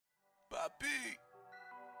Papi.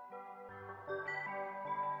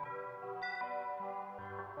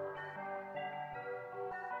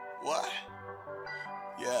 What?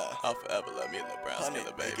 Yeah, I'll forever love me a little brown skin,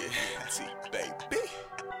 baby. T, baby.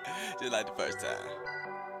 Just like the first time.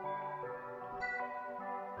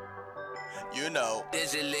 You know.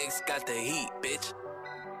 Digilex got the heat, bitch.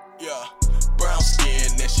 Yeah. Brown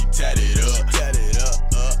skin and she tatted up.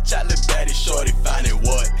 Chocolate baddie, shorty finding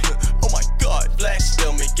what? Oh my god, black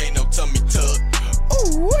stomach, ain't no tummy tuck.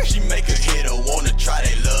 Ooh, she make a hitter, wanna try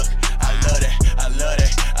that luck. I love that, I love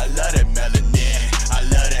that, I love that melanin. I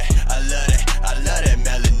love that, I love that, I love that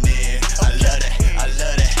melanin. I love that, I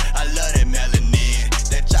love that, I love that melanin.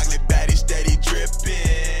 That chocolate baddie steady dripping.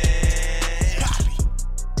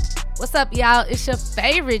 What's up, y'all? It's your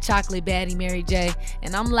favorite chocolate baddie, Mary J,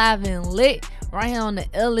 and I'm live and lit right here on the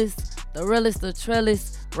illest, the realest, the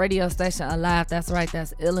trillest radio station alive. That's right,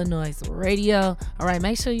 that's Illinois Radio. All right,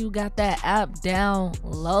 make sure you got that app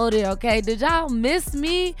downloaded, okay? Did y'all miss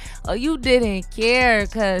me or you didn't care?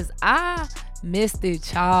 Because I missed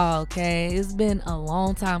it, y'all, okay? It's been a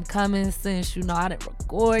long time coming since, I didn't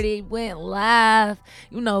record it, went live,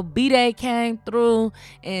 B-Day came through,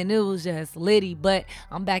 and it was just litty, but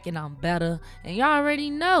I'm back and I'm better, and y'all already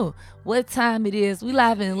know what time it is. We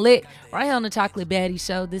live and lit right here on the Chocolate Baddie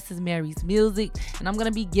Show. This is Mary's Music, and I'm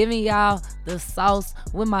gonna be giving y'all the sauce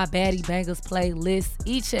with my Baddie Bangers playlist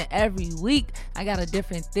each and every week. I got a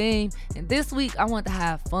different theme, and this week I want to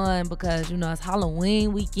have fun because it's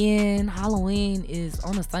Halloween weekend. Halloween is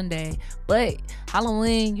on a Sunday, but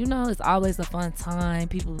Halloween, it's always a fun time.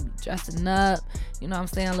 People be dressing up,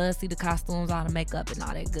 let's see the costumes, all the makeup and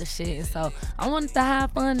all that good shit. And so I wanted to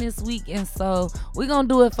have fun this week, and so we're gonna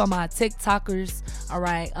do it for my TikTokers. All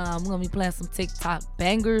right, we're gonna be playing some TikTok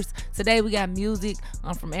bangers today. We got music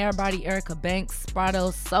from everybody: Erica Banks,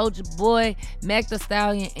 Sprado, Soulja Boy, Meg Thee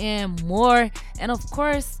Stallion, and more. And of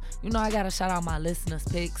course, I gotta shout out my listeners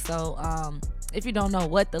pick. So if you don't know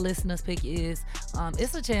what the listeners pick is,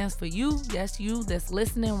 it's a chance for you, yes, you that's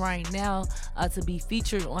listening right now, to be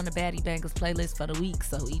featured on the Baddie Bangers playlist for the week.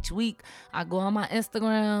 So each week I go on my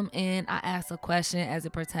Instagram and I ask a question as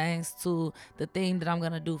it pertains to the theme that I'm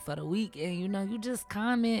gonna do for the week, and you just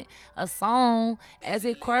comment a song as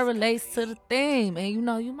it correlates to the theme, and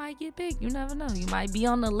you might get picked. You never know, you might be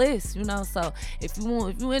on the list. So if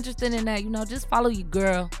you're interested in that, just follow your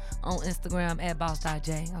girl on Instagram at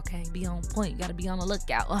boss.j. Okay, be on point. Gotta be on the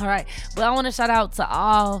lookout. All right, but I want to shout out to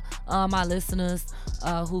all my listeners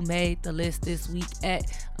who made the list this week: at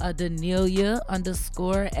Danelia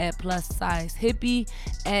 _ at plus size hippie,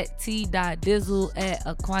 at t.dizzle, at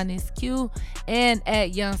Aquinas Q, and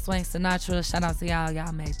at Young Swank Sinatra. Shout out to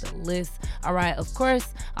y'all made the list. All right, of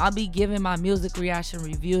course I'll be giving my music reaction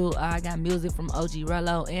review. I got music from OG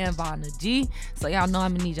Rello and Vonna G, so y'all know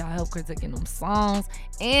I'm gonna need y'all help critiquing them songs.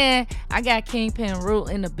 And I got Kingpin Root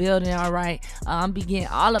in the building. All right, I'm be getting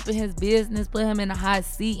all up in his business, put him in the hot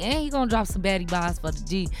seat, and he gonna drop some baddie bars for the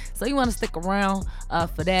G. So you want to stick around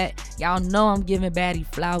for that. Y'all know I'm giving baddie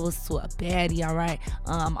flowers to a baddie. All right,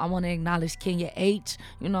 I want to acknowledge Kenya H.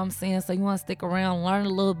 You know what I'm saying? So you want to stick around, learn a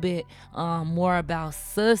little bit more about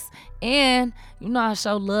sis. And I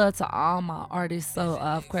show love to all my artists. So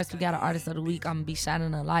of course we got an artist of the week. I'm gonna be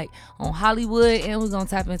shining a light on Hollywood, and we're gonna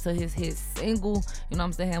tap into his hit single,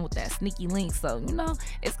 with that sneaky link. So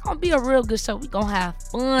it's gonna be a real good show. We gonna have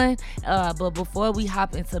fun, but before we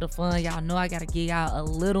hop into the fun, y'all know I gotta give y'all a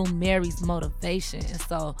little Mary's motivation. And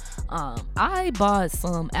so I bought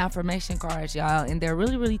some affirmation cards, y'all, and they're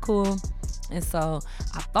really, really cool. And so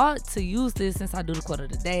I thought to use this, since I do the quote of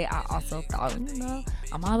the day, I also thought,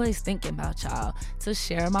 I'm always thinking about y'all, to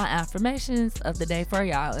share my affirmations of the day for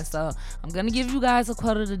y'all. And so I'm going to give you guys a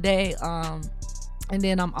quote of the day. And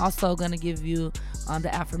then I'm also going to give you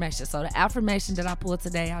the affirmation. So the affirmation that I pulled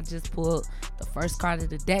today, I just pulled the first card of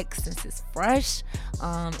the deck since it's fresh.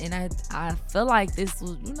 And I feel like this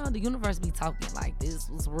was, the universe be talking like this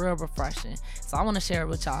was real refreshing. So I want to share it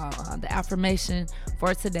with y'all. The affirmation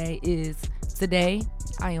for today is: today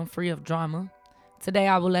I am free of drama. Today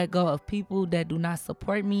I will let go of people that do not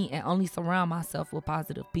support me and only surround myself with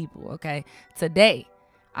positive people. Okay. Today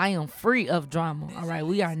I am free of drama. All right.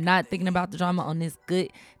 We are not thinking about the drama on this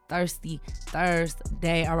good, thirsty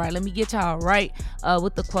Thursday. All right. Let me get y'all right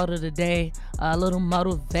with the quote of the day, a little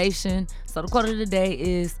motivation. So the quote of the day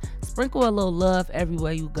is: sprinkle a little love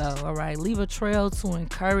everywhere you go. All right. Leave a trail to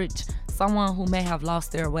encourage someone who may have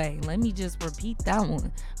lost their way. Let me just repeat that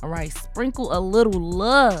one. All right. Sprinkle a little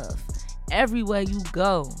love everywhere you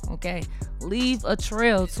go. Okay. Leave a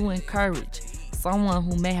trail to encourage someone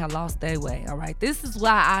who may have lost their way. All right, this is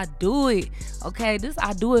why I do it. Okay,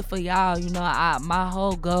 I do it for y'all. You know, my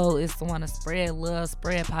whole goal is to want to spread love,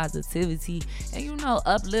 spread positivity, and you know,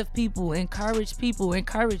 uplift people,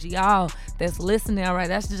 encourage y'all that's listening. All right,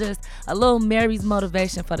 that's just a little Mary's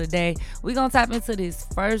motivation for the day. We gonna tap into this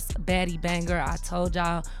first baddie banger. I told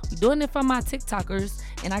y'all we doing it for my TikTokers,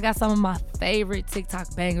 and I got some of my favorite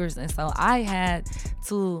TikTok bangers, and so I had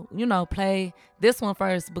to, you know, play this one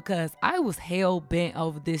first because I was hell bent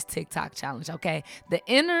over this TikTok challenge. Okay, the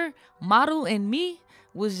inner model in me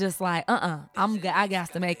was just like, I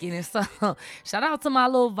got to make it. And so shout out to my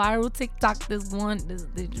little viral TikTok this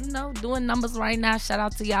you know, doing numbers right now. Shout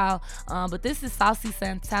out to y'all. But this is Saucy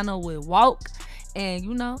Santana with Walk. And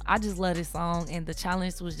you know, I just love this song, and the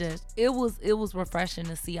challenge was just, it was refreshing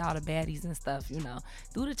to see all the baddies and stuff, you know,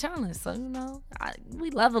 do the challenge. So, you know, we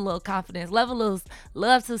love a little confidence, love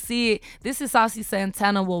to see it. This is Saucy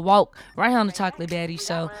Santana will Walk right here on the Chocolate Baddie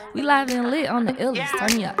Show. We live and lit on the illest.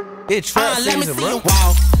 Turn me up. It's trap season, bro.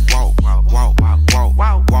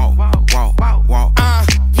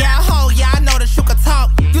 Yeah, ho, yeah, I know that you can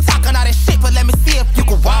talk. You talking all that shit, but let me see if you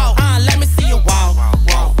can walk. Let me see you walk.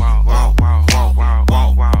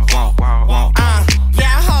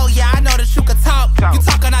 Yeah, ho, yeah, I know that you can talk. You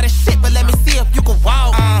talking all that shit, but let me see if you can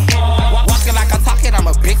walk. Walking like I'm talking, I'm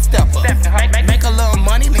a big stepper. Make a little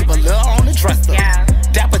money, leave a little on the dresser.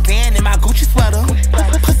 Dapper Dan in my Gucci sweater.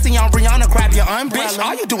 Pussy on Rihanna, grab your umbrella. Bitch,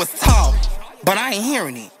 all you do is talk, but I ain't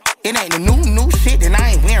hearing it. It ain't the new shit, and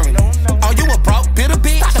I ain't wearing it. Oh, you a broke, bitter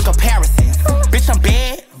bitch? Stop the comparisons. Bitch, I'm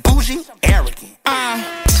bad, bougie, arrogant.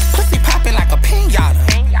 Pussy popping like a pinata.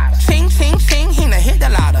 Ching, ching, ching, he done hit the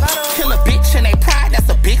ladder. Kill a bitch and they pride, that's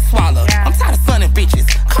a big swallow. I'm tired of sunning bitches,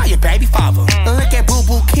 call your baby father. Look at Boo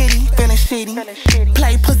Boo Kitty, feeling shitty.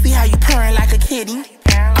 Play pussy how you purring like a kitty.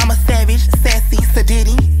 I'm a savage, sassy,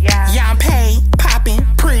 sedity. Yeah, I'm paid, popping,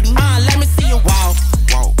 pretty. Let me see you walk.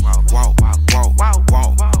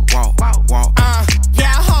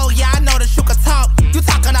 Yeah, ho, yeah, I know that you can talk. You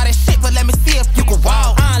talking all that shit, but let me see if you can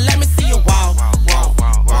walk. Let me see you walk.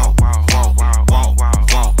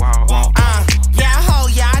 Yeah, ho,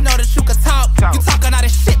 yeah, I know that you can talk. You talking all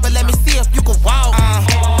that shit, but let me see if you can walk.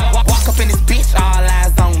 Walk up in this bitch, all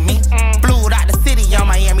eyes on me. Blued out the city on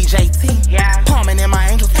Miami JT. Palming in my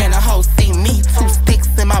angels, can the hoe see me? 2 sticks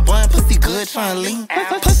in my bun, pussy good, trying lean.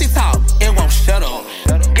 Pussy talk, it won't shut up.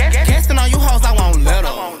 Guessing on you hoes, I won't let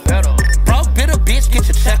up. Broke, bitter bitch, get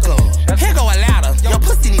your check up. Here go a ladder, your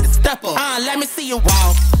pussy need to step up. Let me see you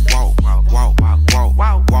walk.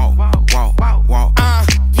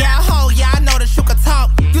 Yeah, ho, yeah, I know that you can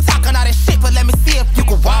talk. You talking all that shit, but let me see if you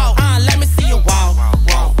can walk. Let me see you walk.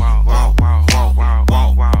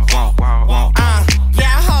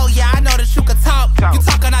 Yeah, ho, yeah, I know that you can talk. You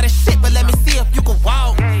talking all that shit, but let me see if you can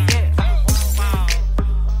walk.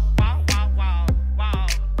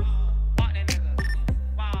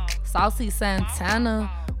 Saucy Santana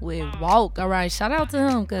with Walk. All right, shout out to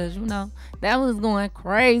him because, you know, that was going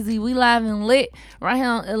crazy. We live and lit right here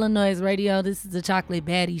on Illinois Radio. This is the Chocolate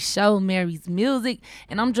Baddie Show, Mary's Music,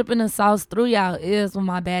 and I'm dripping the sauce through y'all ears with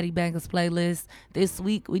my Baddie Bangers playlist. This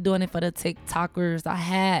week, we doing it for the TikTokers. I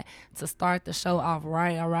had to start the show off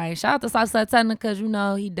right. All right, shout out to Saucy Santana because, you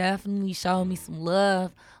know, he definitely showed me some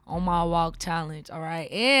love on my walk challenge. All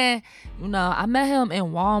right, and you know, I met him in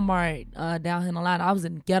Walmart down here in Atlanta. I was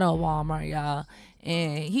in ghetto Walmart, y'all,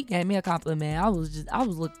 and he gave me a compliment. I was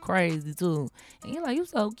looking crazy too, and he's like, "You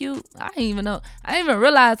so cute." I didn't even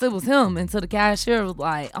realize it was him until the cashier was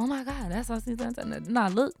like, "Oh my God, that's Saucy Santana." Nah,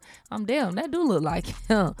 look, I'm damn, that do look like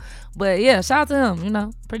him. But yeah, shout out to him. You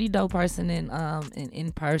know, pretty dope person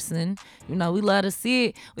in person. You know, we love to see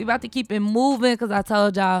it. We about to keep it moving because I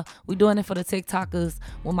told y'all we doing it for the TikTokers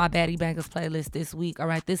with my Baddie Bangers playlist this week. All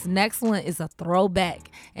right, this next one is a throwback,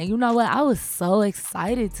 and you know what? I was so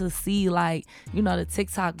excited to see, like, you know, the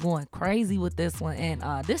TikTok going crazy with this one, and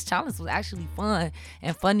this challenge was actually fun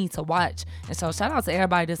and funny to watch. And so shout out to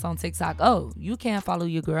everybody that's on TikTok. Oh, you can follow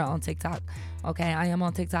your girl on TikTok. Okay, I am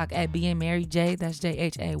on TikTok at being Mary J. That's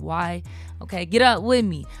JHAY. Okay, get up with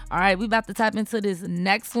me. All right, we about to tap into this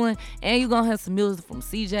next one, and you're gonna have some music from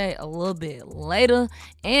CJ a little bit later,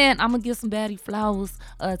 and I'm gonna give some baddie flowers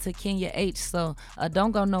to Kenya H. So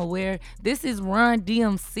don't go nowhere. This is Run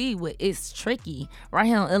DMC with It's Tricky right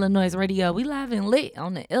here on Illinois Radio. We live and lit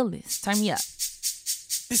on the illest. Turn me up.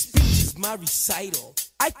 This speech is my recital.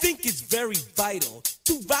 I think it's very vital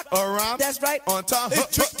to rock around. That's right, on time.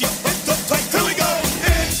 It's tricky. Here we go.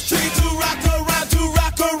 It's tricky to rock around, to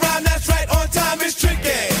rock around. That's right, on time. It's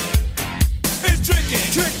tricky. It's tricky,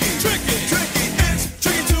 tricky, tricky, tricky. It's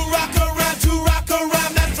tricky to rock around, to rock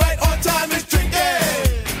around. That's right, on time. It's tricky.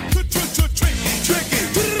 Tricky.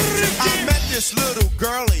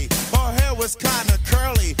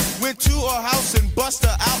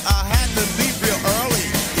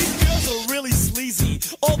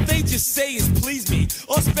 say is please me,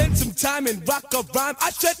 or spend some time and rock a rhyme. I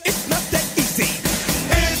said it's not that easy.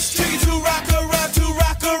 It's tricky to rock a rhyme, to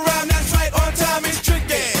rock a rhyme. That's right, on time is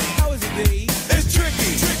tricky. How is it, D? It's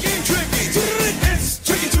tricky, tricky, tricky. It's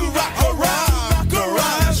tricky to rock a rhyme, rock a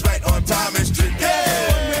rhyme. That's right, on time is tricky.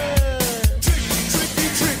 Tricky, tricky,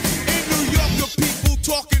 tricky. In New York, the people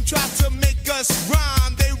talking try to make us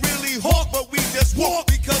rhyme. They really hawk, but we just walk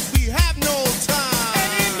because we have no time.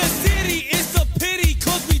 And in the city, it's a pity,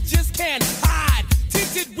 cause we just can't hide.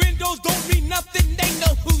 Tinted windows don't mean nothing, they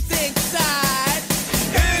know who's inside.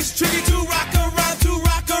 It's tricky to rock a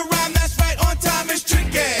rhyme, that's right, on time is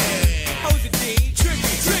tricky. How is it, D?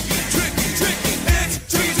 Tricky, tricky, tricky, tricky. It's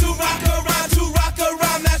tricky to rock a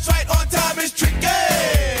rhyme, that's right, on time is tricky.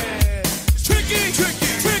 Tricky,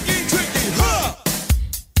 tricky, tricky, tricky, huh?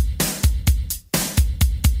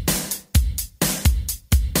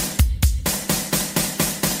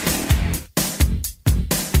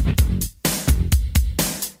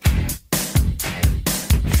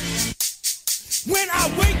 When I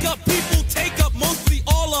wake up, people take up mostly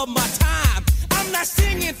all of my time. I'm not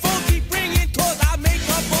singing, funky ringing, cause I make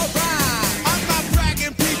up a rhyme. I'm not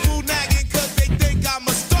bragging, people nagging, cause they think I'm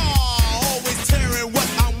a star. Always tearing what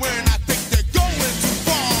I'm wearing, I think they're going too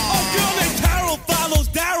far. A girl named Carol follows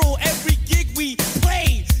Daryl every gig we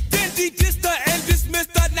play. Then she dissed her and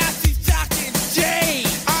dismissed her, now she's shocking Jay.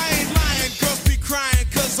 I ain't lying, girls be crying,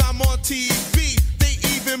 cause I'm on TV. They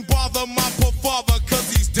even bother my poor father, cause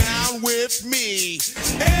he's down with me.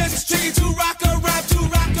 It's tricky to rock a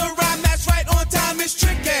rhyme, that's right, on time is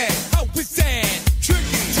tricky. How is that?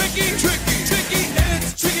 Tricky, tricky, tricky, tricky.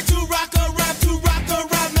 It's tricky to rock a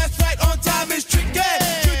rhyme, that's right, on time is tricky.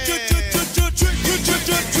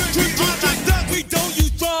 We don't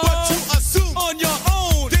use drugs, but to assume on your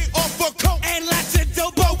own. They offer coke and lots of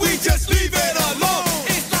dope, but we just leave it alone.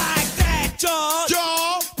 It's like that,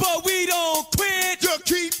 y'all, but we don't quit. You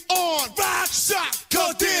keep on rock, shock,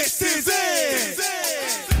 cause this is it.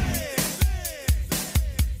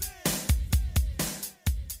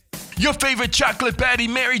 Your favorite chocolate baddie,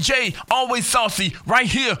 Mary J, always saucy, right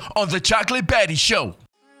here on the Chocolate Baddie Show.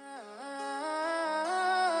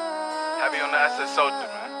 Happy on the asset soldier,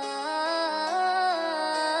 man.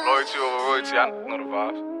 Loyalty over royalty, I know the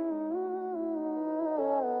vibes.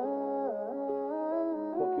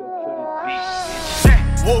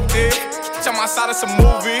 Whooped it, tell my side it's a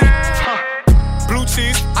movie. Blue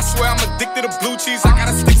cheese, I swear I'm addicted to blue cheese. I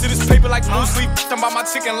gotta stick to this paper like blue sleep. Talking about my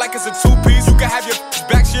chicken like it's a two-piece. You can have your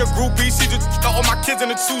back, she a groupie. She just all my kids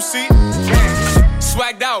in a two-seat.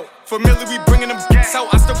 Swagged out, familiar, we bringing them out.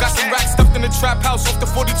 I still got some racks stuffed in the trap house. Off the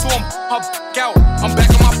 42, I'm out. I'm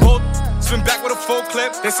back on my boat, spin back with a full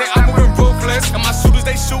clip. They say I'm moving ruthless, and my shooters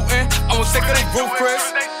they shooting. I won't take her, they roof Chris.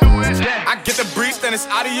 I get the breeze, then it's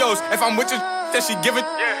adios. If I'm with you, then she give it.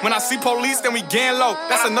 When I see police, then we gang low.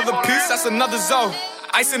 That's another piece, that's another zone.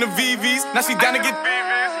 Ice in the VVs, now she down to get.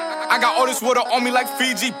 I got all this water on me like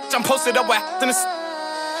Fiji. I'm posted up with in the.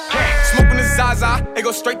 Smoking the Zaza, it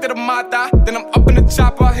go straight to the Mata. Then I'm up in the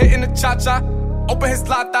chopper, hitting the cha-cha. Open his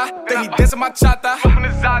lata, then he dancing my chata. Smoking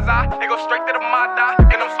the Zaza, it go straight to the Mata.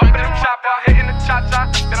 Then I'm up in the chopper, hitting the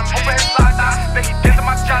cha-cha. Then I'm open his lata, then he dancing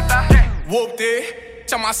my chata. Whooped it,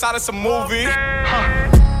 tell my side it's a movie.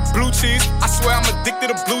 Blue cheese, I swear I'm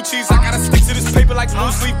addicted to blue cheese. I gotta stick to this paper like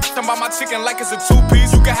blue sleep. Talking about my chicken like it's a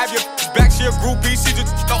two-piece. You can have your back, she a groupie. She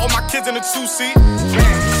just all my kids in a two-seat.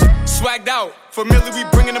 Swagged out, familiar, we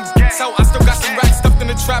bringing them out. I still got some racks stuffed in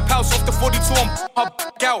the trap house. Off the 42, I'm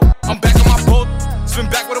out. I'm back on my boat, spin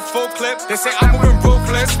back with a full clip. They say I'm moving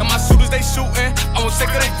ruthless, and my shooters they shooting. I won't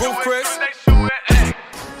take her, they roof Chris.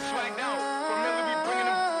 Swagged out, familiar, we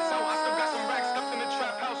bringing them out. I still got some racks stuffed in the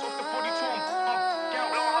trap house. Off the 42,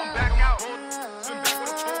 I'm back out. Spin back with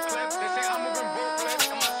a full clip. They say I'm moving ruthless,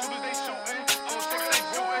 and my shooters they shooting. I won't take her, they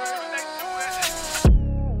shooting.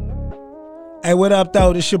 Hey, what up,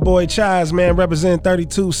 though? This your boy Chaz, man, representing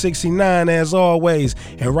 3269 as always.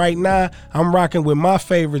 And right now, I'm rocking with my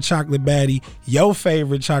favorite chocolate baddie, your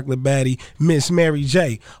favorite chocolate baddie, Miss Mary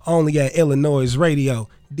J, only at Illinois Radio.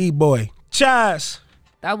 D-Boy, Chaz.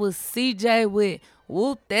 That was CJ with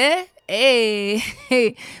Whoop That. Hey,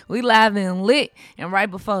 we live and lit. And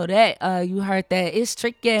right before that, you heard that It's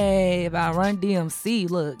Tricky by Run DMC.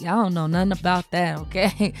 Look, y'all don't know nothing about that,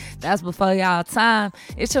 okay? That's before y'all time.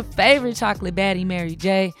 It's your favorite chocolate baddie, Mary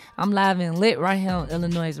J. I'm live and lit right here on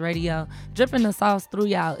Illinois Radio. Dripping the sauce through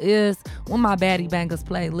y'all ears with my Baddie Bangers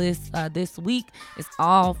playlist. This week, it's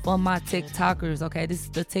all for my TikTokers, okay? This is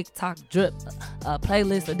the TikTok drip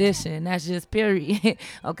playlist edition. That's just period.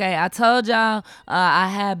 Okay, I told y'all I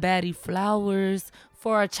had Baddie Flowers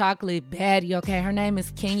for a chocolate baddie, okay? Her name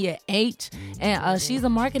is Kenya H, and she's a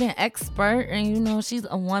marketing expert, and you know, she's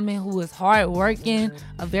a woman who is hardworking,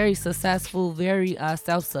 a very successful, very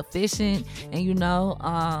self-sufficient, and you know,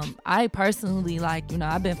 I personally, like, you know,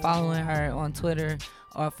 I've been following her on Twitter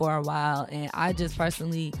for a while, and I just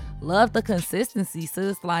personally love the consistency. So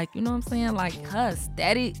it's like, you know what I'm saying, like her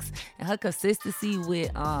aesthetics and her consistency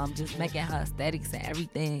with just making her aesthetics and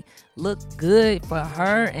everything look good for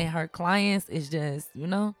her and her clients is just, you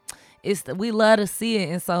know, we love to see it.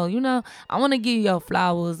 And so, you know, I want to give you your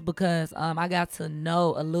flowers because I got to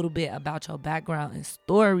know a little bit about your background and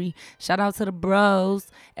story. Shout out to the bros,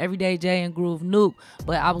 Everyday J and Groove Nuke.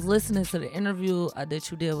 But I was listening to the interview that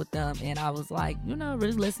you did with them, and I was like, you know,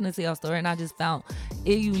 really listening to your story, and I just found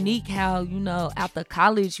it unique how, you know, after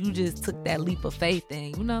college you just took that leap of faith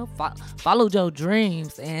and, you know, followed your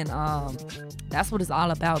dreams. And that's what it's all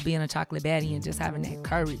about, being a chocolate baddie and just having that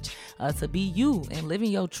courage to be you and living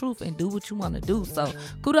your truth and do what you want to do. So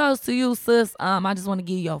kudos to you, sis. I just want to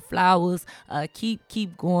give you your flowers.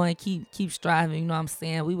 Keep going, keep striving. You know what I'm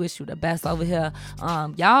saying? We wish you the best over here.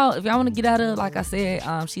 Y'all, if y'all want to get at her, like I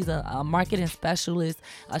said, she's a marketing specialist.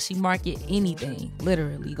 She market anything,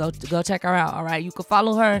 literally. Go check her out. All right, you can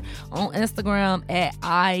follow her on Instagram at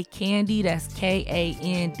iCandi. That's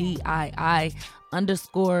KANDII __.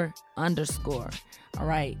 All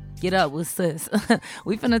right, get up with sis.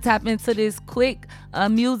 We finna tap into this quick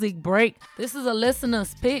music break. This is a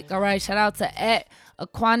listener's pick. All right, shout out to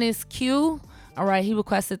 @AquanasQ. All right, he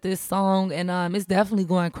requested this song, and it's definitely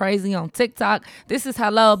going crazy on TikTok. This is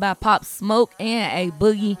Hello by Pop Smoke and A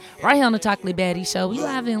Boogie right here on the Chocolate Baddie Show. We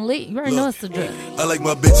live and lit. You already know it's the drip. I like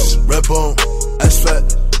my bitches red bone, ass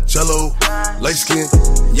fat, jello, light skin,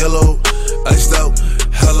 yellow, iced out.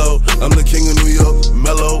 Hello, I'm the king of New York,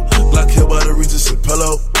 mellow, black hair by the Regis and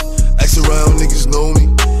Pello. Ask around, niggas know me.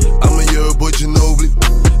 I'm a year boy Ginobili.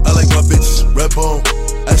 I like my bitches red bone,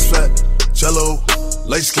 ass fat, jello,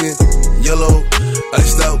 light skin, yellow,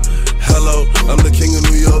 iced out. Hello, I'm the king of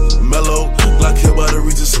New York, mellow, black hair by the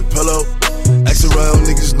Regis and Pello. Ask around,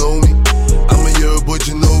 niggas know me. I'm a year boy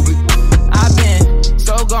Ginobili. I've been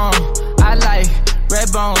so gone. I like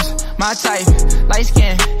red bones, my type, light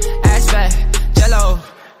skin, ass fat, jello.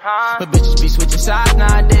 But bitches be switching sides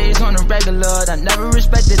nowadays on the regular. I never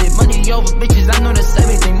respected it. Money over bitches, I know that's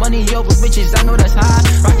everything. Money over bitches, I know that's high.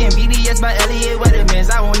 Rockin' BDS by Elliot Weathermans.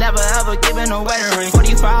 I will never ever give in a wedding ring.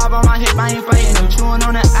 45 on my hip, I ain't fighting them. Chewing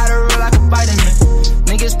on the Adderall like a vitamin.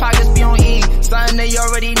 Niggas pockets be on E. Something they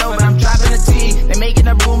already know, but I'm dropping the T. They making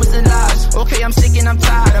up rumors and lies. Okay, I'm sick and I'm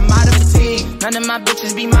tired, I'm out of fatigue. None of my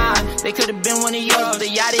bitches be mine. They could've been one of yours, but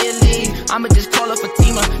they out of your league. I'ma just call her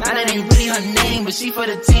Fatima. Now that ain't really her name, but she for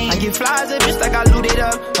the team. I get flies at bitch like I looted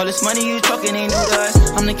up. All this money you talking ain't new to us.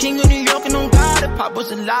 I'm the king of New York and on God. If Pop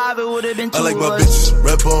was alive, it would've been two I like of my us. bitches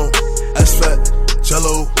red bone, ass fat,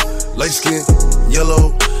 jello, light skin,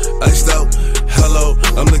 yellow, iced out. Hello,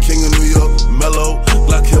 I'm the king of New York, mellow,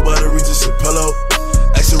 black hair by the Regis and Pello.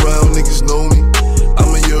 Ask around, niggas know me.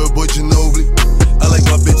 I'm a year boy Ginobili. I like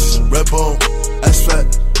my bitches red bone, ass fat,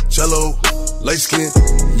 jello, light skin,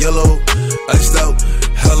 yellow, iced out.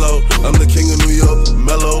 Hello, I'm the king of New York,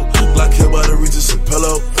 mellow, black hair by the Regis and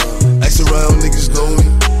Pello. Ask around, niggas know me.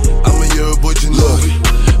 I'm a year boy Ginobili.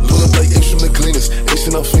 Pull up like apes from the cleaners,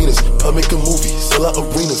 Asian out Phoenix. I make a movie, sell out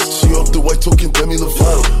arenas. She off the white token, Demi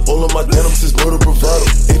Lovato. All of my denims is murder bravado.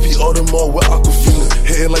 AP Audemars with Aquafina.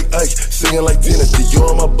 Hitting like Ike, singing like Dina. Dior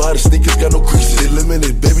on my body, sneakers got no creases. They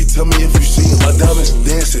limited, baby, tell me if you see them. My diamonds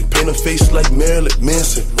dancing, paint a face like Marilyn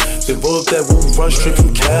Manson. Then roll up that roof, run straight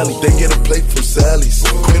from Cali. They get a plate from Sally's.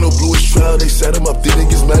 Quino blew his trial, they set him up. They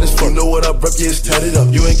niggas mad as fuck. You know what I rep, yeah, it's tatted up.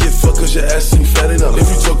 You ain't get fucked cause your ass ain't fatted up. If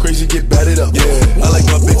you talk crazy, get batted up. Yeah, I like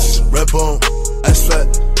my bitches red bone, ass fat,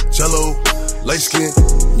 jello, light skin,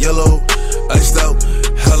 yellow, iced out.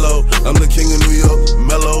 Hello, I'm the king of New York,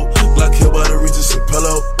 mellow, black hair by the Regis and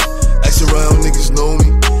Pello. Ask around, niggas know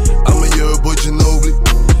me. I'm a year boy Ginobili.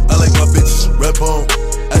 I like my bitches red bone,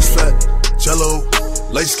 ass fat, jello,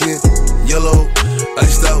 light skin, yellow,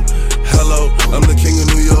 iced out. Hello, I'm the king of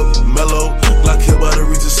New York, mellow, black hair by the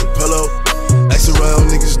Regis and Pello. Ask around,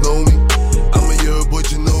 niggas know me. I'm a year boy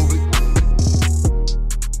Ginobili.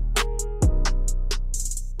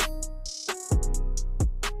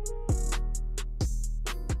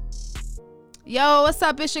 Yo, what's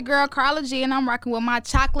up? It's your girl Carla G, and I'm rocking with my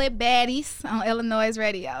chocolate baddies on Illinois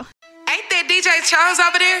Radio. Ain't that DJ Chose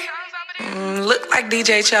over there? Look like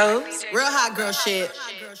DJ Chose. Real hot girl shit.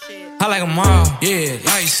 I like them all, yeah,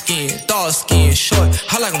 light skin, dark skin, short.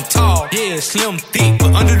 I like them tall, yeah, slim, thick,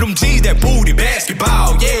 but under them G's, that booty,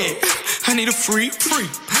 basketball, yeah. I need a free.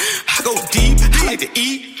 I go deep, I like to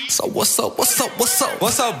eat. So what's up, what's up, what's up?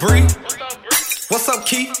 What's up, Bree? What's up,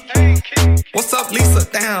 Keith? What's up, Lisa?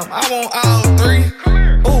 Damn, I want all three.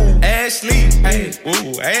 Ooh, Ashley, hey,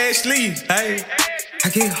 ooh, Ashley, hey. I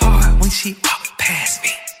get hard when she walk past me.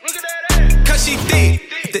 Cause she thick.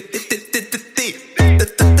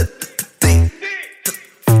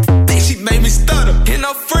 She made me stutter. And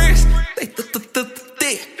her friends, they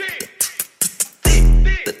thick.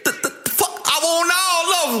 I want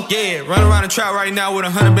all of them. Yeah, run around the trap right now with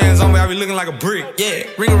 100 bands on me. I be looking like a brick. Yeah,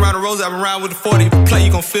 ring around the rose, I been around with the 40. If you play,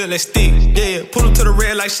 you gon' feel that stick. Yeah, pull up to the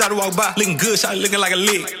red light, shot walk by. Looking good, shot looking like a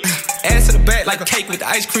lick. Ass to the back like a cake with the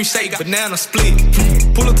ice cream shake. Banana split.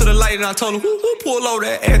 Pull up to the light and I told her, who pull over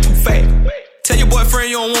that ass too fat. Tell your boyfriend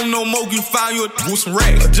you don't want no more. You find you with some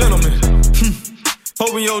racks. A gentleman.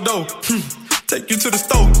 Open your door. Take you to the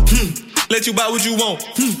store. Let you buy what you want.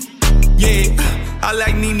 Yeah, I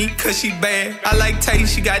like Nene cause she bad. I like Tay,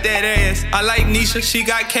 she got that ass. I like Nisha, she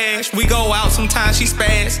got cash. We go out sometimes, she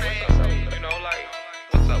spaz.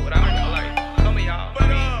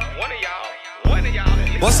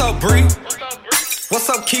 What's up, Bree? What's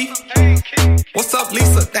up, Keith? What's up,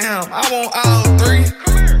 Lisa? Damn, I want all three.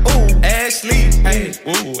 Ooh, Ashley, hey,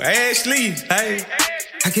 ooh, Ashley, hey.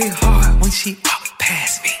 I get hard when she walk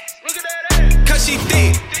past me. Cause she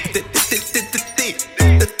thick.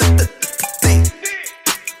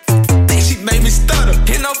 She made me stutter.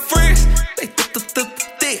 And her friends, they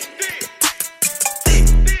thick.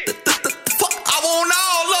 I want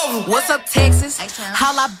all of them. What's up, Texas?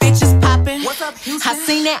 How our bitches poppin'? What's up, Houston? I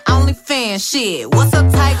seen that OnlyFans shit. What's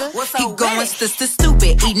up, Tiger? What's he going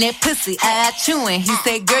stupid, eating that pussy, eye chewing. He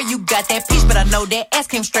said, girl, you got that peach, but I know that ass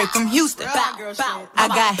came straight from Houston. I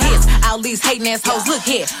got hits, all these hating ass hoes. Look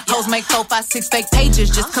here, hoes make 4, 5, 6 fake pages.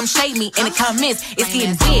 Just come shade me in the comments. It's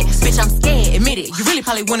getting weird, bitch. I'm scared. Admit it. You really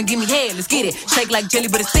probably wanna give me head. Let's get it. Shake like jelly,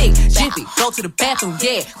 but it's thick. Jiffy, go to the bathroom,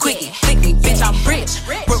 yeah. Quickie, thick me, bitch. I'm rich.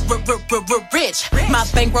 Rich. My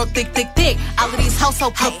bankroll thick. All of these hoes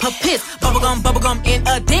so piss. Bubblegum in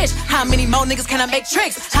a dish. How many more niggas can I make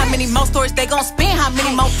tricks? How many more stories they gon' spin? How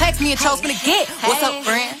many more texts me and Cho's gonna get? What's up,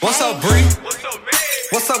 friend? What's up, Bree?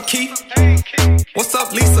 What's up, Keith? What's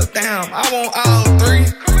up, Lisa? Damn, I want all three.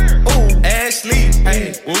 Ooh, Ashley,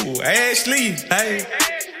 hey, ooh, Ashley, hey.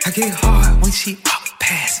 I get hard when she walk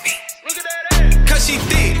past me. Cause she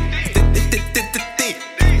thick.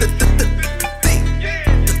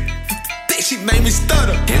 She made me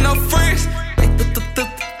stutter. And her friends, they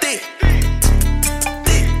thick.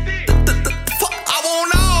 I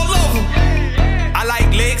want all of them. I like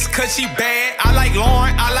Lex cause she bad. I like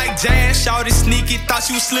Lauren, I like Jazz. Shawty sneaky, thought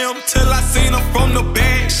she was slim till I seen her from the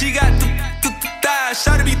bed. She got thighs,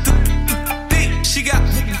 shawty be thick. She got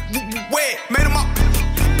wet, made them up.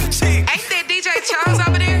 Ain't that DJ Chose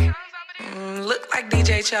over there? Look like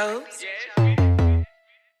DJ Chose.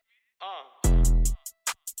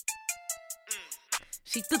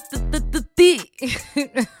 She thick.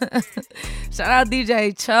 Shout out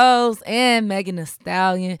DJ Chose and Megan Thee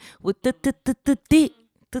Stallion with thick.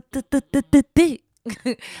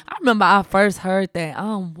 I remember I first heard that.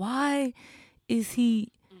 Why is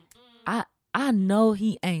he? I know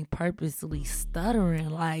he ain't purposely stuttering.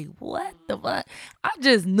 Like, what the fuck? I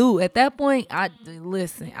just knew at that point. I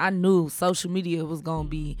knew social media and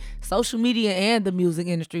the music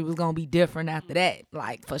industry was gonna be different after that.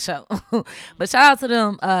 Like, for sure. But shout out to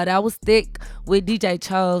them. That was thick with DJ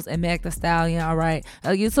Chose and Meg Thee Stallion. All right,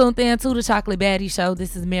 you tuned in to the Chocolate Baddie Show.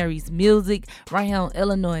 This is Mary's Music right here on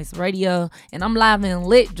Illinois Radio, and I'm live and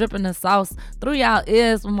lit, dripping the sauce through y'all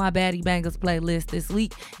ears with my Baddie Bangers playlist this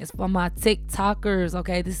week. It's for my TikTokers.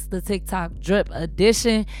 Okay, this is the TikTok drip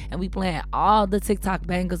edition, and we playing all the TikTok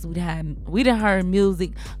bangers we done heard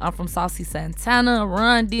music from Saucy Santana,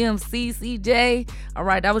 Run DMC, CJ. All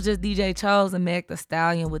right, that was just DJ Chose and Meg Thee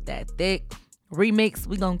Stallion with that thick remix.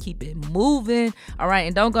 We gonna keep it moving. All right,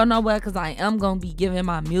 and don't go nowhere because I am gonna be giving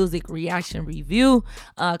my music reaction review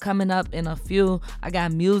coming up in a few. I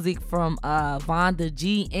got music from Vonda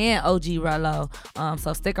G and OG Rello,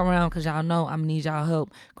 so stick around because y'all know I'm gonna need y'all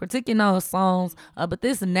help critiquing those songs. But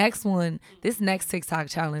this next TikTok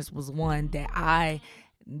challenge was one that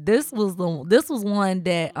this was one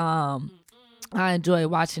that I enjoyed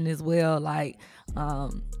watching as well. Like,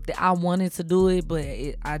 I wanted to do it, but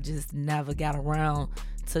I just never got around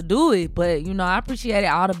to do it. But I appreciated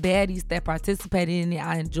all the baddies that participated in it.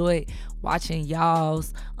 I enjoyed watching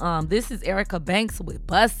y'all's. This is Erica Banks with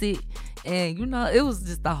Bust It, and it was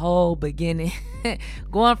just the whole beginning.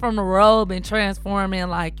 Going from the robe and transforming,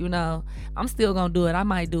 like, I'm still gonna do it. I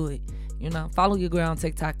might do it. You know, follow your girl on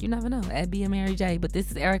TikTok. You never know, at Being Mary J. But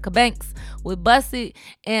this is Erica Banks with Bust It.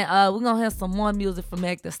 And we're going to have some more music from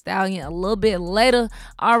Meg Thee Stallion a little bit later.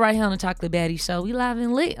 All right, here on the Chocolate Baddie Show. We live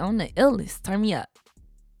and lit on the illest. Turn me up.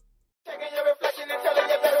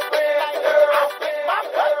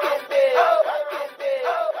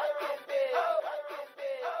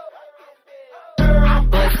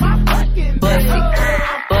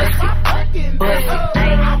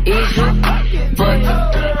 Is you fuck it?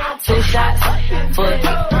 2 shots, fuck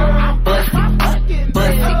it. Bust it,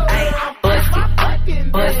 bust it, bust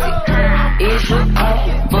it, bust it. Is you fuck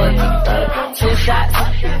it? 2 shots,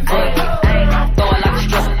 fuck it. Throw it like a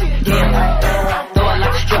stripper, damn. Throw it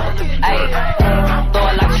like a stripper, ayy. Throw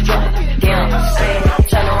it like a stripper, damn.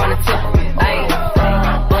 Turn around the tip, ayy.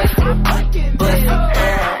 Bust it, bust it,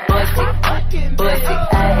 bust it, bust it.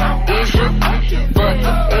 Is you fuck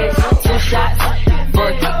it? 2 shots.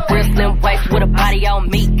 Slim waist with a body on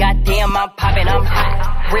me. Goddamn, I'm poppin', I'm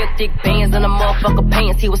hot. Real thick bands in the motherfucker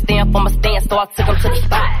pants. He was stand for my stand, so I took him to the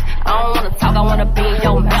spot. I don't wanna talk, I wanna be in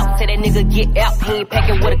your mouth. Tell that nigga get out, he ain't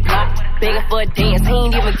packing with a Glock. Begging for a dance, he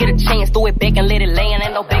ain't even get a chance. Throw it back and let it land,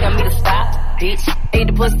 ain't no begging me to stop. Bitch, ate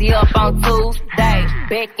the pussy up on Tuesday.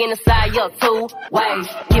 Back in the side, yo, 2 ways.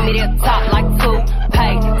 Give me that top like 2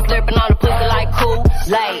 pay. Slurping on the pussy like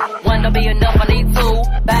Kool-Aid. One don't be enough, I need 2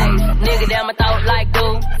 bays. Nigga down my throat like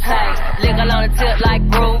dude. Hey, lick on the tip like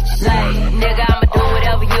Bruce Lee. Nigga, I'ma do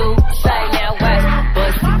whatever you say. Now watch,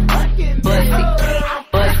 bust it, bust it,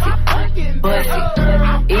 bust it, bust it.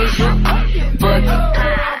 Is you fuck it?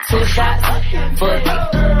 2 shots, fuck it.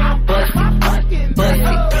 Bust it, bust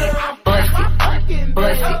it, bust it,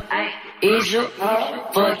 bust it. Is you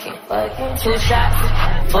fuck it? 2 shots,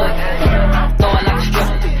 fuck it. Throw it like a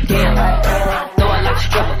stripper, damn. Throw it like a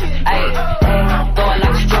stripper, ayy. Throw it like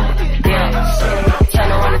a stripper, damn. Turn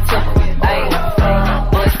around the tip, ayy.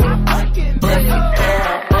 Bust it, bust it,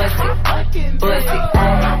 bust it, bust it.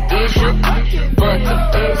 Is you fuck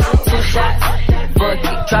it? 2 shots, fuck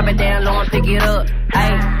it. Drop it down low and pick it up,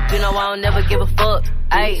 ayy. You know I don't never give a fuck.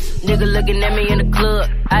 Ayy, nigga looking at me in the club.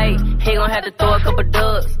 Ayy, he gon' have to throw a couple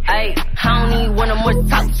dubs. Ayy, I don't even wanna more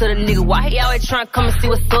talk to the nigga. Why he always tryna come and see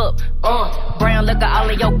what's up? Brown liquor all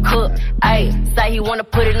in your cup. Ayy, say he wanna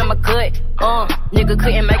put it in my gut. Nigga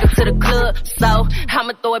couldn't make it to the club, so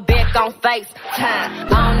I'ma throw it back on FaceTime. I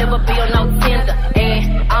don't never be on no Tinder,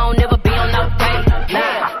 and I don't never be on no date.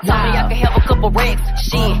 Nah, told me I could have a couple racks.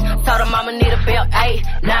 Shit, told him I'ma need a belt 8,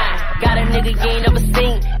 9. Got a nigga you ain't never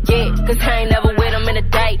seen yet, cause I ain't never with him in a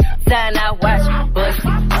day. Time I watch, bust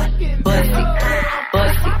it, bust it,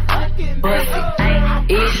 bust it, bust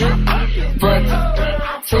it. Is you fuck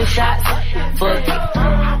it? 2 shots, fuck it.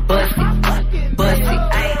 Bust it, bust it,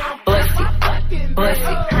 bust it, bust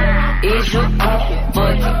it. Is you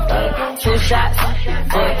fuck it? 2 shots,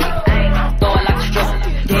 fuck it. Throw it like a stripper,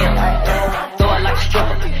 damn. Throw it like a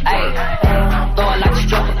stripper, ayy. Throw it like a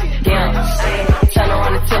stripper, damn. Turn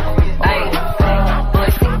around the tip, ayy.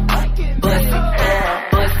 Bust it, bust it,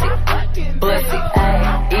 bust it, bust it.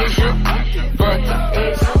 Is you fuck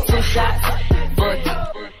it? 2 shots, fuck it.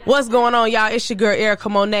 What's going on, y'all? It's your girl Erica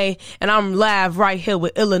Monet, and I'm live right here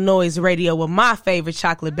with Illinois Radio with my favorite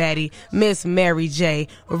chocolate baddie, Miss Mary J.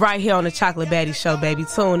 Right here on the Chocolate Baddie Show, baby.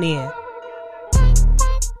 Tune in.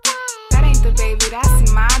 That ain't the baby,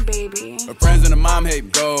 that's my baby. Her friends and her mom hate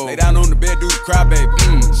me. Go. Lay down on the bed, do the cry, baby.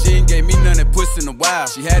 She ain't gave me none that puss in a while.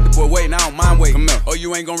 She had the boy waiting, I don't mind waiting. Come here. Oh,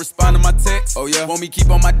 you ain't gonna respond to my text? Oh, yeah. Want me keep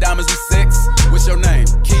on my diamonds with sex? What's your name?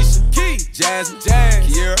 Keisha, Key, Jasmine, Jazz,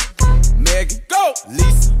 Kiera, Megan, Go,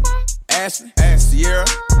 Lisa, Ashley, Sierra,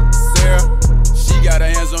 Sarah. She got her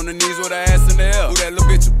hands on her knees with her ass in the air. Who that little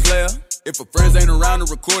bitch a player? If her friends ain't around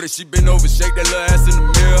to record it, she been over, shake that little ass in the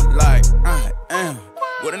mirror. Like, I am.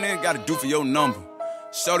 What a nigga gotta do for your number?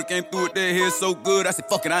 Shorty came through it there, here so good. I said,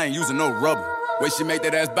 fuck it, I ain't using no rubber. Way she make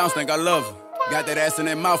that ass bounce, think I love her. Got that ass in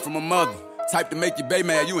that mouth from her mother. Type to make your bae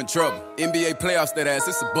mad, you in trouble. NBA playoffs, that ass,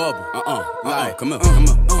 it's a bubble. Like, come on, throw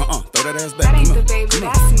that ass back. That ain't the baby,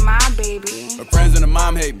 that's my baby. Her friends and her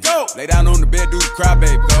mom hate me. Go. Lay down on the bed, do the cry,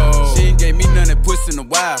 baby. Go. She ain't gave me none that puss in a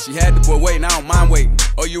while. She had the boy waiting, I don't mind waiting.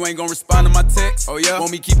 Oh, you ain't gonna respond to my text? Oh, yeah?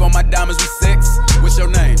 Want me keep on my diamonds with sex? What's your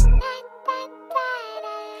name?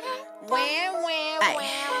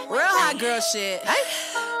 Real hot girl shit.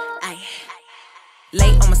 Lay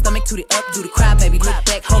on my stomach, toot it up, do the cry, baby. Look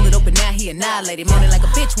back, hold it open, now he annihilated. Moaning like a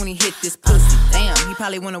bitch when he hit this pussy. Damn, he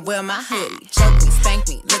probably wanna wear my hoodie. Choke me, spank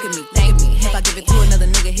me, look at me, thank me. If I give it to another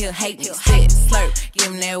nigga, he'll hate me. Spit, slurp, give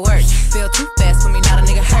him that work. Feel too fast for me, not a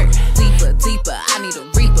nigga hurt. Deeper, deeper, I need a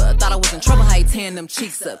reaper. Thought I was in trouble, how he tearing them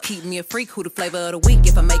cheeks up. Keep me a freak, who the flavor of the week.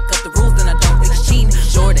 If I make up the rules, then I don't think it's cheating.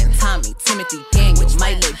 Jordan, Tommy, Timothy, gang, which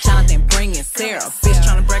might let Jonathan bring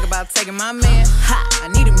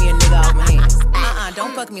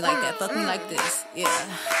fuck me like that, fuck me like this, yeah.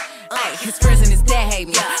 Ay, his friends and his dad hate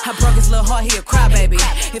me. I broke his little heart, he a crybaby.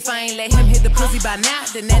 If I ain't let him hit the pussy by now,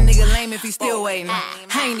 then that nigga lame if he still waiting.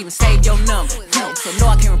 I ain't even saved your number, so no,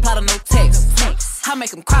 I can't reply to no text. I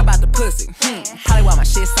make him cry about the pussy, probably why my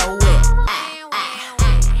shit so wet.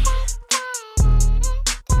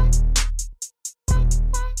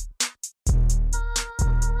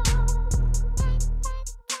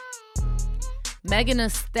 Megan Thee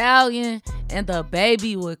Stallion and the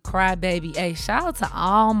baby with Cry Baby. Hey, shout out to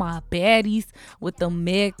all my baddies with the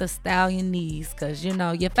Meg Thee Stallion knees. Cause you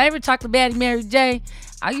know, your favorite chocolate baddie, Mary J.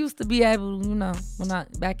 I used to be able, you know,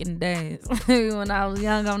 back in the days when I was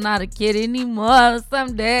young, I'm not a kid anymore.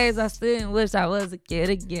 Some days I still wish I was a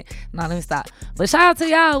kid again. No, let me stop. But shout out to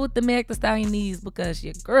y'all with the Meg Thee Stallion knees, because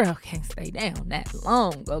your girl can't stay down that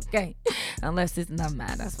long, okay? Unless it's not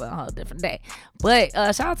mine, that's for a whole different day. But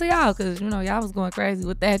shout out to y'all, because, you know, y'all was going crazy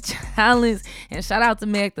with that challenge. And shout out to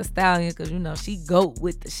Meg Thee Stallion, because, you know, she goat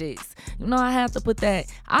with the shits. You know, I have to put that.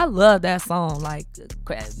 I love that song. Like,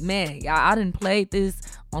 man, y'all, I done played this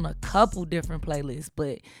on a couple different playlists,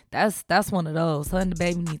 but that's one of those. Her and the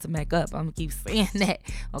baby need to make up. I'm gonna keep saying that.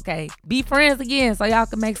 Okay, be friends again so y'all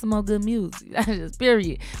can make some more good music. That's just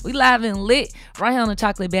period. We live and lit right here on the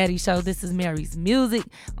Chocolate Baddie Show. This is Mary's Music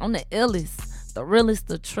on the illest, the realest,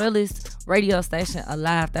 the trillest radio station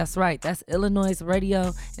alive. That's right, that's Illinois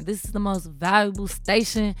Radio, and this is the most valuable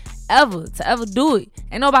station ever to ever do it.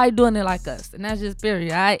 Ain't nobody doing it like us, and that's just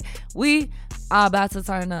period. All right, we are about to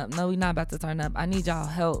turn up. No, we not about to turn up. I need y'all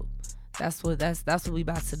help. That's what we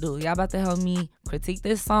about to do. Y'all about to help me critique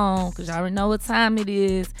this song, because y'all already know what time it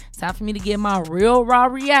is. Time for me to get my real raw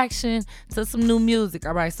reaction to some new music.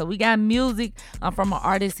 All right, so we got music from an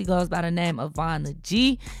artist. He goes by the name of Vanna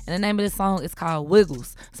G, and the name of this song is called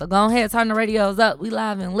Wiggles. So go ahead, turn the radios up. We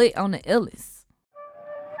live and lit on the illest.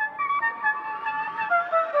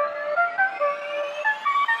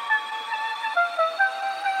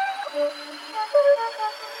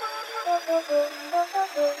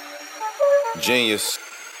 Genius.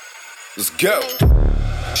 Let's go.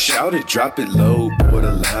 Shout it, drop it low,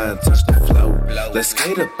 borderline, touch the flow. Let's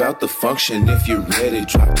skate about the function. If you're ready,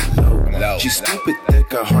 drop it low. She stupid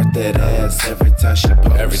thick, I heart that ass every time she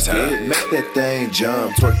posts. Every time. Make that thing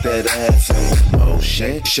jump, twerk that ass in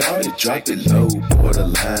motion. Shout it, drop it low,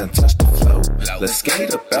 borderline, touch the flow. Let's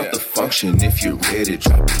skate about the function. If you're ready,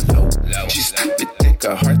 drop it low. She stupid thick,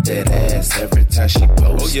 I heart that ass every time she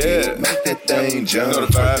posts. Oh yeah. Make that thing jump,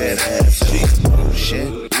 twerk that ass in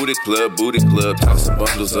motion. Booty club, tossing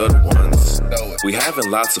bundles of the ones. We having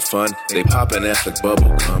lots of fun, they popping ass like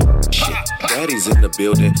bubble gum. Shit, daddy's in the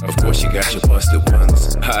building, of course you got your busted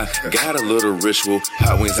ones. I got a little ritual,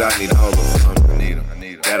 hot wings, I need all of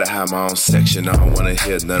them. Gotta have my own section, I don't wanna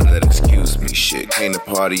hear none of that excuse me shit. Came to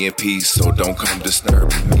party in peace, so don't come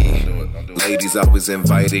disturbing me. Ladies always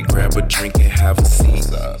invited, grab a drink and have a seat.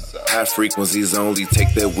 High frequencies only,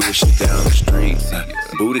 take that weird shit down the street.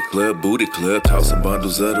 Booty club, tossing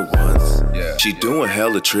bundles of the ones. She doing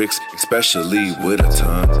hella tricks, especially with her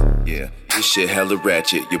tongue. Yeah, this shit hella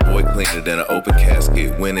ratchet. Your boy cleaner than an open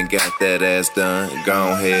casket. Went and got that ass done.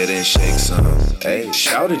 Go ahead and shake some. Hey,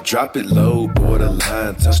 shout it, drop it low,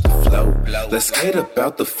 borderline, touch the flow. Let's skate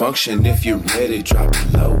about the function. If you're ready, drop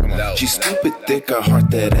it low. She stupid thick, I heart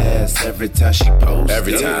that ass every time she posts.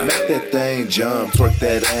 Every time. Make that thing jump, twerk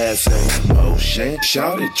that ass in motion.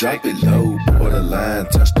 Shout it, drop it low, borderline,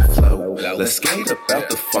 touch the flow. Let's skate about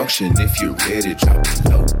the function. If you're ready, drop it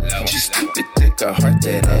low. She stupid thick, I heart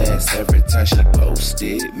that ass every time she posts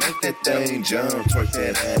it. Make that thing jump, twerk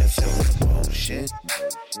that ass in motion.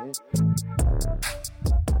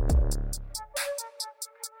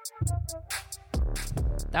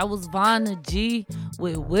 That was Vanna G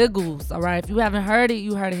with Wiggles. All right, if you haven't heard it,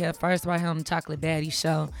 you heard it here first right here on the Chocolate Baddie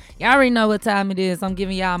Show. Y'all already know what time it is. I'm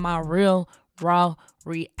giving y'all my real raw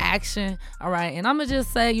reaction. All right, and I'm gonna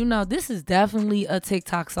just say, you know, this is definitely a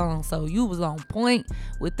TikTok song, so you was on point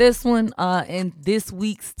with this one and this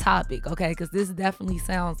week's topic, okay? Because this definitely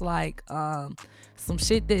sounds like some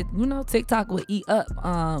shit that, you know, TikTok would eat up.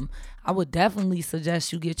 I would definitely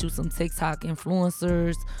suggest you get you some TikTok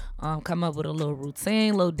influencers, come up with a little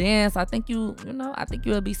routine, little dance. I think you'll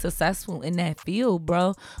be successful in that field,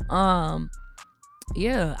 bro.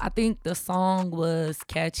 Yeah, I think the song was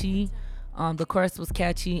catchy. The chorus was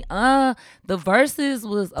catchy. The verses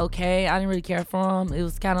was okay. I didn't really care for them. It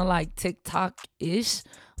was kind of like TikTok-ish.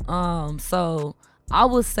 So I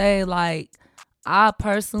would say, like, I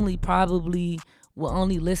personally probably will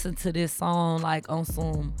only listen to this song like on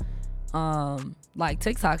some like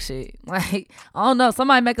TikTok shit. Like, I don't know,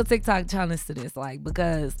 somebody make a TikTok challenge to this, like,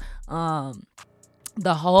 because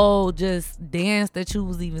the whole just dance that you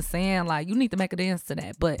was even saying, like, you need to make a dance to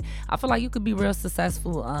that. But I feel like you could be real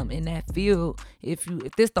successful in that field if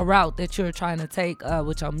this the route that you're trying to take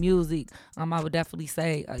with your music. I would definitely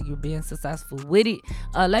say you're being successful with it.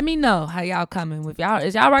 Let me know how y'all coming with y'all.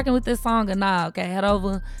 Is y'all rocking with this song or not? Okay, head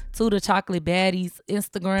over to the Chocolate Baddies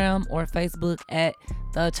Instagram or Facebook at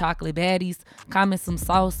the Chocolate Baddies. Comment some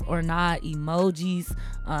sauce or not emojis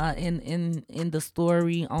in the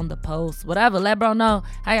story, on the post, whatever. Let bro know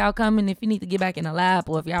how y'all coming, if you need to get back in the lab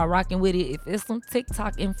or if y'all rocking with it. If it's some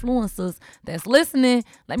TikTok influencers that's listening,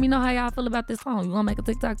 let me know how y'all feel about this song. You want to make a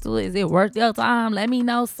TikTok to it? Is it worth your time? Let me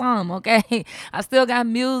know some, okay? I still got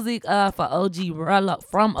music for OG Rello,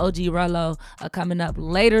 from OG Rello coming up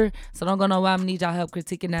later, so don't go nowhere. I'm gonna need y'all help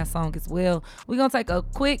critiquing that song as well. We're gonna take a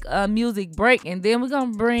quick music break, and then we're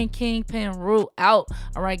gonna bring Kingpin Root out.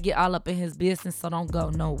 All right, get all up in his business, so don't go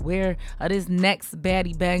nowhere. This next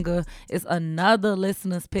baddie banger is another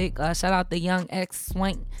listener's pick. Shout out to Young X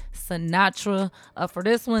Swank Sinatra. For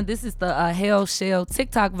this one, this is the Hell Shell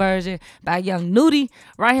TikTok version by Young Nudie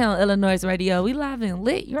right here on Illinois Radio. We live and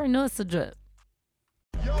lit. You already know it's a drip.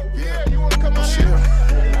 Yeah, you wanna come out here?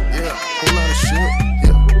 Yeah, whole lot of shit.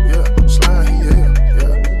 Yeah, slide here.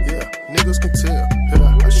 Yeah, niggas can tell.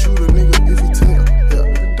 Yeah, I shoot a nigga if he tell.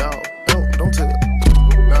 Yeah, dog, don't tell.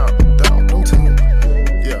 Nah, dog, don't tell.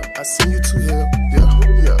 Yeah, I send you to hell.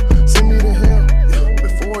 Yeah, send me to hell. Yeah,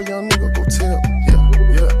 before young nigga go tell.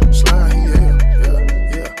 Yeah, slide here.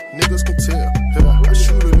 Yeah, niggas can tell. Yeah, I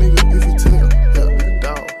shoot a nigga if he tell. Yeah,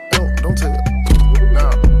 dog, don't tell.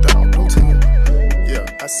 Nah, dog, don't tell. Yeah,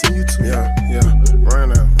 I see you too. Yeah,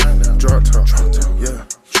 run out, drop top. Yeah,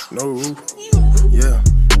 no roof. Yeah,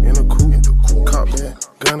 in a coupe, cop that,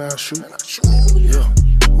 gun out, shoot. Yeah,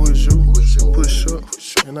 who is you? Push up,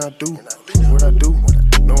 and I do what I do.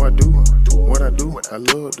 No, I do what I do. I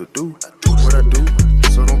love to do what I do.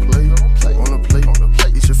 So don't play on the plate.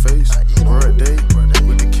 Eat your face, right day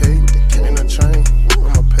with the K and a chain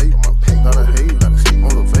on my paper. Not a hater,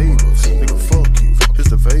 motivators. Nigga, fuck you. It's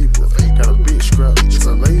the vapor. Got a big scrap, it's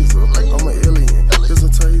a laser. I'm an alien, it's a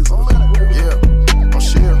taser. Yeah, I'm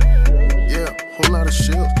shell. Yeah, whole lot of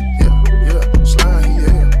shell. Yeah, slide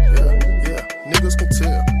here. Yeah, niggas can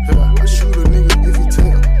tell. Yeah, I shoot a nigga if he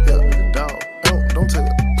tell. Yeah, dog, don't tell.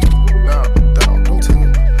 Nah, dog, don't tell.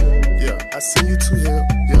 Yeah, I send you to hell.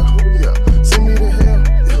 Yeah, send me to hell.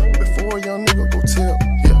 Yeah, before young nigga go tell.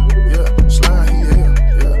 Yeah, slide here.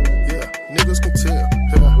 Yeah, niggas can tell.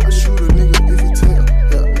 Yeah, I shoot a nigga if he tell.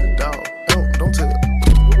 Yeah, dog, don't tell.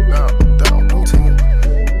 Nah, dog, don't tell.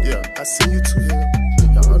 Yeah, I send you to hell.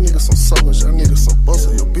 Y'all niggas some suckers, y'all niggas some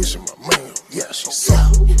busters. Your bitch in my man, yeah, she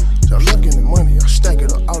suck. Y'all looking at money, I stack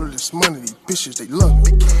it up, all of this money. These bitches, they love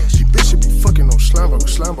me. These bitches be fucking on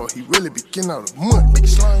Slimeball, he really be getting out of money.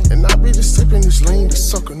 And I be just sipping this lean, this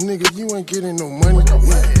sucker nigga, you ain't getting no money.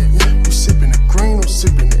 Yeah, you sipping the green, I'm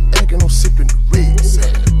sipping the egg, and I'm sipping the red.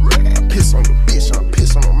 I piss on the bitch, I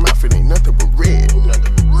piss on her mouth, it ain't nothing but red.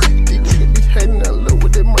 These niggas be hating that look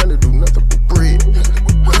with their money, do nothing but bread.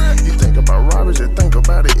 You think about robbers, you think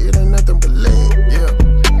about it, it ain't nothing but lead. Yeah,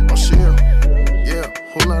 I'm shell. Yeah,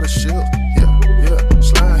 whole lot of shit. Yeah,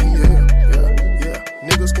 slide here. Yeah,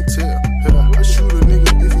 niggas can tell. Yeah, I shoot a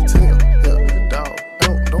nigga if he tell. Yeah, dog,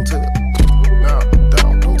 don't tell. Nah,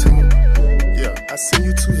 dog, don't tell. Yeah, I send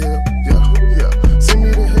you to hell. Yeah, send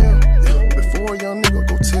me to hell. Yeah, before young nigga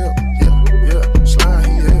go tell. Yeah, slide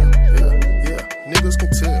here. Yeah, niggas can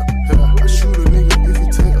tell. Yeah, I shoot a nigga if he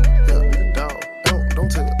tell. Yeah, dog,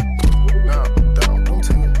 don't tell. Nah, dog, don't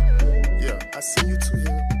tell. Yeah, I send you to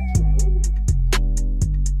hell.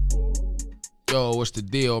 Yo, what's the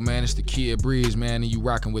deal, man? It's the Kid Breeze, man, and you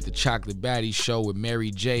rocking with the Chocolate Baddies Show with Mary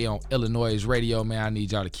J on Illinois Radio, man. I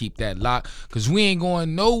need y'all to keep that locked, because we ain't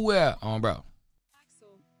going nowhere bro.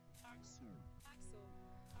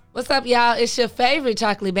 What's up, y'all? It's your favorite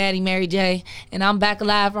chocolate baddie, Mary J, and I'm back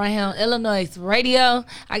live right here on Illinois Radio.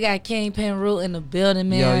 I got Kingpin Root in the building,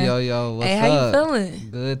 man. Yo, what's up? Hey, how you feeling?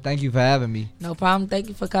 Good, thank you for having me. No problem. Thank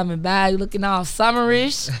you for coming by. You looking all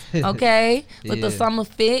summerish, okay? With the summer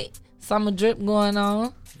fit. Summer drip going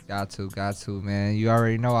on. Got to, man. You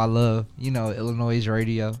already know I love, Illinois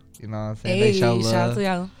Radio. You know what I'm saying? Hey, they show love. Shout out to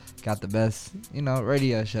y'all. Got the best,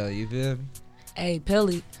 radio show. You feel me? Hey,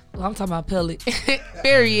 Pilly. Well, I'm talking about Pilly.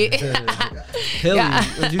 Period. Pilly?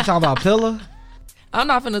 What you talking about, Pillar? I'm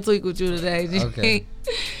not finna tweak with you today. Okay.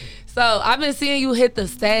 So I've been seeing you hit the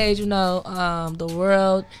stage, the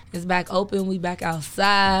world is back open. We back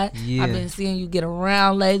outside. Yeah. I've been seeing you get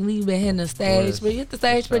around lately. You've been hitting the stage, but you hit the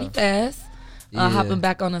stage pretty fast. Hopping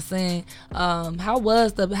back on the scene. How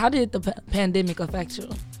did the pandemic affect you?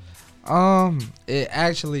 It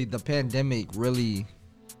actually, the pandemic really,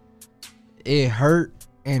 it hurt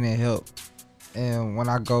and it helped. And when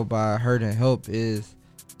I go by hurt and help is,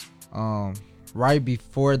 right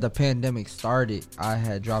before the pandemic started, I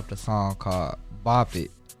had dropped a song called Bop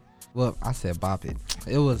It. Well, I said Bop It.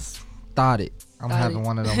 It was Thought It. I'm having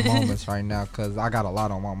one of them moments right now because I got a lot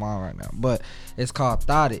on my mind right now. But it's called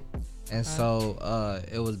Thought It. And so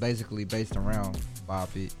it was basically based around Bop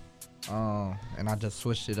It. And I just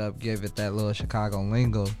switched it up, gave it that little Chicago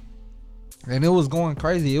lingo. And it was going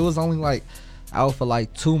crazy. It was only like out for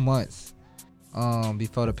like 2 months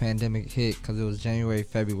before the pandemic hit because it was January,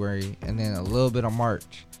 February, and then a little bit of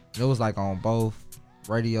March. It was like on both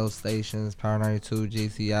radio stations, Power 92,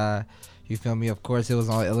 GCI. You feel me? Of course, it was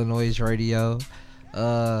on Illinois radio.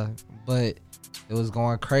 But it was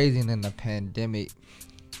going crazy, and then the pandemic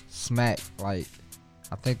smacked. Like,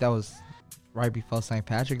 I think that was right before St.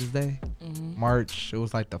 Patrick's Day. March. It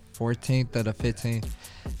was like the 14th or the 15th.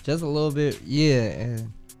 Just a little bit, yeah.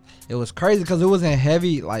 And it was crazy because it wasn't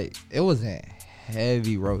heavy. Like, it wasn't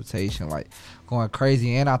heavy rotation, like going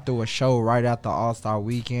crazy. And I threw a show right after All-Star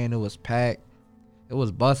Weekend. It was packed. It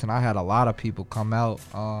was busting. I had a lot of people come out.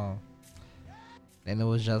 And it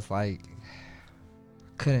was just like,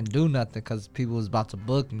 couldn't do nothing because people was about to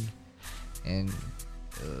book me. And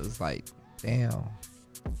it was like, damn,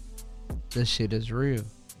 this shit is real,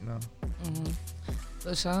 you know?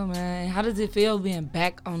 For sure, man. How does it feel being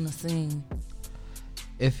back on the scene?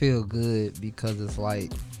 It feel good because it's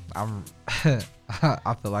like, I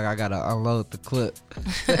feel like I gotta unload the clip.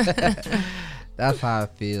 That's how I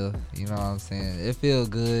feel, you know what I'm saying? It feel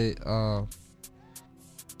good.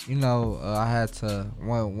 You know, I had to,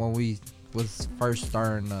 when we was first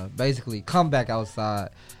starting to basically come back outside,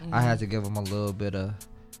 I had to give them a little bit of,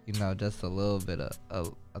 you know, just a little bit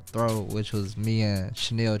of a throw, which was me and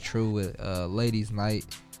Chanel True with Ladies Night,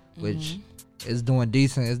 which is doing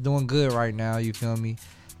decent. It's doing good right now, you feel me?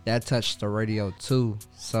 That touched the radio too.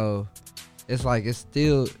 So it's like, it's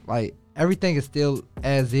still like, everything is still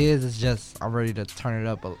as is. It's just, I'm ready to turn it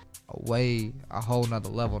up a whole nother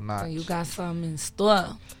level notch. So you got something in store.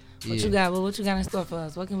 What you got? What you got in store for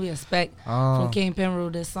us? What can we expect from King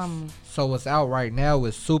Penrose this summer? So what's out right now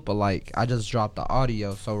is Super Like. I just dropped the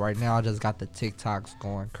audio, so right now I just got the TikToks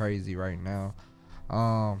going crazy right now.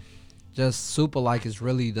 Just Super Like is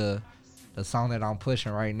really the song that I'm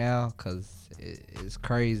pushing right now because it's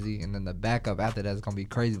crazy, and then the backup after that's gonna be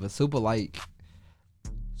crazy. But Super Like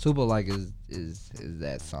is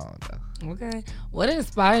that song though. Okay, what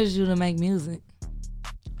inspires you to make music?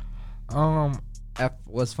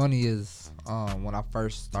 What's funny is when I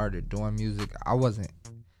first started doing music, I wouldn't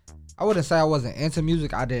say I wasn't into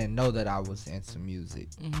music. I didn't know that I was into music.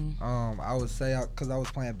 I would say because I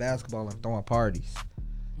was playing basketball and throwing parties.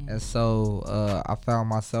 And so I found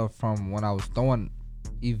myself from when I was throwing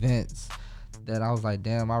events that I was like,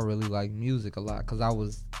 damn, I really like music a lot, because I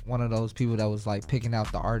was one of those people that was like picking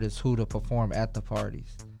out the artists who to perform at the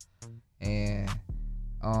parties. And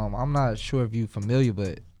I'm not sure if you familiar,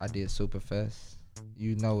 but I did Superfest.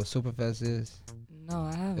 You know what Superfest is? No,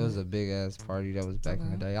 I haven't. It was a big ass party that was back in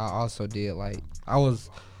the day. I also did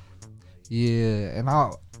and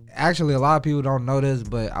actually a lot of people don't know this,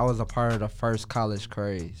 but I was a part of the first College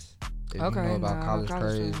Craze. If you know about College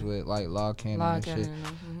Craze with like Law Cannon and shit.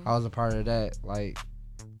 I was a part of that. Like,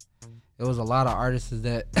 it was a lot of artists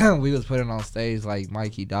that we was putting on stage, like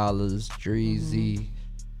Mikey Dollars, Dreezy,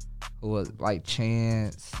 who was like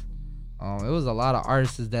Chance. It was a lot of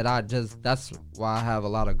artists that that's why I have a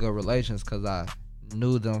lot of good relations, because I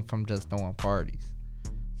knew them from just throwing parties.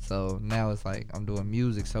 So now it's like I'm doing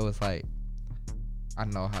music, so it's like I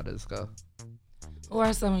know how this go. What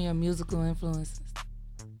are some of your musical influences?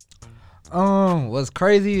 What's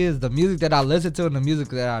crazy is the music that I listen to and the music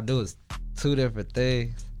that I do is two different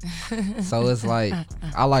things. So it's like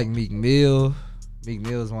I like Meek Mill. Meek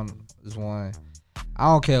Mill is one. I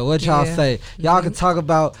don't care what y'all say. Y'all can talk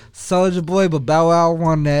about Soulja Boy, but Bow Wow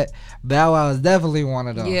won that. Bow Wow is definitely one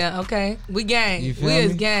of them. Yeah, okay. We gang. You feel we me?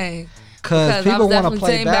 is gang. Because people want to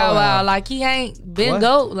play Bow Wow. Like, he ain't been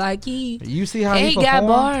GOAT. Like, you see how he got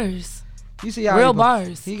bars. You see how real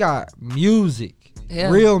bars. He got music. Yeah.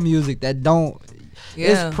 Real music that don't.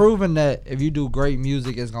 Yeah. It's proven that if you do great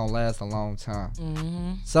music, it's gonna last a long time.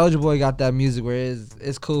 Soulja Boy got that music where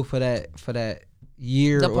it's cool for that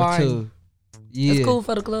year or two. Yeah. It's cool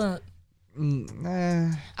for the club.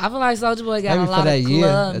 Nah. I feel like Soulja Boy got a lot of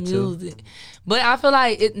club music. But I feel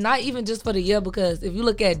like it not even just for the year, because if you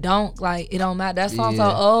look at Don't, like, it don't matter. That song so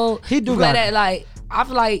old. He do got that, like, I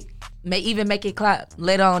feel like even make it clap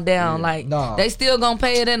later on down. Like, they still gonna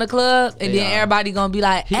pay it in the club, and then everybody gonna be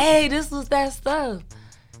like, hey, this was that stuff.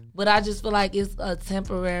 But I just feel like it's a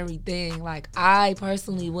temporary thing. Like, I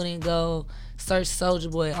personally wouldn't go search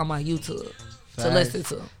Soulja Boy on my YouTube to listen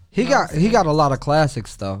to. He got a lot of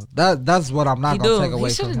classics though. That's what I'm not gonna take away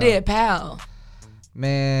He should from have him. did Pal.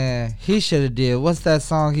 Man, he should have did. What's that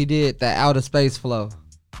song he did? That Outer Space Flow.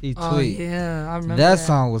 He Oh, tweet. yeah, I remember that that.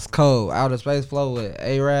 song was cold. Outer Space Flow with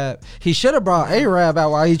A-Rab. He should have brought A-Rab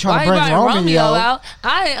out while he trying to Why bring he brought Romeo out?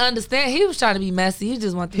 I didn't understand. He was trying to be messy. He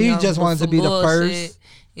just wanted to. He just wanted to be the first.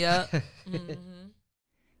 Yeah.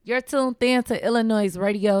 You're tuned in to Illinois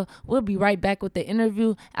Radio. We'll be right back with the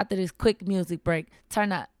interview after this quick music break.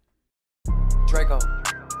 Turn up. Draco,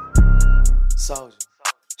 Soulja.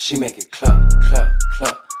 She make it clap, clap,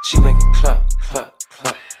 clap. She make it clap, clap,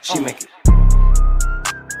 clap. She make it.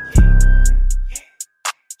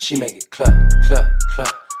 She make it clap, clap,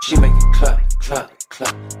 clap. She make it clap, clap,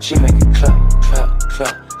 clap. She make it clap, clap,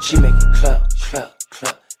 clap. She make it clap, clap,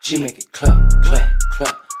 clap. She make it clap, clap,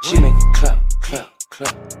 clap. She make it clap, clap,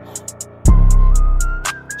 clap.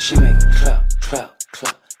 She make it clap, clap,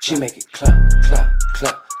 clap. She make it clap, clap,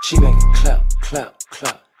 clap. She make it clap, clap,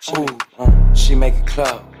 clap. Ooh, she make it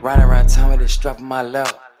clap. Riding around town with this strap on my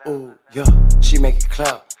lap. Ooh, yeah. She make it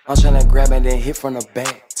clap. I'm tryna grab it, then hit from the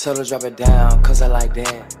back. Tell her drop it down, cause I like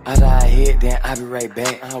that. After I hit, then I be right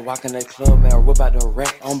back. I walk in the club and whip out the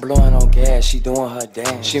rack. I'm blowing on gas, she doing her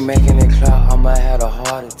dance. She making it clap, I'ma have a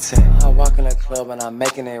heart attack. I walk in the club and I'm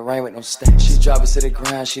making it rain with no stacks. She drop it to the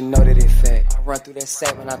ground, she know that it fat. I run through that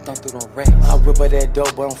sack when I thump through them racks. I whip her that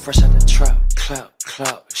dope, but I'm fresh out the trap. Clap,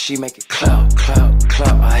 clap, she make it clap, clap,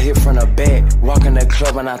 clap. I hit from the back, walk in the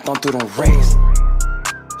club and I thump through them racks.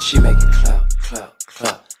 She make it clap, clap,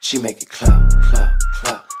 clap. She make it clap, clap,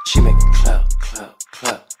 clap. She make it clap, clap,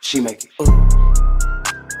 clap. She make it ooh.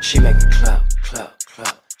 She make it clap, clap,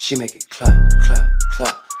 clap. She make it clap, clap,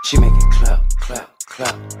 clap. She make it clap, clap,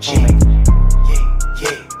 clap. She make it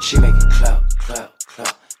yeah. She make it clap, clap,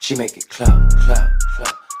 clap. She make it clap, clap,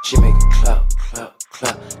 clap. She make it clap, clap,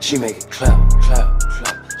 clap. She make it clap, clap,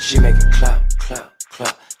 clap. She make it clap, clap,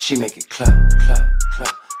 clap. She make it clap, clap,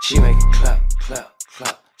 clap. She make it clap, clap,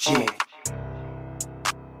 clap. She make it.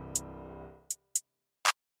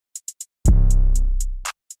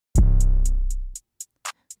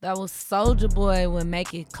 That was Soulja Boy with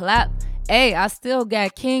Make It Clap. Hey, I still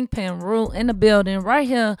got Kingpin Rule in the building right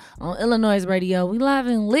here on Illinois Radio. We live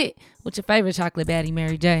and lit with your favorite chocolate baddie,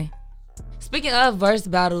 Mary J. Speaking of verse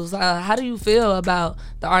battles, how do you feel about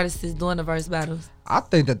the artists doing the verse battles? I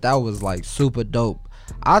think that was like super dope.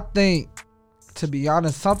 I think, to be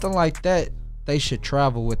honest, something like that, they should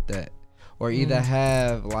travel with that. Or either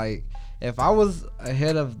have like, if I was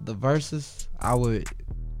ahead of the verses, I would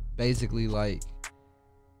basically like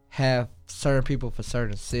have certain people for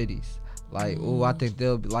certain cities. Like, ooh, I think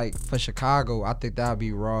they'll be like, for Chicago, I think that would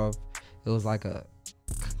be raw. It was like a,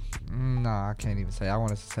 I can't even say. I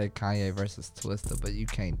wanted to say Kanye versus Twista, but you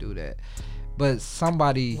can't do that. But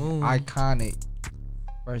somebody iconic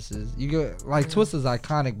versus, you get, like Twista's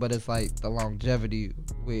iconic, but it's like the longevity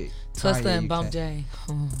with Twista Kanye, and Bump J.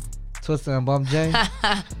 Twista and Bump J.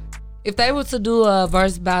 If they were to do a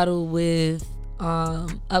verse battle with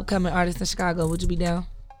upcoming artists in Chicago, would you be down?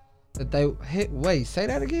 If they wait, say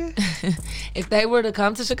that again. If they were to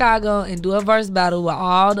come to Chicago and do a verse battle with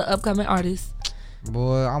all the upcoming artists,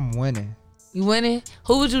 boy, I'm winning. You winning?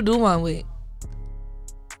 Who would you do one with?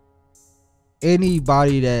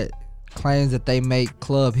 Anybody that claims that they make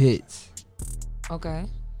club hits. Okay.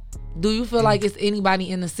 Do you feel like it's anybody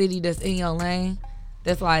in the city that's in your lane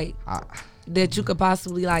that's like that you could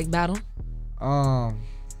possibly like battle?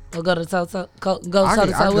 Or go to toe to toe with?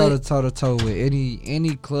 I go to toe to toe with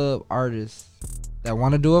any club artist that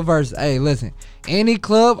want to do a verse. Hey, listen, any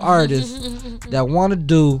club artist that want to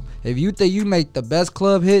do, if you think you make the best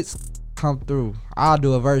club hits, come through. I'll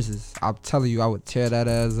do a verses. I'm telling you, I would tear that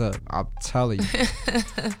ass up. I'm telling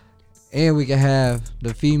you. And we can have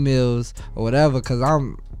the females or whatever, cause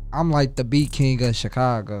I'm like the beat king of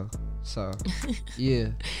Chicago. So yeah.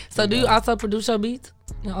 So do you also produce your beats?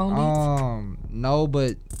 Your own beats? No,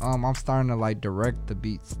 but I'm starting to like direct the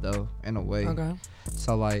beats though, in a way. Okay.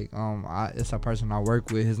 So like it's a person I work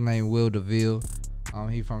with. His name Will DeVille.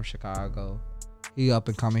 He from Chicago. He up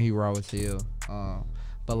and coming. He raw as hell.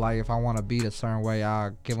 But like if I want to beat a certain way,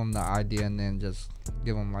 I'll give him the idea and then just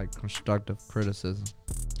give him like constructive criticism.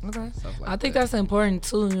 Okay. I think that's important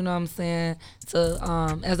too, you know what I'm saying?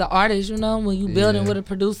 To as an artist, you know, when you building with a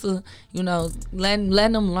producer, you know, letting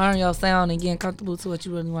them learn your sound and getting comfortable to what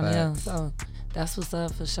you really want to hear. So that's what's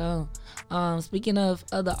up for sure. Speaking of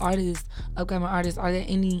other artists, upcoming artists, are there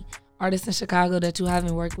any artists in Chicago that you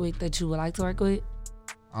haven't worked with that you would like to work with?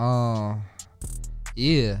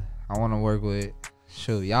 Yeah, I want to work with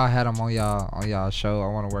shoot, y'all had him on y'all show. I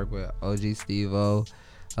want to work with OG Steve-O,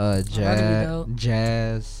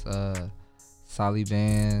 Jazz, Solly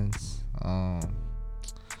Bands,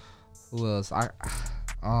 who else?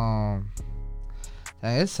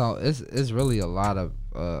 It's really a lot of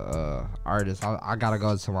artists. I gotta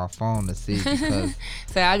go to my phone to see because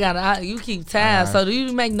you keep tabs. So do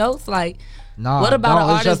you make notes like? No. What about an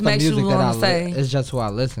artist makes you want to say? It's just who I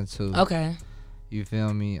listen to. Okay. You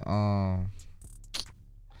feel me? I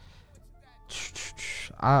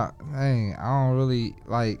don't really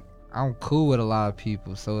like. I'm cool with a lot of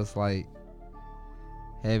people, so it's like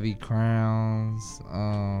Heavy Crowns.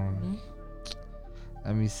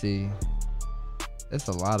 Let me see. It's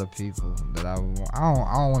a lot of people that I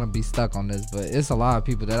don't want to be stuck on this, but it's a lot of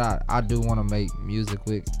people that I do want to make music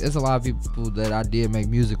with. It's a lot of people that I did make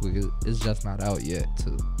music with. It's just not out yet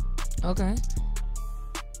too. Okay.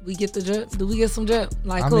 We get the drip. Do we get some drip?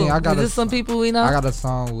 Like, I mean, Is this some people we know? I got a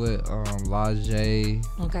song with Lajay.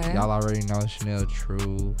 Okay. Y'all already know Chanel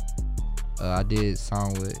True. I did a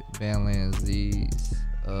song with Bandland Z's,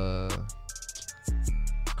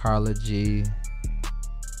 Carla G.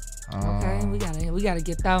 Okay, we gotta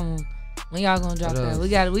get that one. When y'all gonna drop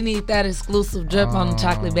that? We need that exclusive drip on the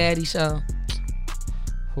Chocolate Baddie show.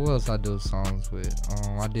 Who else I do songs with?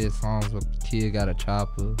 I did songs with Kid Got a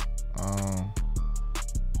Chopper.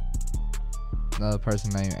 Another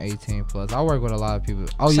person named 18 Plus. I work with a lot of people.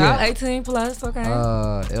 Oh Shout yeah, 18 Plus. Okay.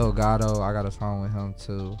 El Gato. I got a song with him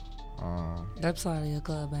too. That's probably a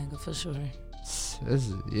club banger for sure.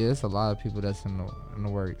 It's a lot of people that's in the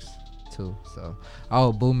works too. So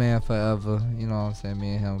Boo Man Forever, you know what I'm saying?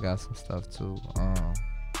 Me and him got some stuff too.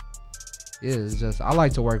 It's just I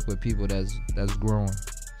like to work with people that's growing.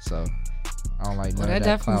 So I don't like none that of that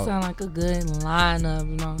definitely clout. sound like a good lineup,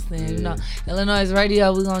 you know what I'm saying? Yeah. You know, Illinois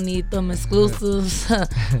Radio, we're gonna need them exclusives.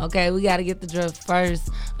 Okay, we gotta get the drip first.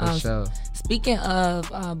 For sure. Speaking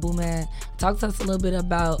of Boo Man, talk to us a little bit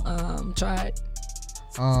about Tribe.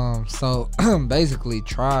 So basically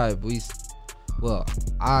Tribe,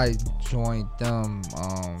 I joined them,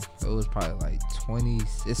 it was probably like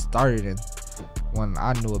it started when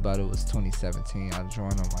I knew about it was 2017. I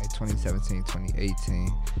joined them like 2017,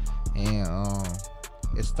 2018. And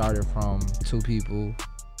it started from two people,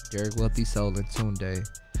 Derek Wealthy Soul and Tunde.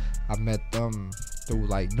 I met them through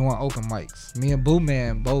like doing open mics. Me and Boo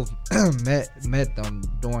Man both met them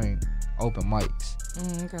doing open mics.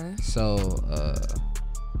 Okay. So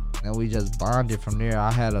and we just bonded from there.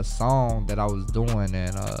 I had a song that I was doing,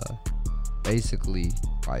 and basically,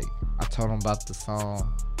 like, I told him about the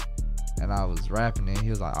song, and I was rapping it.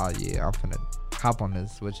 He was like, "Oh yeah, I'm finna hop on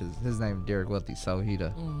this," which is his name, Derek Wealthy. So he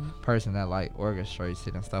the person that like orchestrates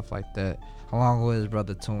it and stuff like that, along with his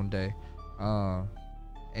brother Tunde.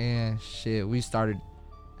 And shit, we started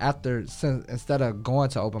instead of going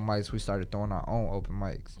to open mics, we started throwing our own open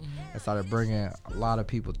mics and started bringing a lot of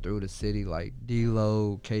people through the city, like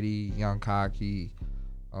D-Lo, Katie Young Cocky,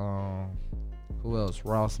 who else?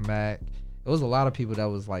 Ross Mack. It was a lot of people that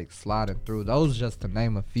was like sliding through. Those just to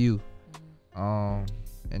name a few. And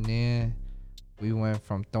then we went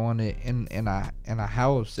from throwing it in a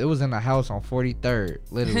house. It was in a house on 43rd,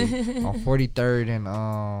 literally on 43rd and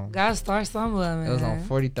Gotta start somewhere, man. It was on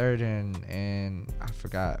 43rd and I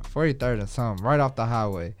forgot 43rd and something, right off the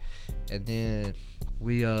highway. And then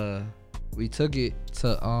we took it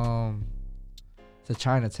to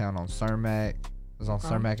Chinatown on Cermak. It was on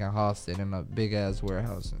Cermak and Halsted in a big ass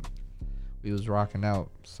warehouse, and we was rocking out.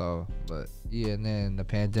 So, but yeah, and then the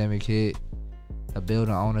pandemic hit. The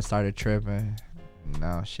building owner started tripping.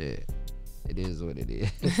 No shit, it is what it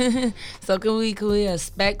is. So can we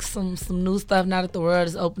expect some new stuff now that the world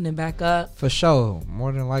is opening back up? For sure,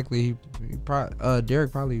 more than likely,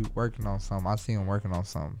 Derek probably working on something. I see him working on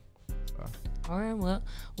something. So. All right, well,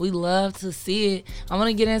 we love to see it. I want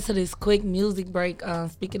to get into this quick music break.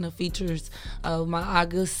 Speaking of features, my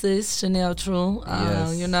August sis, Chanel True.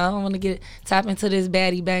 Yes. You know, I want to tap into this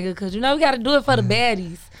baddie banger because, you know, we got to do it for the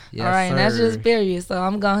baddies. Yes, all right, sir. And that's just period. So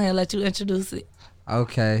I'm going to let you introduce it.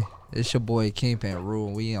 Okay, it's your boy Kingpin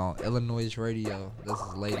Rule. We on Illinois Radio. This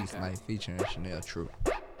is Ladies Night featuring Chanel True.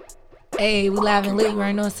 Hey, we live and lit. You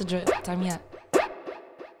already know it's a drip. Time me out.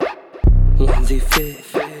 Onesie fit,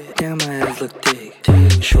 damn my ass look thick.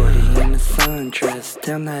 Shorty in the sundress,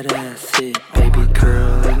 damn that ass sick. Baby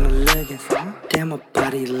girl in the leggings, damn her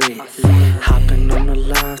body lit. Hopping on the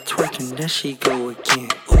live, twerking, there she go again.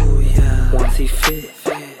 Ooh yeah, onesie fit,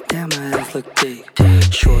 damn my ass look thick.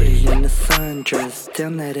 Shorty in the sundress,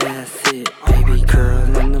 damn that ass sick. Baby girl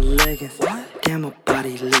in the leggings, damn her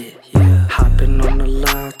body lit. Hopping on the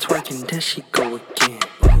live, twerking, there she go again.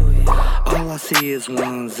 All I see is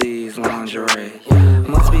onesies, lingerie.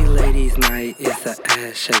 Must be ladies' night, it's a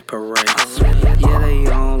ass-shaped parade. Yeah, they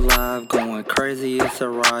on live, going crazy, it's a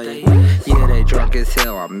riot. Yeah, they drunk as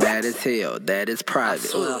hell, I'm mad as hell, that is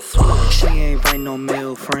private. She ain't writing no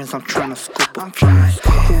male friends, I'm tryna scoop them.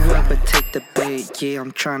 Whoever take the bait, yeah,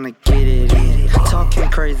 I'm tryna get it in. Talking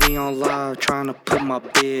crazy on live, tryna put my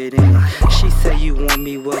bid in. She say you want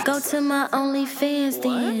me, well, go to my OnlyFans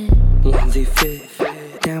then. Onesie fit,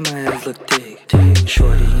 damn my ass look thick.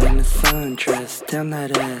 Shorty in the sundress, damn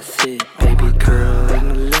that ass sick. Baby girl in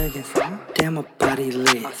the leggings, damn her body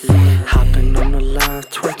lit. Hopping on the live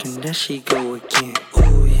twerking, there she go again.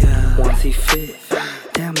 Ooh yeah, onesie fit,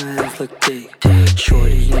 damn my ass look thick.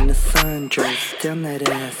 Shorty in the sundress, damn that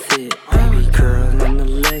ass sick. Baby girl in the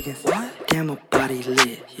leggings, damn her body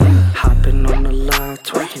lit. Hopping on the live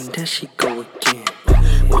twerking, there she go again.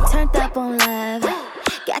 We turned up on live,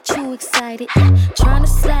 got you excited, tryna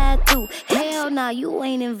slide through. Hell nah, you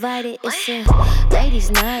ain't invited. It's a ladies'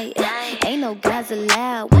 night, ain't no guys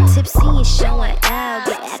allowed. We tipsy and showing out,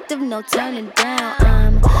 get active, no turning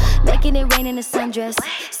down. Making it rain in a sundress,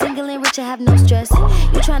 single and rich, I have no stress.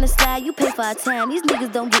 You tryna slide, you pay for our time. These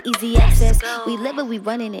niggas don't get easy access. We live it, we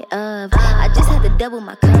running it up. I just had to double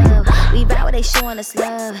my cup. We bow where they showing us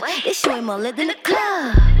love. They showing more lit than the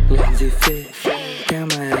club. Onesie fit, damn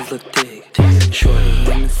my ass look thick.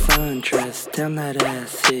 Shorty in the sundress, damn that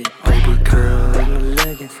ass sick. Baby girl in the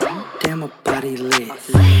leggings, damn her body lit.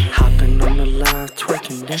 Hopping on the live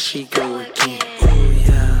twerking, there she go again. Ooh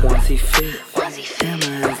yeah, onesie fit, damn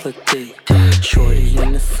my ass look thick. Shorty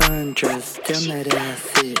in the sundress, damn that ass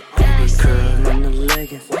sick. Baby girl in the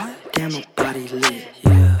leggings, damn her body lit.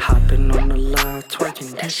 Hopping on the live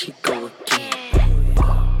twerking, there she go again.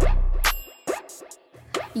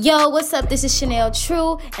 Yo, what's up? This is Chanel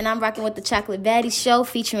True, and I'm rocking with the Chocolate Baddie Show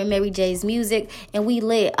featuring Mary J's music, and we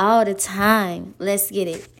lit all the time. Let's get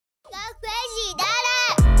it. Go crazy,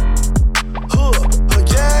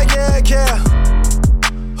 yeah, yeah.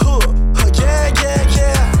 Yeah, yeah,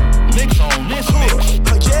 yeah. Mix on this mix.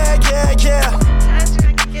 Yeah, yeah.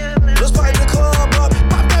 Let's pipe the club up.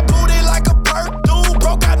 Pop that booty like a perk. Dude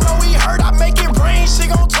broke, I know he hurt. I make it rain. She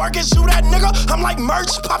gon' twerk and shoot that nigga. I'm like merch.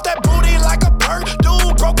 Pop that booty like a perk.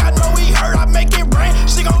 Dude broke, I know he hurt. I make it rain.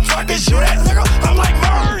 She gon' twerk and shoot that nigga. I'm like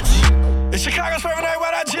merch. It's Chicago's favorite night.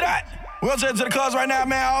 Why not you that? We'll take it to the clubs right now,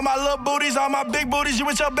 man. All my little booties, all my big booties. You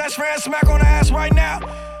with your best friend, smack on the ass right now.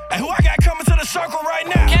 And who I got coming to the circle right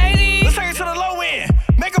now? Katie. Let's take it to the low end.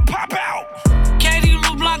 Make them pop out. Katie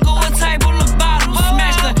Lou Blanco, a table of bottles.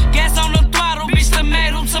 Smash the gas on the throttle, bitch,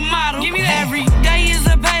 tomato, tomato. Give me that. Every day is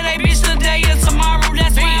a payday, bitch, the day is tomorrow.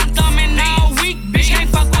 That's why I'm thumbing all week, bitch. Can't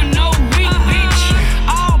fuck with no weak, bitch.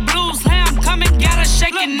 All blue slam coming, got her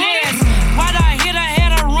shaking ass. Why'd I hit her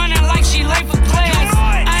head, her running like she late for class?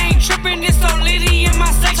 I ain't tripping, it's so litty in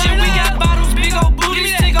my section. We got bottles, big old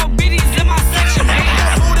booties, big old bitties in my section.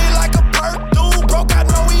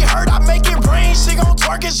 She gon'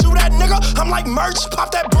 twerk and shoot that nigga. I'm like merch, pop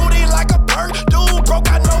that booty like a perk. Dude broke,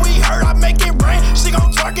 I know he hurt. I make it rain. She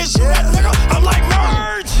gon' twerk and shoot that nigga. I'm like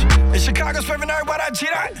merch. It's Chicago's favorite night, why not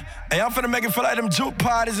G-Dot? Hey, I'm finna make it feel like them juke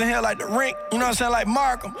parties in here, like the rink. You know what I'm saying, like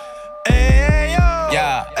Markham. Hey, yo.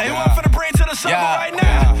 Yeah. Hey, who I'm finna bring to the circle right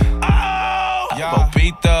now?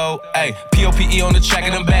 Popito, ayy, P-O-P-E on the track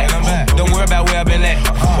and I'm back. Don't worry about where I've been at.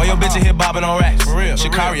 While your bitch in here bobbing on racks.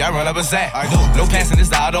 Shikari, I run up a sack. No passing, this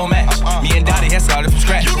style don't match. Me and Dottie had started from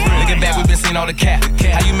scratch. Looking back, we been seeing all the cap.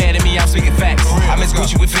 How you mad at me? I'm speaking facts. I miss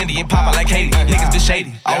Gucci with Fendi and Papa like Katie. Niggas been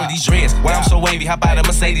shady. All of these dreads. Why I'm so wavy? Hop out of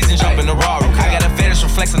Mercedes and jump in the Rari. I got a fetish for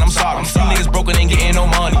flexing, I'm sorry. You niggas broken, ain't getting no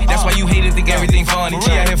money. That's why you hated, think everything funny.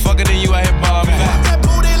 She out here fucking and you out here bombing. Pop that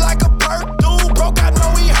booty like a perk. Dude broke, I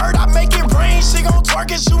know he hurt. I make it rain. She gon'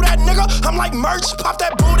 twerk and shoot that nigga. I'm like merch. Pop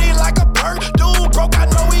that booty like a perk. Dude broke, I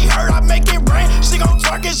know he hurt. I make it rain. She gon'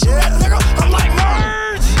 twerk and shoot that nigga. I'm like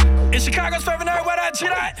merch. It's Chicago's favorite night. Where that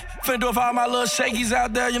shit at? Finna do it for all my little shakies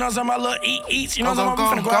out there. You know what I'm saying? My little eats. You know what I'm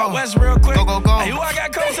saying? We finna go out west real quick. Go. Hey, who I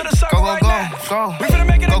got coming to the circle right now? We finna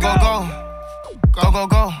make it a go. Go.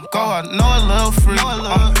 I know a little free.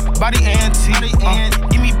 Body antique.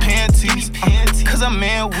 Give me panties. Cause I'm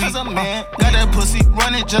man weak. Got that pussy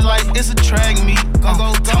running just like it's a track meet.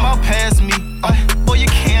 Go. Come out past me. Boy, you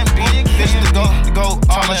can't be. This is the go.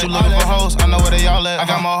 Talk about you looking for hoes. I know where they all at. I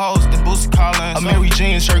got more hoes than Boosie Collins. A Mary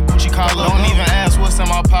Jean shirt, Gucci collar. Don't even ask what's in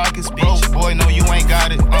my pockets, bitch. Boy, no, you ain't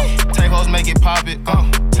got it. Take hoes, make it pop it.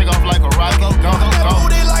 Take off like a rocket. Go.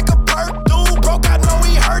 Booty like a perk. Dude broke, I know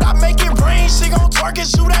he hurt. I make it rain. She gon' twerk and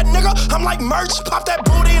shoot that nigga. I'm like merch. Pop that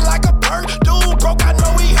booty like a perk. Dude broke, I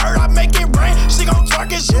know he hurt. I make it rain. She gon'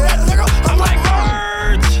 twerk and shoot that nigga. I'm like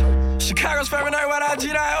merch. Chicago's favorite night, what I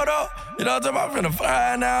G-Dot, hold up. You know what I'm talking about finna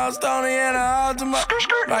find out, Stoney and a ultimate.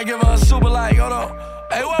 I give her a super like, hold on.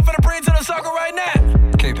 Hey, what finna bring to the circle right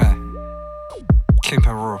now?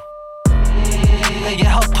 Keepin' rule.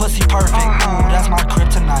 Yeah, her pussy perfect. Ooh, that's my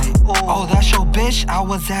kryptonite. Oh, that's your bitch? I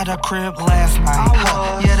was at her crib last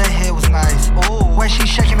night. Yeah, that head was nice. Way she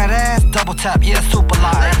shaking that ass, double tap, yeah, super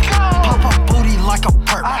live. Pop up booty like a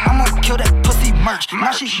perk. I'ma kill that pussy merch.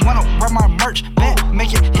 Now she wanna wear my merch. Bet,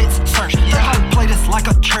 make it hits search. Yeah, I play this like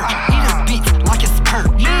a church. Eat his beats like it's perk.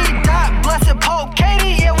 Me, God, blessed Pope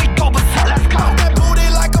Katie, yeah, we go berserk. Let's go. That booty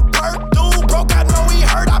like a perk. Dude broke, I know he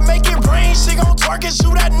hurt. I make it rain. She gon' twerk and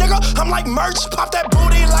shoot that nigga. I'm like merch. Pop that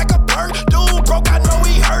booty like a perk. Dude broke, I know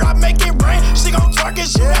he hurt. I make it rain. She gon' twerk and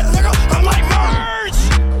shoot that nigga. I'm like merch.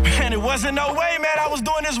 Man, it wasn't no way, man. I was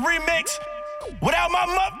doing this remix without my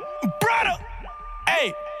brother.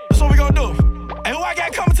 Hey, that's what we gon' do. Hey, who I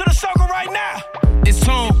got coming to the circle right now? It's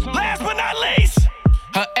Tune. Last but not least.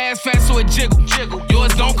 Her ass fat so it jiggle.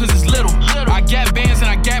 Yours don't cause it's little. I got bands and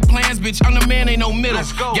I got plans, bitch. I'm the man, ain't no middle.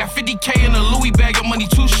 Got 50K in a Louis bag of money,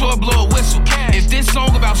 too short, blow a whistle. If this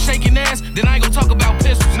song about shaking ass, then I ain't gon' talk about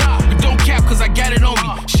pistols. But don't cap cause I got it on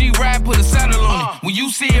me. She ride, put a saddle on it. When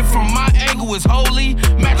you see it from my angle, it's holy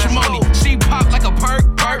matrimony. She pop like a perk,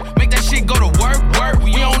 make that shit go to work.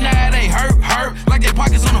 We on that, they hurt. Like their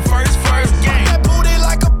pockets on the first game. That booty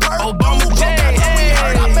like a perk. Obama J, hey.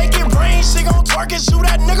 I make it rain. She gon' twerk and shoot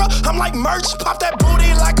that nigga. I'm like merch. Pop that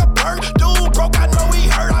booty like a perk. Dude broke, I know he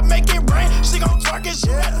hurt. I make it rain. She gon' twerk and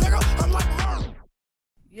shoot that nigga. I'm like merch.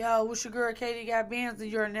 Yo, what's your girl Katie got bands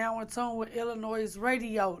and you're now in tune with Illinois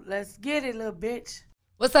Radio. Let's get it, little bitch.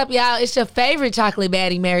 What's up, y'all? It's your favorite chocolate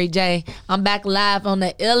baddie, Mary J. I'm back live on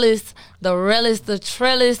the illest, the realest, the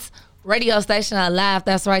trillest radio station alive.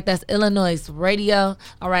 That's right. That's Illinois Radio.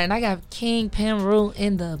 All right, and I got King Penrue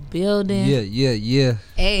in the building. Yeah.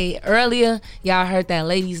 Hey, earlier y'all heard that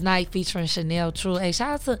Ladies Night featuring Chanel True. Hey,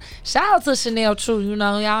 shout out to Chanel True. You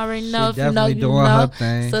know, y'all already know. She if you know, you doing know. Her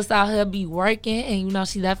thing. Sis out here be working, and you know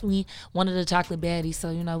she definitely one of the chocolate baddies.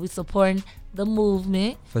 So you know we supporting the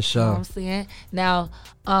movement. For sure. You know what I'm saying? Now,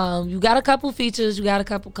 you got a couple features, you got a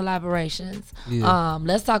couple collaborations. Yeah.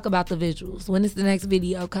 Let's talk about the visuals. When is the next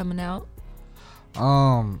video coming out?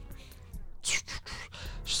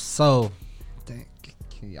 So, can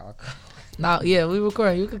y'all? No, yeah, we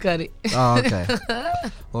record. You can cut it. Oh, okay.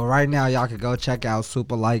 Well, right now y'all can go check out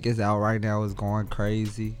Super Like. It's out right now. It's going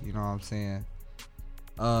crazy. You know what I'm saying?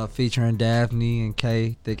 Featuring Daphne and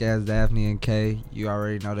Kay, thick ass Daphne and Kay. You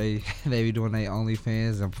already know they be doing their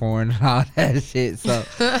OnlyFans and porn and all that shit. So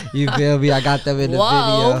you feel me? I got them in the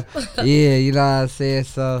video. Yeah, you know what I'm saying.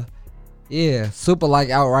 So yeah, Super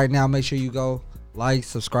Like out right now. Make sure you go like,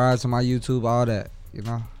 subscribe to my YouTube, all that. You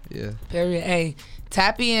know, yeah. Period. Hey,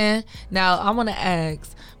 tap in. Now I want to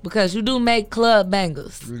ask because you do make club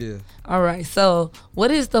bangers. Yeah. All right. So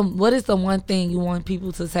what is the one thing you want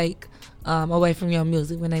people to take away from your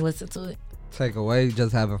music when they listen to it? Take away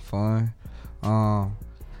just having fun,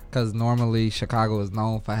 cause normally Chicago is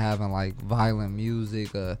known for having like violent music,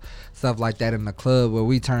 stuff like that in the club where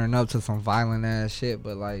we turn up to some violent ass shit.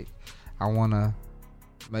 But like, I wanna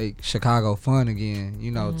make Chicago fun again,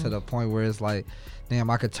 you know, to the point where it's like, damn,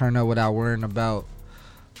 I could turn up without worrying about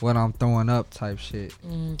what I'm throwing up type shit.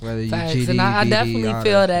 Whether you GD, and I definitely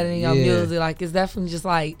feel that in your yeah. music. Like it's definitely just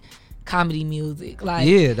like comedy music. Like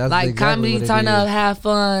yeah, that's like exactly comedy, turn up, have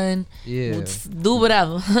fun, do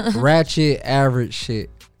whatever. Ratchet average shit.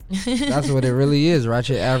 That's what it really is.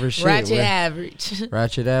 Ratchet average shit.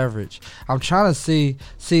 Ratchet average. I'm trying to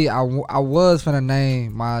see. I was finna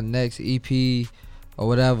name my next EP or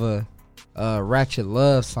whatever, Ratchet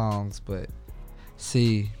Love Songs, but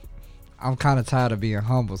see, I'm kind of tired of being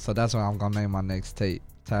humble, so that's why I'm gonna name my next tape.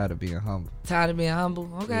 Tired of being humble.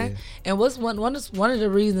 Okay. Yeah. And what's one of the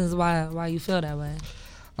reasons why you feel that way?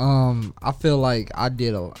 I feel like I've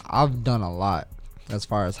done a lot as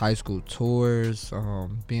far as high school tours,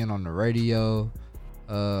 being on the radio,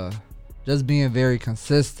 just being very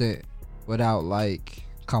consistent without like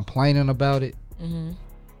complaining about it.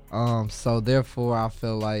 So therefore I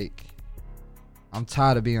feel like I'm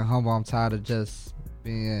tired of being humble. I'm tired of just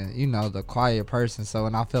being, you know, the quiet person. So,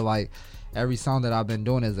 and I feel like every song that I've been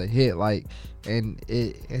doing is a hit, like, and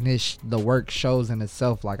the work shows in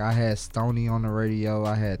itself. Like I had Stoney on the radio,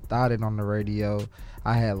 I had Thotted on the radio,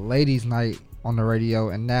 I had Ladies Night on the radio,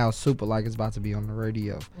 and now Super Like is about to be on the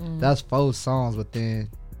radio. That's 4 songs within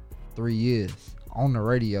 3 years on the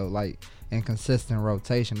radio, like in consistent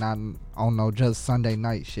rotation, not on no just Sunday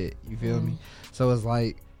night shit. You feel me? So it's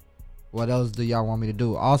like, what else do y'all want me to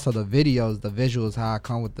do? Also the videos, the visuals, how I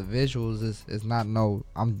come with the visuals is not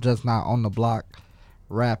I'm just not on the block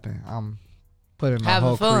rapping. I'm putting the Having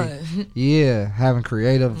whole fun. yeah, having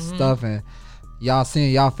creative stuff, and y'all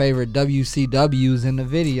seeing y'all favorite WCWs in the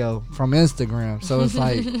video from Instagram. So it's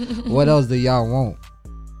like, what else do y'all want?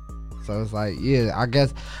 So it's like, yeah, I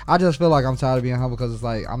guess I just feel like I'm tired of being humble because it's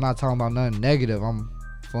like I'm not talking about nothing negative. I'm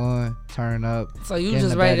fun, turn up. So you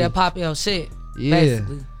just ready to pop your shit? Yeah.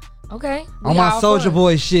 Basically. Okay. On my Soulja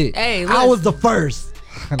Boy shit. Hey, I was the first.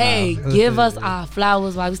 Hey, give us our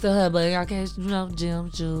flowers while we still have, but y'all can't,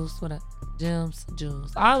 gems, jewels, whatever. Gems,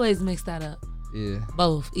 jewels. I always mix that up. Yeah.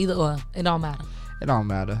 Both, either or. It don't matter. It don't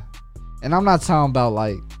matter. And I'm not talking about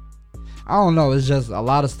like, I don't know. It's just a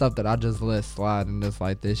lot of stuff that I just let slide, and it's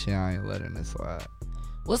like this shit I ain't letting it slide.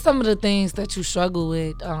 What's some of the things that you struggle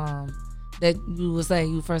with that you would say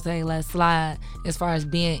you first ain't let slide as far as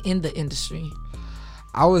being in the industry?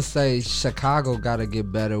 I would say Chicago got to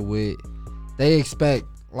get better with. They expect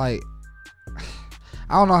like,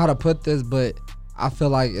 I don't know how to put this, but I feel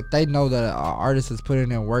like if they know that an artist is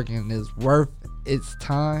putting in work and is worth its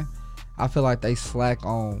time, I feel like they slack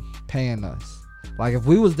on paying us. Like if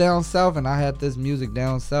we was down south and I had this music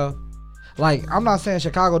down south, like I'm not saying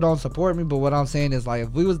Chicago don't support me, but what I'm saying is like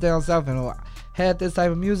if we was down south and had this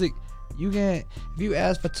type of music, you can, if you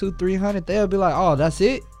ask for $200-300, they'll be like, oh, that's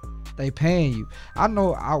it. They paying you. I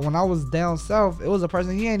know when I was down south, it was a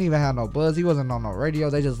person, he ain't even had no buzz. He wasn't on no radio.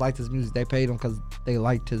 They just liked his music. They paid him because they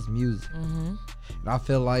liked his music. And I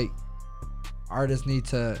feel like artists need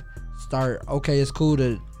to start, okay, it's cool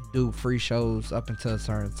to do free shows up until a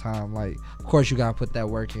certain time. Like, of course, you got to put that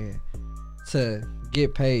work in to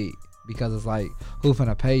get paid, because it's like, who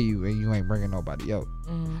finna pay you and you ain't bringing nobody out?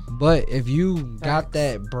 But if you got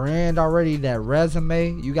that brand already, that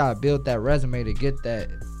resume, you got to build that resume to get that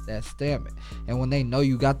stamp. And when they know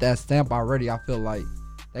you got that stamp already, I feel like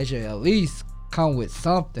they should at least come with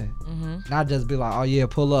something, not just be like, oh yeah,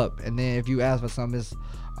 pull up, and then if you ask for something, it's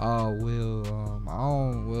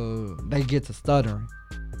they get to stuttering.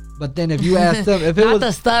 But then if you ask them, if it not was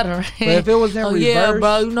the stuttering, but if it was in reverse, yeah,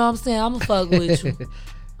 bro, you know what I'm saying, I'ma fuck with you.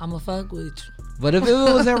 I'ma fuck with you. But if it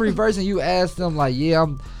was in reverse and you ask them like, yeah,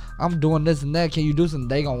 I'm doing this and that, can you do something?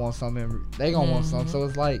 They gonna want something. They gonna want something. So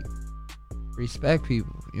it's like, respect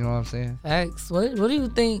people. You know what I'm saying? Facts. What do you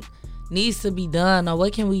think needs to be done, or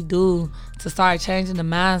what can we do to start changing the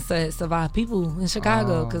mindsets of our people in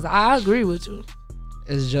Chicago? Because I agree with you.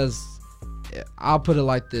 It's just, I'll put it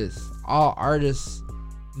like this: all artists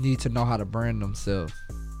need to know how to brand themselves.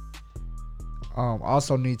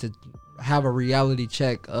 Also need to have a reality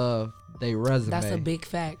check of their resume. That's a big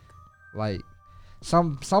fact. Like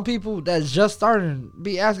some people that's just starting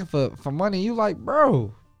be asking for money. You like,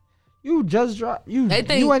 bro, you just dropped. You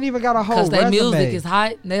ain't even got a whole resume. Because their music is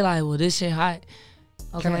hot. They like, well, this shit hot.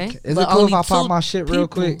 Okay. Is it cool if I pop my shit real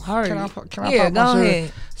quick? Can I pop my shit? Go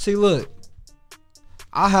ahead. See, look,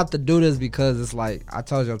 I have to do this because it's like, I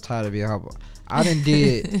told you I'm tired of being humble. I done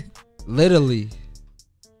did literally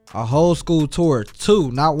a whole school tour,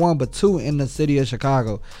 2, not 1 but 2 in the city of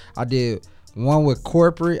Chicago. I did one with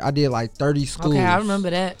corporate. I did like 30 schools. Okay, I remember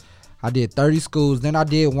that. I did 30 schools. Then I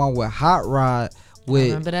did one with Hot Rod. I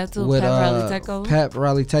remember that too. Pep Rally Takeover. Pep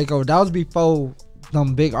Rally Takeover. That was before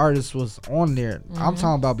them big artists was on there. I'm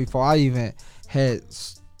talking about before I even had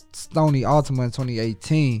Stoney Ultima in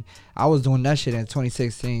 2018. I was doing that shit in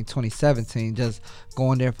 2016, 2017, just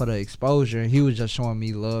going there for the exposure. He was just showing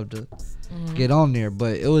me love to get on there.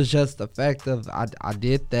 But it was just the fact of I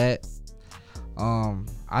did that.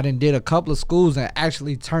 I did a couple of schools and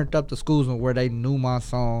actually turned up the schools where they knew my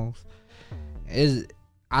songs.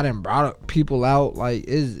 I done brought people out. Like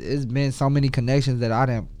it's been so many connections that I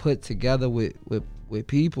done put together with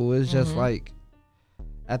people. It's just like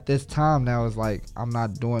at this time now, it's like I'm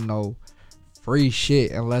not doing no free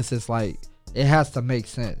shit unless it's like it has to make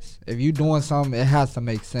sense. If you doing something, it has to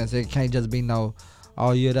make sense. It can't just be no,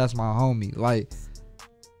 oh yeah, that's my homie. Like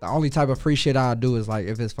the only type of free shit I do is like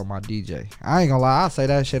if it's for my DJ. I ain't gonna lie, I say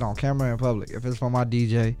that shit on camera in public. If it's for my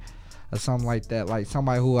DJ or something like that, like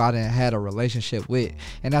somebody who I didn't had a relationship with,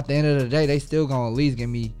 and at the end of the day, they still gonna at least give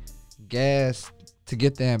me gas to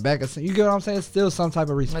get them back. You get what I'm saying? It's still some type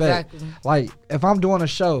of respect. Exactly. Like if I'm doing a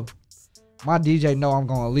show, my DJ know I'm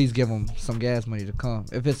gonna at least give him some gas money to come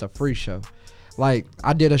if it's a free show. Like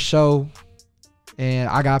I did a show and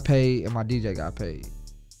I got paid and my DJ got paid.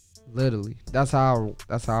 Literally, that's how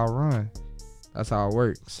I run. That's how I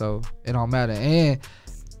work. So it don't matter. And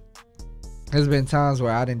there's been times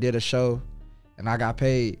where I did a show and I got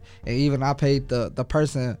paid, and even I paid the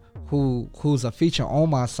person who's a feature on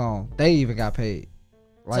my song. They even got paid.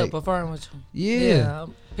 Like, to perform with you. Yeah.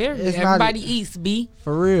 Period. Everybody eats, B.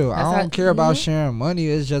 For real. I don't care about sharing money.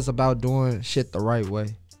 It's just about doing shit the right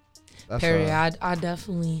way. Period. I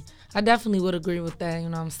definitely I definitely would agree with that. You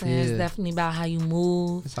know what I'm saying? It's Yeah. definitely about how you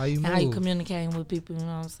move. It's how you and how you move. communicating with people. You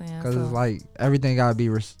know what I'm saying? Because it's like everything gotta be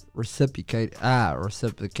reciprocated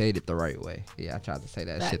the right way. Yeah, I tried to say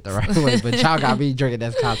that shit the right way, but y'all gotta be drinking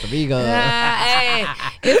that Casamigos. Hey,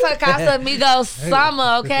 it's a Casamigos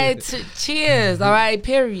summer, okay? Cheers, all right,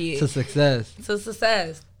 period. To success. To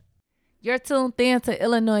success. You're tuned in to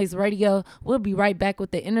Illinois Radio. We'll be right back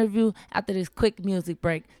with the interview after this quick music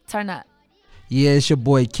break. Turn up. Yeah, it's your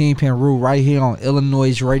boy Kingpin Rue right here on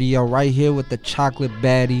Illinois Radio, right here with the chocolate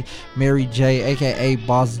baddie, Mary J, aka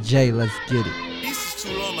Boss J. Let's get it.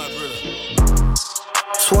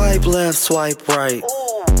 Swipe left, swipe right.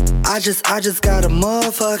 I just got a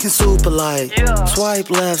motherfucking super light. Swipe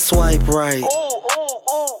left, swipe right.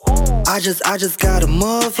 I just got a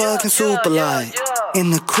motherfucking super light. In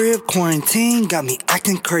the crib, quarantine got me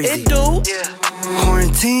acting crazy. It do.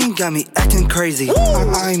 Quarantine got me acting crazy.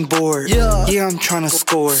 I'm bored. Yeah, I'm trying to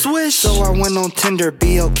score. Swish. So I went on Tinder,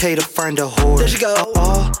 be okay to find a whore. There you go.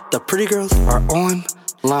 All the pretty girls are online.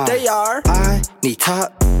 They are. I need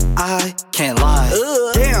top. I can't lie.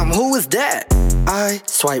 Damn, who is that? I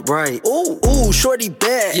swipe right. Ooh, shorty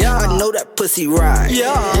bad. Yeah, I know that pussy right.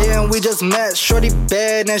 Yeah, and we just met. Shorty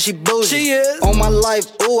bad and she bougie. She is. On my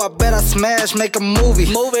life, ooh, I bet I smash, make a movie.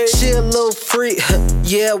 She a little freak,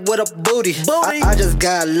 yeah, with a booty. I just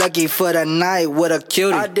got lucky for the night with a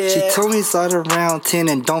cutie. I did. She told me start around 10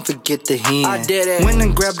 and don't forget the hen. I did it. Went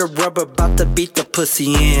and grabbed the rubber, about to beat the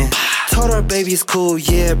pussy in. Told her baby's cool,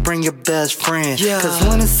 yeah, bring your best friend. Yeah. Cause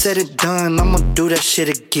when it's said and done, I'ma do that shit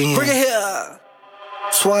again. Bring it here.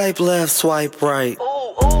 Swipe left, swipe right.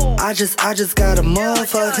 I just got a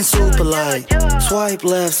motherfucking super light. Swipe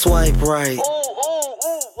left, swipe right.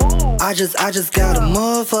 I just got a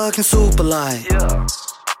motherfucking super light.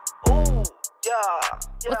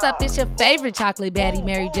 What's up? It's your favorite chocolate baddie,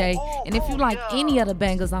 Mary J. And if you like any of the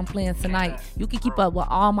bangers I'm playing tonight, you can keep up with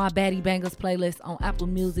all my baddie bangers playlists on Apple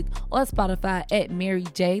Music or Spotify at Mary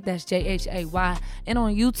J. That's Jhay. And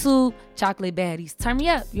on YouTube, Chocolate Baddies. Turn me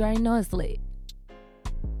up. You already know it's lit.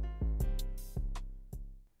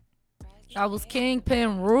 I was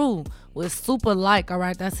Kingpin Rue with Super Like, all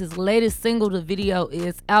right? That's his latest single. The video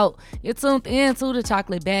is out. You're tuned in to the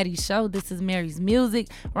Chocolate Baddie Show. This is Mary's Music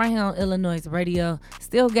right here on Illinois Radio.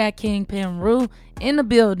 Still got Kingpin Rue in the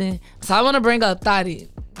building. So I want to bring up Thotty,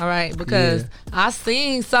 all right? Because I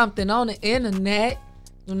seen something on the internet,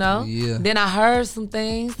 you know? Yeah. Then I heard some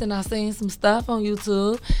things, then I seen some stuff on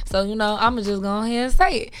YouTube. So, you know, I'm going to just go ahead and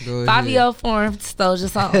say it. 5-year form stole your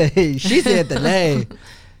song. Hey, she said the name.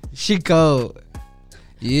 She cold.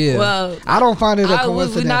 Yeah. Well, I don't find it a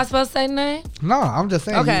coincidence. We not supposed to say the name? No, I'm just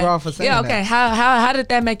saying you wrong for saying that. Yeah, okay. How did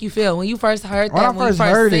that make you feel when you first heard that? When you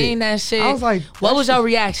first seen that shit? I was like, what was your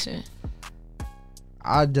reaction?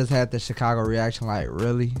 I just had the Chicago reaction, like,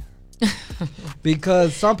 really?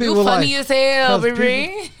 Because some people you like funny as hell,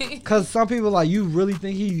 baby. Because some people like, you really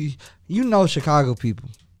think you know Chicago people.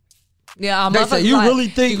 Yeah, they say, you really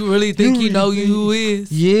think he know you who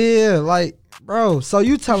is? Yeah, like, bro. So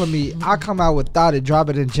you telling me I come out with Thotty, drop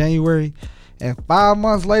it in January, and 5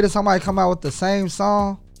 months later somebody come out with the same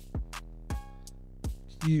song?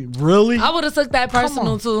 You really? I would have took that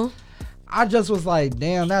personal too. I just was like,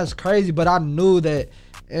 damn, that's crazy. But I knew that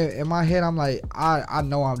in my head, I'm like, I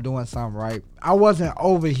know I'm doing something right. I wasn't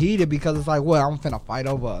overheated because it's like, well, I'm finna fight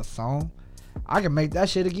over a song. I can make that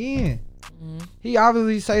shit again. He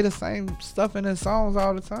obviously say the same stuff in his songs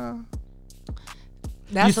all the time.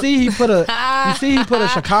 You see, he put a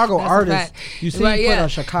Chicago artist. You see, he put a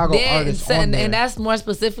Chicago artist on there. And that's more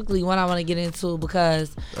specifically what I want to get into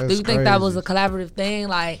because That's do you think that was a collaborative thing?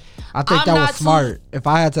 Like, I think that was smart. If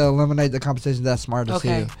I had to eliminate the competition, that's smart as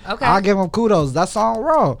hell. Okay. I'll give him kudos. That song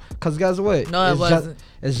raw. Because guess what? No, it wasn't.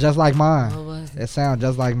 It's just like mine. No, it wasn't. It sounds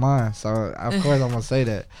just like mine. So, of course, I'm going to say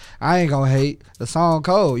that. I ain't going to hate. The song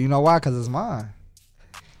cold. You know why? Because it's mine.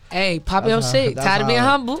 Hey, pop your shit. Tired of being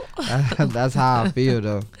humble. That's how I feel,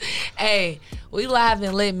 though. Hey, we live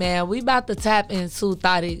and lit, man. We about to tap into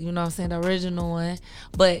Thotty, you know what I'm saying, the original one.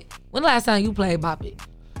 But when the last time you played Bop It?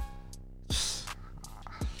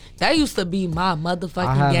 That used to be my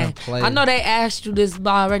motherfucking game. I know they asked you this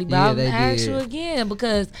already, but I'm going to ask you again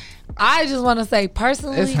because I just want to say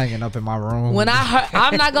personally. It's hanging up in my room. When I heard,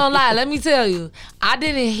 I'm not going to lie. Let me tell you. I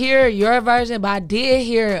didn't hear your version, but I did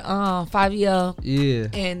hear 5-year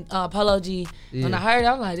and Polo G. Yeah. When I heard it,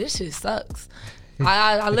 I'm like, this shit sucks.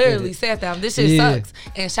 I literally said that. This shit sucks.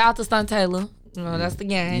 And shout out to Stunt Taylor. You know, that's the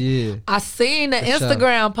game. Yeah. I seen the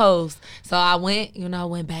Instagram post. So I went,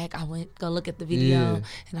 went back. I went go look at the video.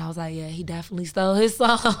 And I was like, yeah, he definitely stole his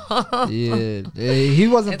song. Yeah. He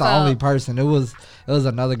wasn't the only person. It was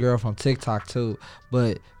another girl from TikTok too.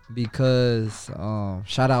 But because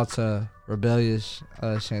shout out to Rebellious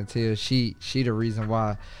Chantel. She the reason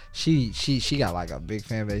why she got like a big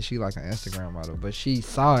fan base. She like an Instagram model, but she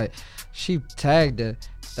saw it. She tagged her.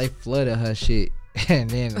 They flooded her shit, and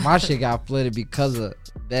then my shit got flooded because of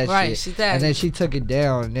that Right, shit. she tagged And then it. she took it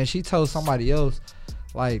down, and then she told somebody else,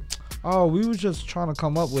 like, oh, we was just trying to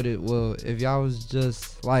come up with it. Well, if y'all was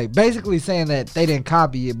just like basically saying that they didn't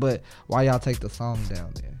copy it, but why y'all take the song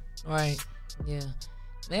down there? Right. Yeah.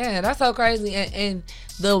 Man, that's so crazy. And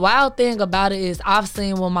the wild thing about it is I've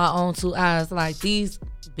seen with my own two eyes, like these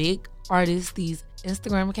big artists, these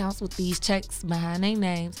Instagram accounts with these checks behind their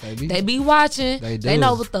names. They be watching. They do. They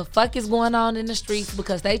know what the fuck is going on in the streets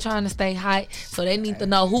because they trying to stay hype. So they need to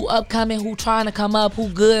know who upcoming, who trying to come up, who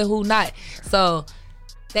good, who not. So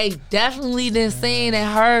they definitely done seen and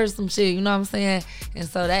heard some shit, you know what I'm saying? And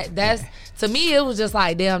so that's to me, it was just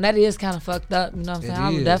like, damn, that is kind of fucked up, you know what I'm saying? I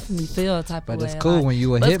would definitely feel a type of way. But it's cool like, when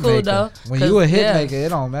you a but hit it's cool maker. though, When 'cause, you a hit yeah, maker, it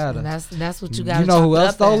don't matter. and that's what you got. You know who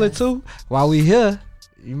else stole it too? While we here,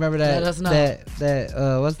 you remember Let us know.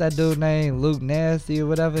 that what's that dude named Luke Nasty or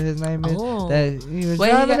whatever his name is? Oh. That he was Wait,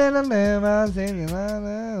 he driving got- in a man, singing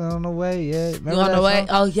on the way. Yeah, remember You on that the way? song?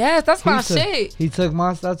 Oh yes, that's my took, shit. He took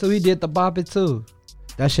my stuff too. He did the bop it too.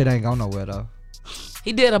 That shit ain't going nowhere though.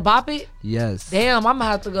 He did a bop it. Yes, Damn, I'm gonna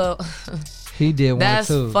have to go. he did one That's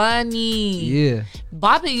too. funny. Yeah.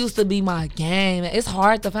 Bop it used to be my game. It's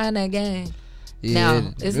hard to find that game. Yeah,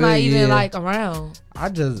 Now it's not even yeah. like around.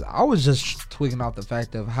 I was just tweaking off the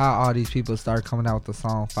fact of how all these people start coming out with the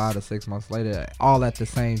song 5 to 6 months later, all at the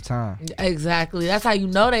same time. Exactly. That's how you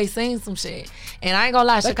know they seen some shit. And I ain't gonna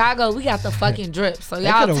lie, Chicago, we got the fucking drip. So They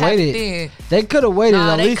y'all coulda tapped waited. in. They could have waited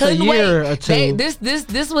Nah, at they least a couldn't year wait. or two.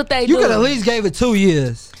 This what they You do. could at least gave it 2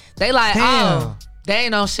 years. They like, Damn. oh, they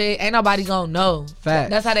ain't no shit. Ain't nobody gonna know. Facts.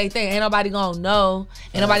 That's how they think. Ain't nobody gonna know.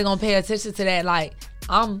 Ain't nobody gonna pay attention to that. Like,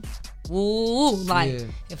 I'm woo. Like, Yeah.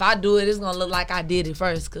 if I do it, it's gonna look like I did it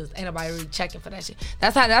first. Cause ain't nobody really checking for that shit.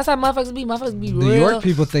 That's how motherfuckers be. Motherfuckers be New real. York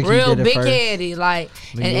people think he real did it big first. headed. Like,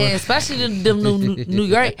 New and York. especially them New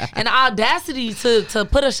York. And the audacity to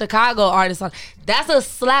put a Chicago artist on. That's a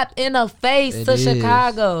slap in the face It to is.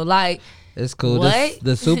 Chicago. Like, It's cool. What?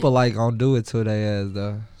 The Super Like gonna do it to their ass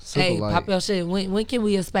though. Super hey, Like. pop your shit. When can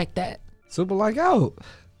we expect that? Super Like out.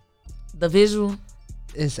 The visual.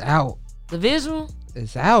 It's out. The visual.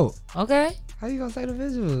 It's out. Okay. How you gonna say the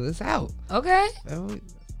visual? It's out. Okay.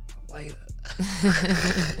 Later.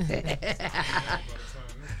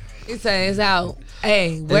 He say it's out.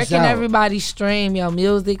 Hey, where It's can out. everybody stream your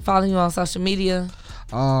music? Follow you on social media.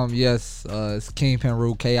 Yes, it's Kingpin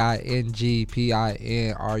Rue,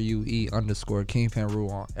 KINGPINRUE_ Kingpin Rue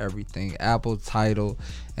on everything. Apple, Tidal,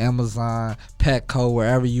 Amazon, Petco,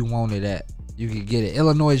 wherever you want it at. You can get it.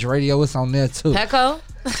 Illinois Radio, it's on there too. Petco?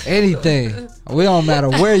 Anything. We don't matter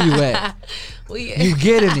where you at. You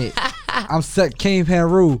getting it. I'm set Kingpin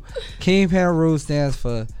Rue. Kingpin Rue stands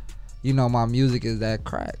for, you know, my music is that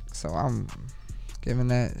crack. So I'm giving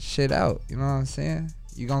that shit out. You know what I'm saying?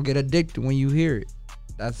 You gonna get addicted when you hear it.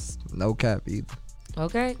 That's no cap either.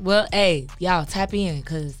 Okay. Well, hey, y'all tap in,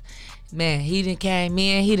 cause man, he done came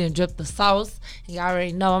in, he done dripped the sauce. You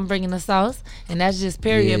already know I'm bringing the sauce, and that's just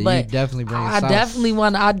period. Yeah, you but definitely bringing I sauce.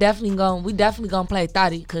 we definitely gonna play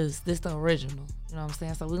Thotty, cause this the original. You know what I'm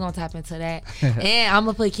saying? So we're gonna tap into that. And I'm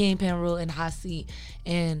gonna put Kingpin Rule in the hot seat.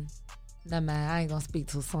 And nah, man, I ain't gonna speak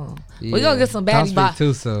too soon. We gonna get some baddie Don't vibes. speak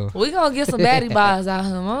too soon. We gonna get some baddie vibes out of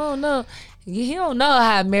him. I don't know. He don't know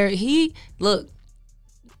how Mary. He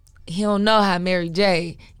don't know how Mary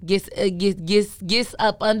J gets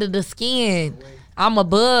up under the skin. I'm a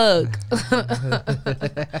bug.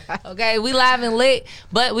 Okay, we live and lit,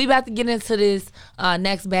 but we about to get into this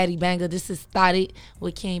next baddie banger. This is Started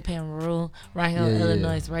with Kingpin Rule right here on Yeah.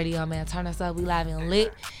 Illinois Radio, man. Turn us up. We live and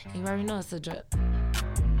lit. And you already know it's a drip.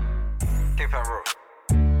 Kingpin Rule.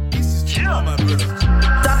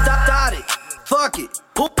 Dot it, fuck it,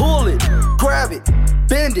 pull it, grab it,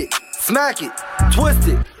 bend it, smack it, twist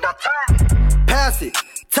it, now turn it, pass it,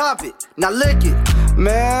 top it, now lick it.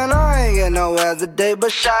 Man, I ain't get no as a day,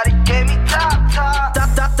 but shawty gave me top.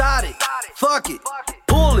 Dot it, fuck it,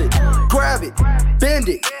 pull it, grab it, bend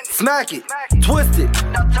it, smack it, twist it,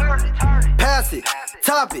 now turn it, pass it,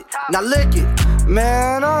 top it, now lick it.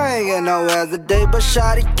 Man, I ain't get no as a day, but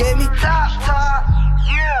shawty gave me top.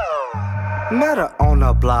 Met her on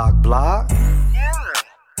the block.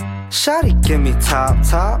 Shawty give me top.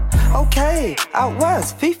 Okay, out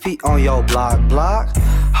west, Fifi on your block.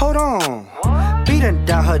 Hold on, beating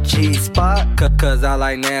down her G-spot. Cause I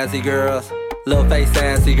like nasty girls, little face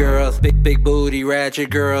sassy girls, big booty ratchet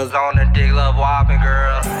girls, on the dick love whopping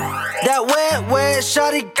girls. That wet,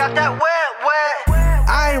 shawty got that wet.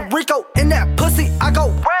 I name Rico, in that pussy, I go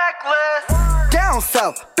reckless. Down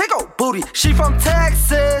south, big old booty, she from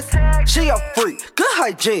Texas. She a freak, good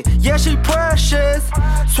hygiene, yeah, she precious.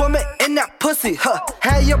 Swimming in that pussy,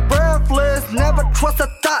 had you breathless. Never trust a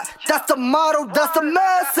thought, that's the motto, that's the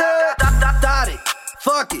message. Dot it,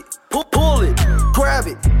 fuck it, pull it, grab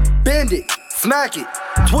it, bend it, smack it,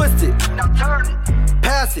 twist it, now turn it,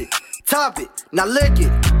 pass it, top it, now lick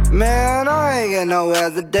it. Man, I ain't got no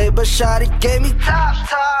hesitate, but shawty gave me top.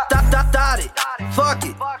 Dot it, fuck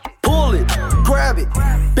it, pull it, grab it,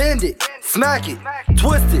 bend it, smack it,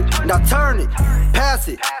 twist it, now turn it, pass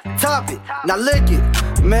it, top it, now lick it.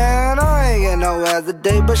 Man, I ain't got no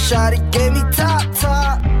hesitate, but shawty gave me top.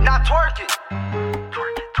 Now twerk it,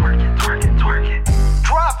 twerk it, twerk it, twerk it, twerk it,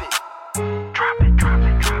 drop it, drop it, drop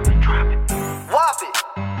it, drop it, drop it, whop it,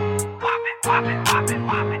 whop it, whop it, whop it,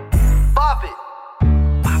 whop it, bop it.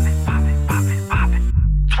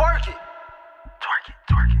 Twerk it, twerk it,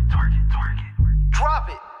 twerk it, twerk it, twerk it. Drop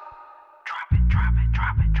it, drop it, drop it,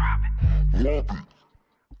 drop it, drop it. Whop it,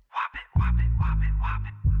 whop it, whop it, whop it, whop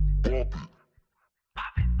it. Bop it,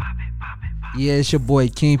 pop it, pop it, pop it, pop it. Yeah, it's your boy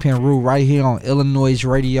Kingpin Rue right here on Illinois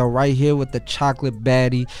Radio, right here with the chocolate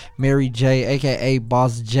baddie, Mary J, aka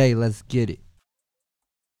Boss J. Let's get it.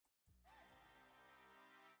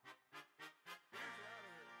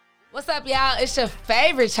 What's up, y'all? It's your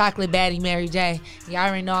favorite chocolate baddie, Mary J. Y'all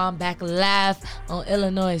already know I'm back live on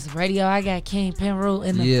Illinois Radio. I got Kingpin Rue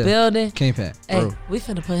in the building. Kingpin. Hey, we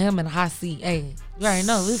finna put him in the hot seat. Hey, you already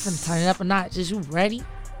know we finna turn it up a notch. Is you ready?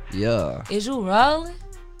 Yeah. Is you rolling?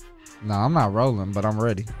 No, I'm not rolling, but I'm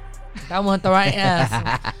ready. I want the right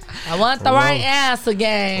answer. I want the right answer,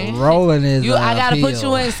 gang. Rolling is I gotta put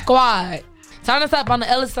you in squad. Turn us up on the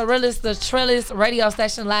illest, the realest, the trillest radio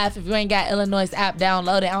station live. If you ain't got Illinois app,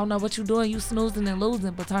 download it. I don't know what you doing. You snoozing and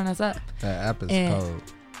losing, but turn us up. That app is cold.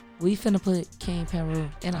 We finna put Kingpin Rue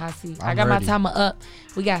in the hot seat. I got my timer up.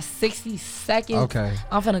 We got 60 seconds. Okay.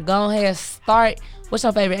 I'm finna go ahead and start. What's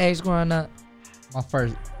your favorite age growing up? My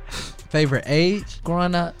first favorite age?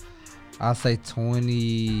 Growing up. I'll say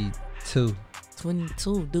 22.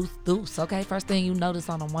 22. Deuce. Okay. First thing you notice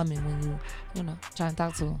on a woman when you try to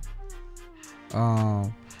talk to her.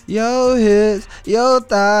 Yo hips, yo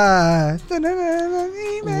thighs.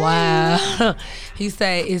 Wow. He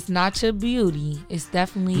said it's not your beauty. It's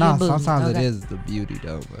definitely your booty. Sometimes it is the beauty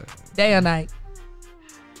though, but day or night?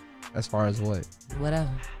 As far as what? Whatever.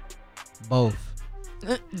 Both.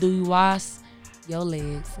 Do you wash your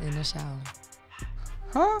legs in the shower?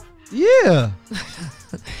 Huh? Yeah.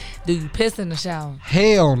 Do you piss in the shower?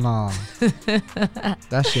 Hell no.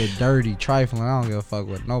 That shit dirty, trifling. I don't give a fuck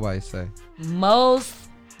what nobody say.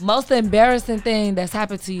 Most embarrassing thing that's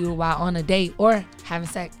happened to you while on a date or having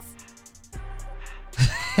sex?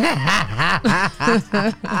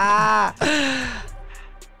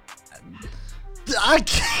 I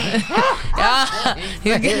can't.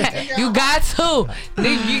 You got to.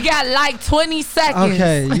 You got like 20 seconds.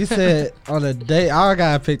 Okay, you said on a date. I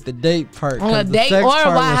gotta pick the date part. On a date or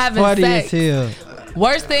while having sex. As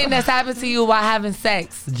worst thing that's happened to you while having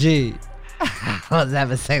sex. G. I was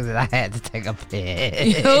having sex and I had to take a piss.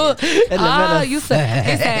 He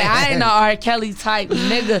said I ain't no R. Kelly type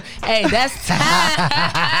nigga. Hey, that's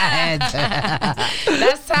time.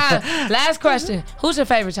 That's time. Last question. Who's your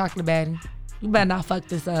favorite chocolate baddie? You better not fuck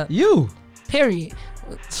this up. You. Period.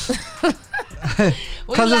 Cause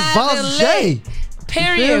it's Boss J.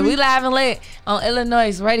 Period. We live and lit on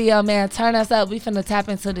Illinois Radio, man. Turn us up. We finna tap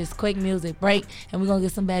into this quick music break, and we gonna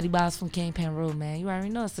get some baddie boss from Kingpin Rue, man. You already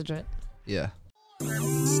know it's a drip. Yeah. I'm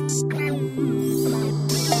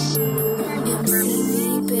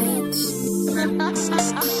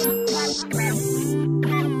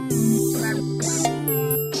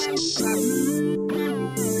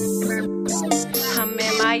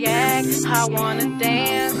in my yak, I wanna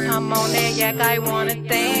dance. I'm on that yak, I wanna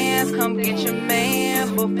dance. Come get your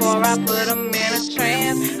man before I put him in a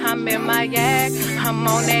trance. I'm in my yak, I'm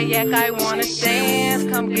on that yak, I wanna dance.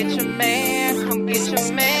 Come get your man, come get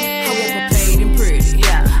your man. I woke up paid and pretty,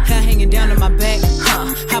 yeah. Hair hanging down to my back,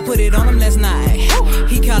 I put it on him last night.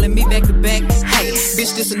 He calling me back to back. Hey,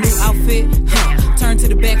 bitch, this a new outfit, Turn to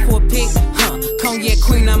the back for a pic, Cognac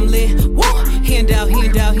queen, I'm lit. Woo! Hand out.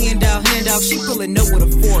 She pulling up with a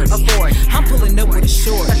 40. I'm pulling up with a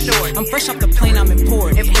short. I'm fresh off the plane, I'm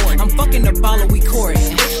imported. I'm fucking the baller, we courting.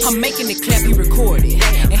 I'm making it clap, he recorded.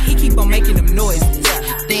 And he keep on making them noises.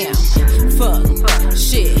 Damn, fuck,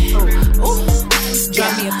 shit. Ooh.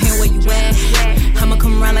 Drop me a pin where you at. I'ma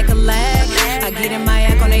come around like a lag. I get in my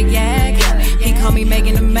yak on that yak. He call me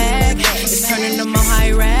making a mag. It's turning to more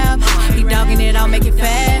high rap. He dogging it, I'll make it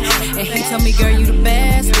fast. And he tell me, girl, you the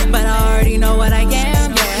best. But I already know what I am,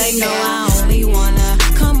 yeah. They know I only wanna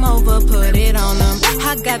come over, put it on them.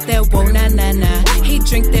 I got that whoa na na na. He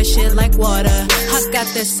drink that shit like water. I got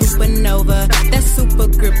that supernova, that super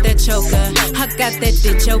grip, that choker. I got that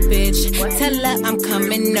ditch your bitch. Tell her I'm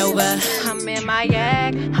coming over. I'm in my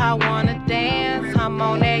yak, I wanna dance. I'm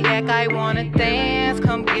on that yak, I wanna dance.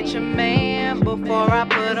 Come get your man before I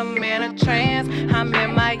put him in a trance. I'm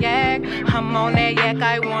in my yak, I'm on that yak,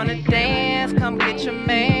 I wanna dance. Come get your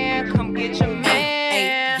man, come get your man.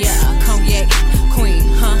 Yeah, cognac queen,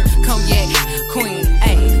 cognac queen.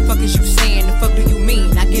 Ayy, fuck is you saying? The fuck do you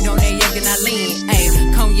mean? I get on that yak and I lean.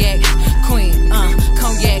 Ayy, cognac queen,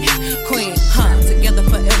 cognac queen, together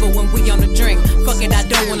forever when we on the drink. Fuck it, I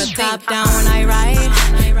don't wanna top down when I ride.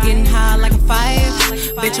 Getting high like a 5.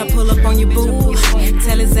 Bitch, I pull up on your boo.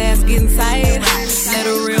 Tell his ass get inside. Let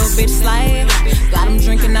a real bitch slide. Got him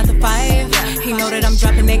drinking out the 5. He know that I'm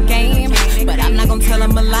dropping that game, but I'm not gonna tell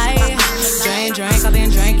him a lie. Drink, I've been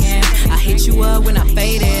drinking. I hit you up when I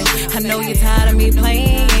faded. I know you're tired of me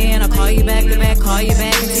playing. I'll call you back to back, call you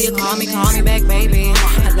back until you call me back, baby.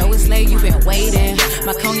 I know it's late, you've been waiting.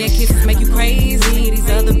 My cognac kisses make you crazy. These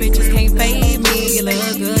other bitches can't fade me. You look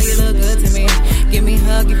good to me. Give me a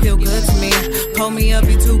hug, you feel good to me. Pull me up,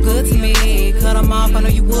 you too good to me. Cut him off, I know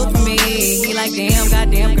you would for me. He like, damn,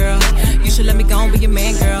 goddamn girl, you should let me go and be your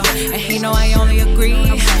man, girl. And he know I only agree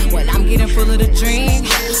when I'm getting full of the drink.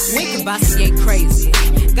 Wink about to crazy.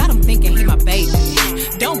 Got him thinking he my baby.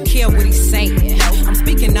 Don't care what he's saying. I'm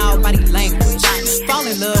speaking all body language. Fall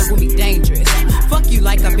in love with me dangerous. Fuck you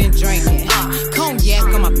like I've been drinking. Cognac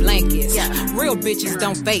on my blankets. Real bitches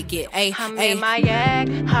don't fake it. Ay, I'm in my yak,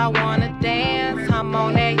 I wanna dance. I'm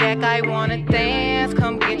on that yak, I wanna dance.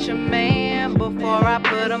 Come get your man before I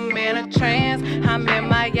put him in a trance. I'm in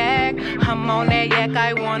my yak, I'm on that yak,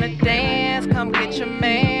 I wanna dance. Come get your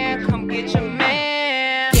man, come get your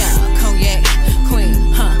man. Yeah, cognac queen,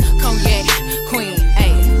 cognac queen.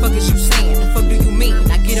 Ayy, fuck is you saying? The fuck do you mean?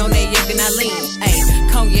 I get on that yak and I lean.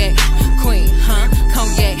 Ayy, cognac queen,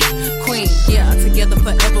 cognac queen. Yeah, together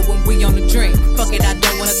forever when we on the drink. Fuck it, I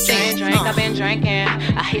don't wanna think. I've been drinking.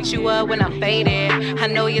 I hit you up when I'm faded. I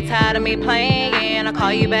know you're tired of me playing. I'll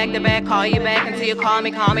call you back to back, call you back until you call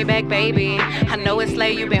me back, baby. I know it's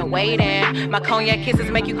late, you've been waiting. My cognac kisses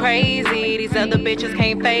make you crazy. These other bitches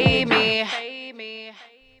can't fade me.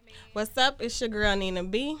 What's up? It's your girl Nina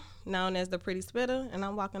B, known as the Pretty Spitter, and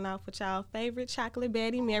I'm walking off with y'all favorite chocolate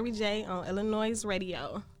baddie, Mary J, on Illinois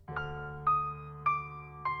Radio.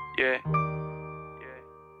 Yeah.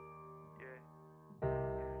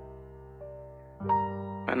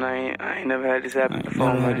 And I ain't never had this happen before.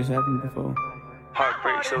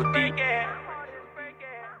 Heartbreak so deep.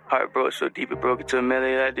 Heart broke so deep it broke into a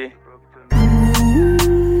melody like this.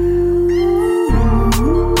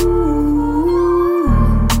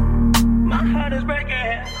 My heart is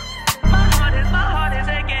breaking. My heart is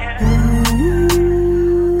aching.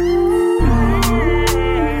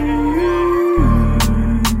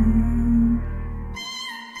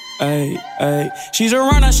 Ay, ay. She's a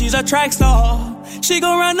runner, she's a track star. She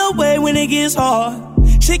gon' run away when it gets hard.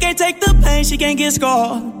 She can't take the pain, she can't get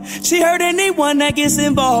scarred. She hurt anyone that gets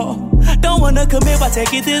involved. Don't wanna commit, why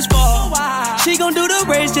take it this far? She gon' do the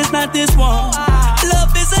race, just not this one.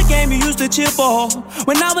 Love is a game you used to cheer for.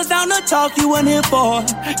 When I was down to talk, you weren't here for.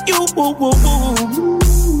 You, woo, woo, woo.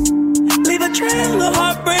 Leave a trail of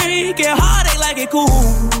heartbreak and heartache like it cool.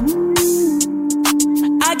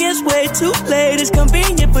 I guess way too late is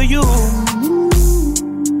convenient for you.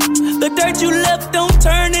 The dirt you left don't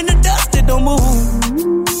turn into dust, it don't move.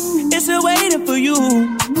 It's still waiting for you.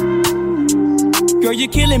 Girl, you're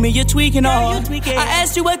killing me, you're tweaking all. I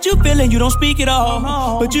asked you what you feeling, you don't speak at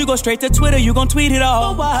all. But you go straight to Twitter, you gon' tweet it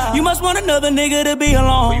all. You must want another nigga to be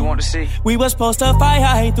alone. What you want to see? We was supposed to fight,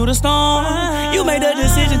 I hate through the storm. You made the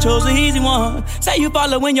decision, chose the easy one. Say you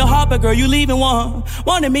following your heart, but girl, you leaving one.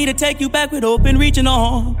 Wanted me to take you back with open reaching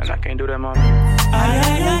on. And I can't do that, mama.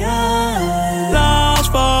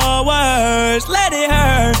 Lost for words, let it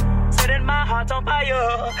hurt. Say that my heart's on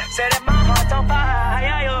fire. Say that my heart's on fire.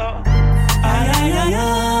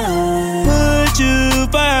 Put you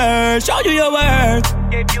first, show you your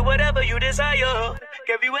worth. Give you whatever you desire.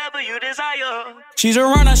 Give you whatever you desire. She's a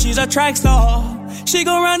runner, she's a track star. She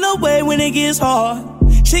gon' run away when it gets hard.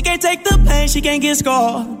 She can't take the pain, she can't get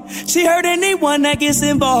scarred. She hurt anyone that gets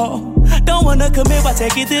involved. Don't wanna commit, why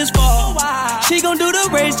take it this far? She gon' do the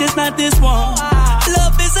race, just not this one.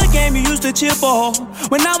 Love is a game you used to cheer for.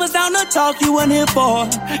 When I was down to talk, you weren't here for.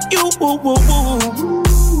 You, woo, woo, woo.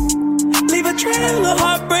 Leave a trail of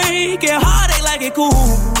heartbreak and heartache like it cool.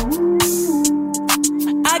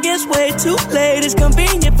 I guess way too late is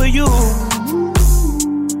convenient for you.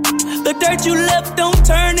 The dirt you left don't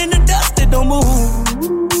turn into dust, it don't move.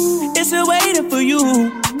 It's still waiting for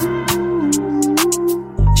you.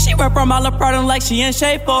 She run from all the problem like she in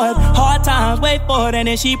shape for it. Hard times, wait for it, and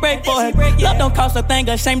then she break for it. Love don't cost a thing,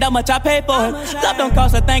 ashamed how much I pay for it. Love don't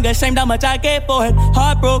cost a thing, ashamed how much I gave for it.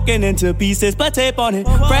 Heartbroken into pieces, but tape on it.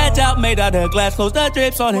 Fragile, made out of glass, close the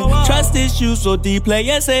drips on it. Trust issues so deep, play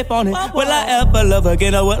it safe on it. Will I ever love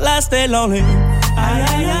again, or will I stay lonely?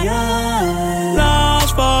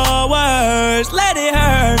 Lost for words, let it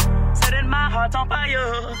hurt. Setting my heart on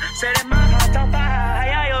fire, setting my heart on fire.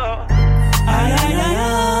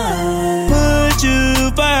 Put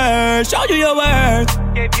you first, show you your worth.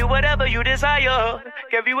 Give you whatever you desire.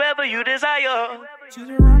 Give you whatever you desire. She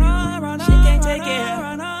can't take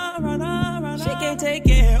it. She can't take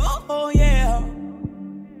it. Oh yeah.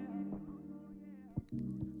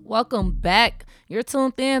 Welcome back. You're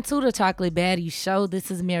tuned in to the Chocolate Baddie Show.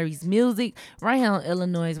 This is Mary's Music right here on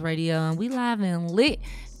Illinois Radio, and we live and lit.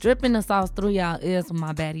 Dripping the sauce through y'all ears with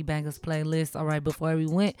my Baddie Bangers playlist. All right, before we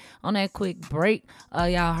went on that quick break,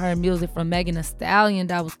 y'all heard music from Megan Thee Stallion.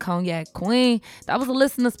 That was Cognac Queen. That was a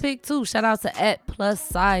listener's pick too. Shout out to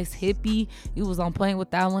 @+size_hippie. You was on point with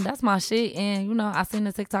that one. That's my shit. And you know, I seen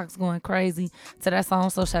the TikToks going crazy to that song.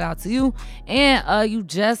 So shout out to you. And you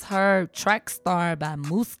just heard Track Star by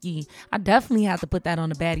Mooski. I definitely have to put that on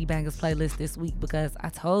the Baddie Bangers playlist this week because I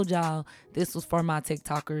told y'all this was for my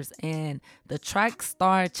TikTokers, and the Track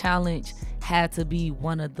Star challenge had to be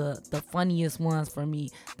one of the funniest ones for me.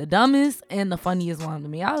 The dumbest and the funniest one to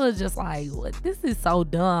me. I was just like, what? This is so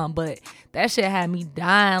dumb, but that shit had me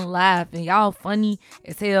dying laughing. Y'all funny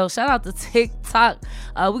as hell. Shout out to TikTok.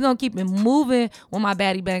 We're gonna keep it moving with my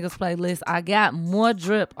Baddie Bangers playlist. I got more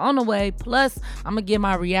drip on the way. Plus, I'm gonna give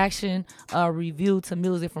my reaction review to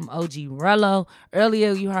music from OG Rello.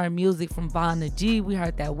 Earlier, you heard music from Von the G. We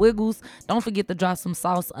heard that Wiggles. Don't forget to drop some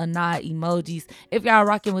sauce Anad emojis if y'all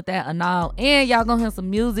rocking with that Anad. And y'all gonna hear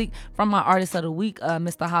some music from my artist of the week,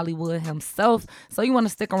 Mr. Hollywood himself. So you want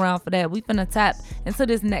to stick around for that. We finna tap into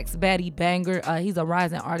this next Baddie banger. He's a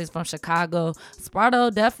rising artist from Chicago.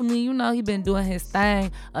 Sparto, definitely, you know, he been doing his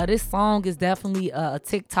thing. This song is definitely a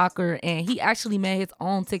TikToker, and he actually made his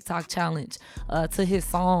own TikTok challenge to his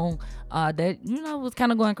song. That, you know, was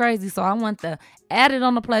kind of going crazy. So I want to add it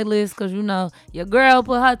on the playlist because, you know, your girl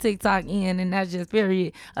put her TikTok in, and that's just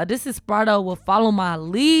period. This is Sparto with Follow My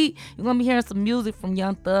Lead. You're going to be hearing some music from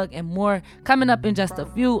Young Thug and more coming up in just a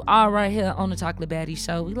few. All right here on the Chocolate Baddie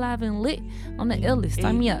Show. We live and lit on the illest.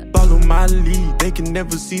 Turn me up. Follow my lead. They can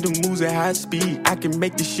never see the moves at high speed. I can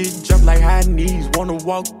make the shit jump like high knees. Wanna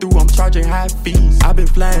walk through, I'm charging high fees. I've been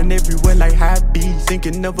flying everywhere like high bees.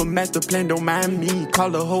 Thinking of a master plan, don't mind me.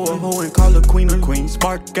 Call a hoe and call her queen of queens.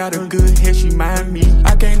 Smart, got a good head, she mind me.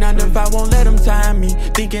 I can't 9 to 5, won't let them time me.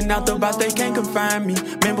 Thinking out the box, they can't confine me.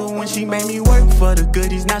 Remember when she made me work for the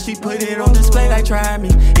goodies? Now she put it on display like try me.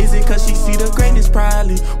 Is it cause she see the greatness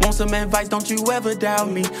probably? Want some advice, don't you ever doubt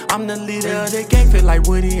me. I'm the leader of the gang, feel like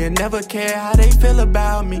Woody and never care how they feel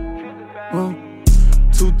about me.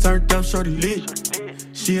 Too turned up, shorty lit.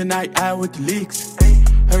 She a night out with the licks.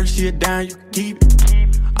 Heard she a dime, you can keep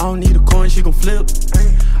it. I don't need a coin, she gon' flip.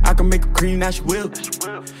 I can make her cream, now she whip.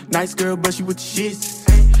 Nice girl, but she with the shits.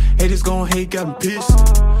 Haters gon' hate, got me pissed.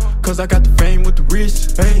 Cause I got the fame with the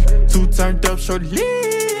wrist. Hey, too turned up, shorty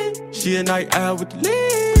lit. She a night out with the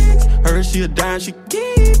licks. Heard she a dime, she can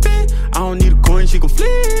keep it. I don't need a coin, she gon'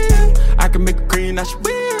 flip. I can make her cream, now she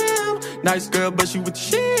whip. Nice girl, but she with the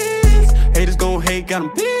shits. Haters gon' hate, got them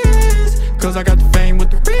pissed. Cause I got the fame with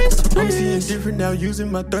the wrist. I'm seeing different now,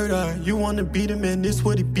 using my third eye. You wanna beat him, man, this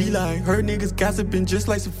what it be like. Heard niggas gossiping just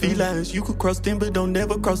like some felines. You could cross them, but don't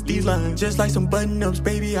never cross these lines. Just like some button-ups,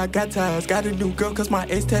 baby, I got ties. Got a new girl, cause my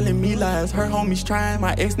ex telling me lies. Her homies trying,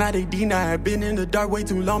 my ex not they deny. Been in the dark way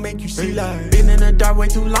too long, make you see light. Been in the dark way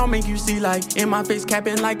too long, make you see like. In my face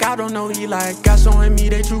capping like I don't know he like. God showing me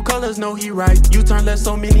they true colors, know he right. You turn left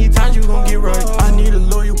so many times, you gon' get right. I need a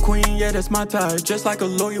loyal queen, yeah, that's my type. Just like a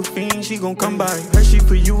loyal fiend, she gon' come by. Her she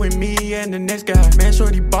for you and me and the next guy. Man,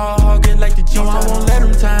 shorty ball hogging like the G. No, I won't let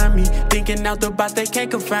them time me. Thinking out the box, they can't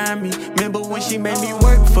confine me. Remember when she made me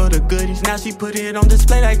work for the goodies? Now she put it on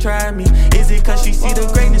display like try me. Is it cause she see the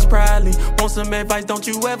greatness probably? Want some advice, don't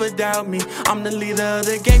you ever doubt me. I'm the leader of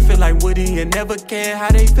the game, feel like Woody and never care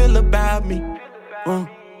how they feel about me.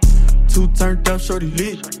 Too turned up, shorty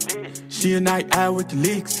lit. She a night out with the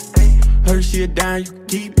licks. Heard she a dime, you can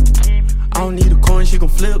keep it. I don't need a coin, she gon'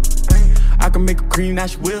 flip. I can make her cream, now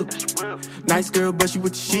she whip. Nice girl, but she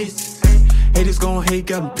with the shits. Haters gon' hate,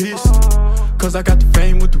 got them pissed. Cause I got the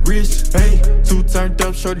fame with the wrist. Hey, too turned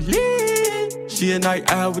up, shorty lit. She a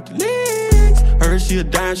night out with the licks. Heard she a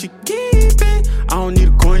dime, she keep it. I I don't need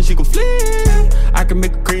a coin, she gon' flip. I can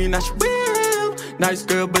make her cream, now she will. Nice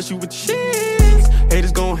girl, but she with the shits.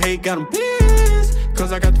 Haters gon' hate, got them pissed.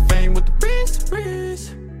 Cause I got the fame with the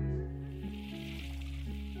wrist.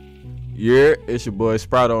 Yeah, it's your boy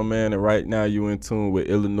Sprato, man, and right now you in tune with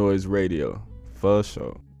Illinois Radio. For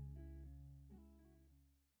sure.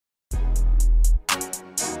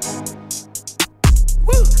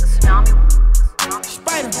 Woo!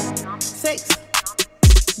 Spider, sex.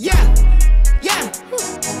 Yeah, yeah,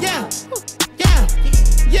 yeah, yeah,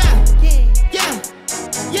 yeah,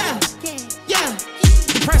 yeah, yeah.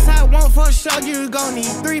 The price I want for a show, you gon' need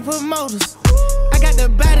 3 promoters. I got the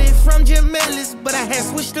body from Jim Ellis, but I had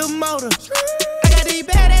switched the motor. I got these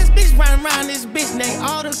badass bitch running around this bitch named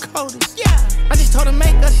all the coders. Yeah, I just told her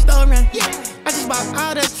make a story. Yeah, I just bought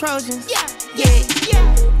all the Trojans. Yeah, yeah,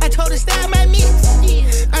 yeah. I told her style my mix. Yeah,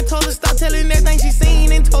 I told her stop telling everything she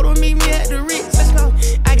seen and told her meet me at the Ritz. Let's go.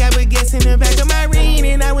 I got baguettes in the back of my ring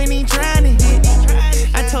and I went in trying to hit.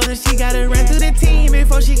 I told her she gotta run through the team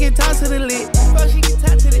before she can talk to the lit. Before she can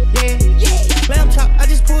talk to the lamb chop. I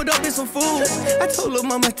just pulled up in some food. I told her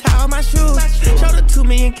mama tie all my shoes. Showed her 2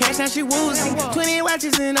 million cash, now she woozing. 20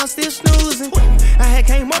 watches and I'm still snoozing. I had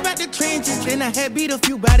came up out the trenches, then I had beat a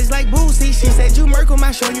few bodies like Boosie. She said you Merkle,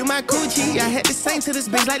 I show you my coochie. I had to sing to this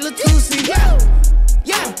bitch like Latusi. Yeah,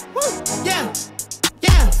 yeah, yeah,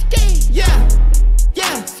 yeah, yeah,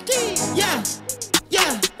 yeah, yeah.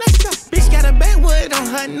 Yeah, let's go. Bitch got a backwood on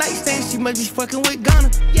her nightstand. She must be fucking with Ghana.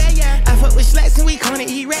 Yeah, yeah. I fuck with slats and we gonna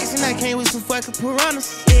eat rats. And I came with some fucking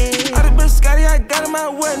piranhas. Yeah. I done been Scotty, I got in my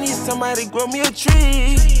well. Need somebody grow me a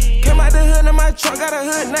tree. Came out the hood in my truck, got a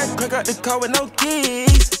hood now. Crack out the car with no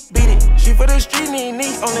keys. Beat it, she for the street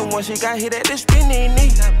knee. Only one she got hit at the spinning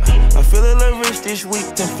knee. I feel a little rich this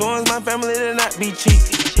week. To influence my family to not be cheap.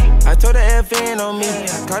 I told her FN on me.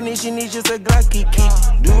 Carney, she needs just a Glocky key.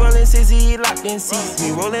 Do rollin' 60, locked in seats.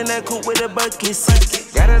 Me rollin' that coupe with a bucket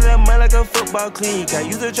seat. Got it up mud like a football clique. I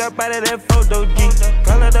use the trap out of that photo G.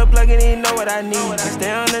 Call her the plug and he know what I need. I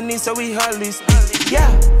stay underneath so we hardly speak. Yeah,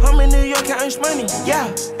 I'm in New York counting money. Yeah,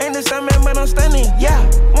 ain't the same man but I'm stunning. Yeah,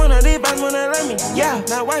 one of these boys wanna love me. Yeah,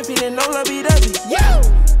 now wifey didn't know love be dubby. Yeah,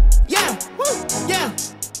 yeah, yeah,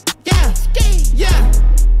 yeah, yeah,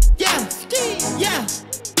 yeah, yeah.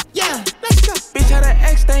 Yeah, let's go. Bitch had an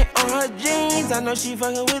X stain on her jeans. I know she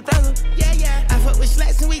fucking with others. Yeah, yeah. I fuck with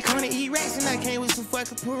slats and we gonna eat rats. And I came with some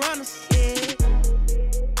fucking piranhas. Yeah.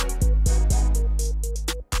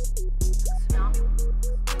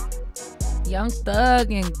 Young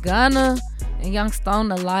Thug and Gunna and Young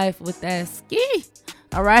Stone Alive with that ski.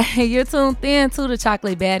 All right, you're tuned in to the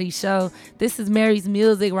Chocolate Baddie Show. This is Mary's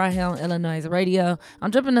Music right here on Illinois Radio.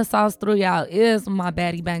 I'm dripping the sauce through y'all ears with my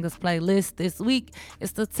Baddie Bangers playlist this week.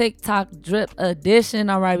 It's the TikTok Drip Edition.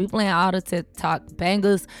 All right, we playing all the TikTok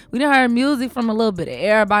bangers. We done heard music from a little bit of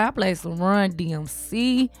everybody. I played some Run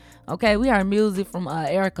DMC. Okay, we heard music from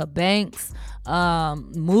Erica Banks,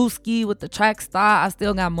 Mooski with the track Star. I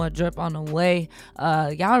still got more drip on the way.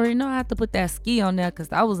 Y'all already know I have to put that ski on there because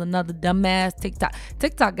that was another dumbass TikTok.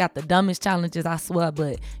 TikTok got the dumbest challenges, I swear,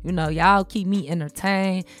 but you know, y'all keep me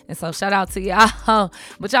entertained. And so shout out to y'all.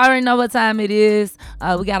 But y'all already know what time it is.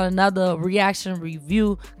 We got another reaction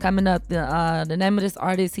review coming up. The name of this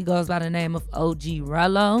artist, he goes by the name of OG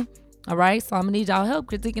Rello. All right, so I'm gonna need y'all help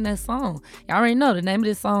critiquing that song. Y'all already know the name of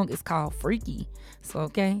this song is called Freaky. So,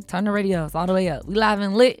 okay, turn the radios all the way up. We live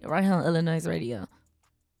and lit right here on Illinois Radio.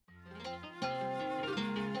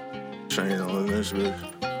 Chain on this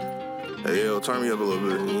bitch. Hey, yo, turn me up a little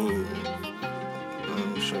bit. Ooh.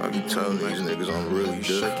 I be telling these niggas I'm really good.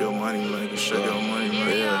 Shake your money maker, shake your money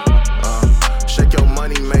maker. Yeah. Shake your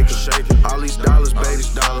money maker, shake it. All these dollars, baby,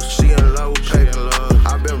 she in love with paper.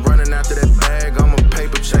 I've been running after that bag, I'm a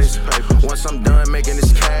paper chaser. Once I'm done making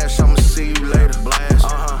this cash, I'ma see you later.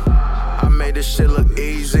 I made this shit look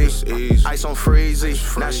easy. Ice on freezy.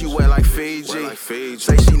 Now she wet like Fiji.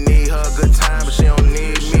 Say she need her a good time, but she don't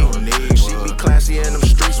need me. She be classy in them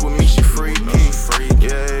streets with me, she freaky.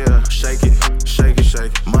 Yeah, shake it, shake it,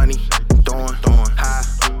 shake it. Money, throwing, high,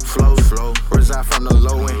 flow. Reside from the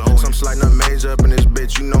low end. Some slight nut major up in this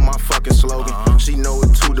bitch, you know my fucking slogan. She know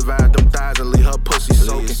it too, divide them thighs and leave her pussy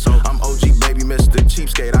soaking. I'm OG baby, Mr.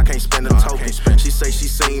 Cheapskate, I can't spend a token. She say she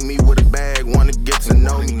seen me with a bag, wanna get to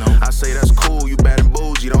know me. I say that's cool, you bad and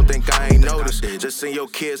bougie, don't think I ain't noticed. Just send your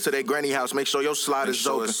kids to their granny house, make sure your slide is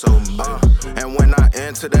open. And when I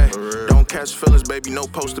enter that, don't catch feelings, baby, no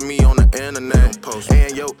post of me on the internet.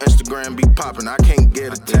 And your Instagram be popping, I can't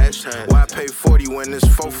get attached. Why pay 40 when this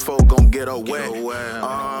fofo gon' get her wet?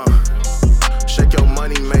 Shake your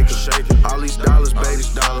money maker, shake it. All these dollars, baby,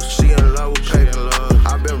 she in love with paper.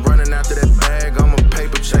 I've been running after that bag, I'm a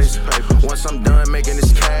paper chaser. Once I'm done making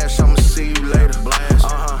this cash, I'ma see you later.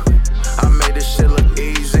 I made this shit look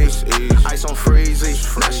easy. Ice on freezy,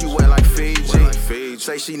 now she wet like Fiji.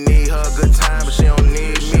 Say she need her a good time, but she don't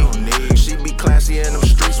need me. She be classy in them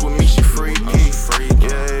streets with me, she freaky.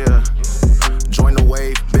 Yeah. Join the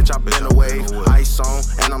wave, bitch, I been a wave. Ice on,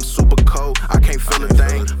 and I'm super cold. I can't feel a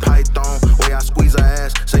thing. Python, way I squeeze her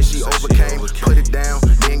ass. Say she overcame. Put it down,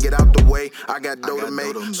 then get out the way. I got dough to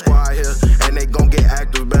make. Squad here, and they gon' get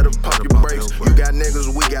active. Better pump your brakes. You got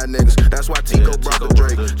niggas, we got niggas. That's why Tico brought the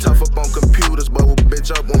Drake. Tough up on computers, but we'll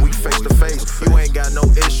bitch up when we face to face. You ain't got no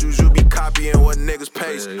issues, you be copying what niggas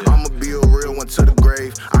pace. I'ma be a real one to the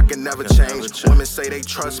grave. I can never change. Women say they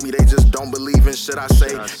trust me, they just don't believe in shit I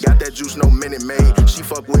say. Got that juice, no Minute Maid. She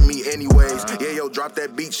fuck with me anyways. Yeah, yo, drop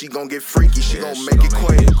that beat, she gon' get freaky. She gon' make it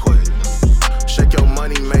quake. Shake your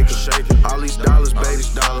money maker. All these dollars, baby.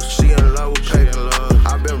 She in love with paper.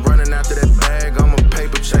 I've been running after that bag, I'm a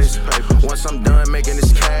paper chaser. Once I'm done making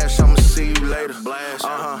this cash, I'ma see you later.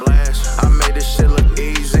 I made this shit look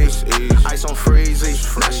easy. Ice on freezy,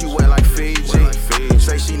 now she wet like Fiji.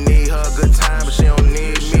 Say she need her a good time, but she don't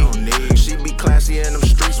need me. She be classy in them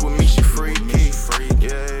streets with me, she freaky.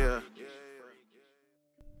 Yeah.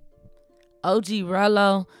 OG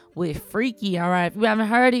Rello with Freaky. All right, if you haven't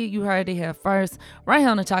heard it, you heard it here first, right here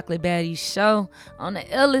on the Chocolate Baddie Show, on the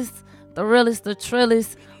illest, the realest, the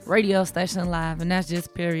trillest radio station live, and that's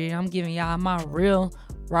just period. I'm giving y'all my real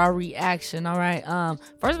raw reaction. All right,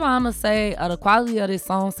 first of all, I'm gonna say the quality of this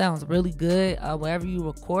song sounds really good. Wherever you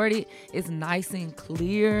record it, it's nice and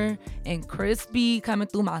clear and crispy coming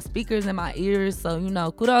through my speakers and my ears, so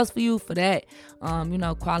kudos for you for that.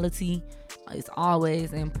 Quality is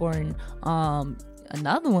always important.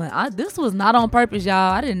 Another one, this was not on purpose,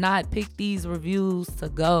 y'all. I did not pick these reviews to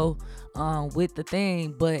go with the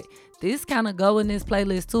thing, but this kind of go in this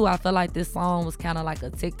playlist too. I feel like this song was kind of like a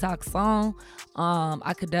TikTok song.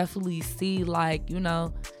 I could definitely see, like,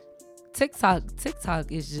 TikTok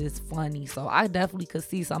is just funny, so I definitely could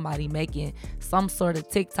see somebody making some sort of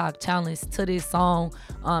TikTok challenge to this song.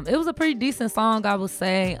 It was a pretty decent song, I would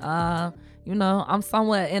say. I'm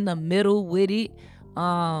somewhere in the middle with it.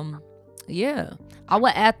 Yeah, I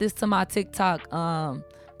would add this to my TikTok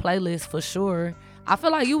playlist for sure. I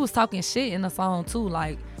feel like you was talking shit in the song too.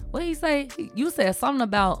 Like, what he say? You said something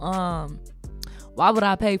about why would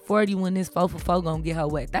I pay 40 when this 4 for 4 gonna get her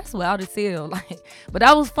wet? That's wild as hell. Like, but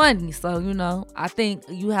that was funny. So I think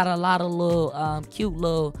you had a lot of little cute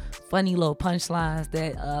little funny little punchlines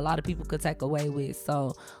that a lot of people could take away with.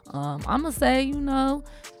 So I'm gonna say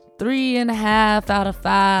 3.5 out of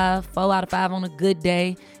 5, 4 out of 5 on a good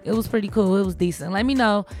day. It was pretty cool. It was decent. Let me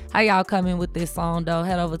know how y'all coming with this song though.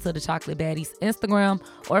 Head over to the Chocolate Baddies Instagram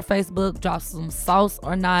or Facebook. Drop some sauce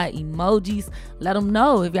or not emojis. Let them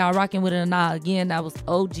know if y'all rocking with it or not. Again, that was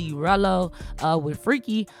OG Rello with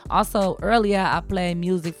Freaky. Also, earlier I played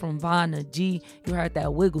music from Von G. You heard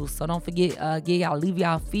that Wiggle. So don't forget, leave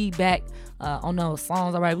y'all feedback on those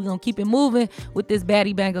songs. All right, we're gonna keep it moving with this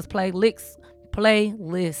Baddie Bangers playlist.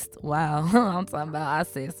 Wow, I'm talking about, I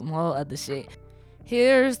said some whole other shit.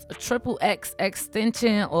 Here's XXX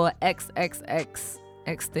extension or XXX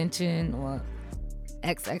extension or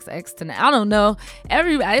XXX tonight. I don't know.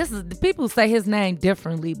 The people say his name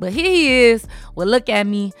differently, but here he is. Well, look at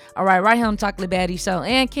me. All right here on Chocolate Baddie Show.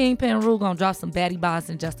 And Kingpin Rule gonna drop some baddie bars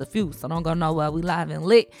in just a few, so don't go nowhere. We live and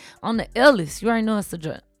lit on the illest. You already know it's the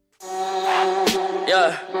drip.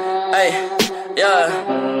 Yeah, hey. Yeah,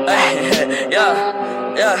 ay, yeah,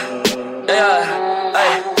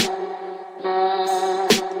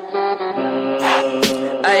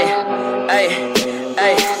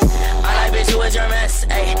 ay. I like bitch, you was your mess,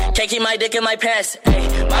 ay. Can't keep my dick in my pants, ay.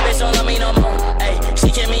 My bitch don't love me no more, ay.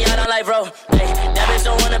 She kick me out on life, bro, ay. That bitch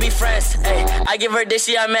don't wanna be friends, ay. I give her dick,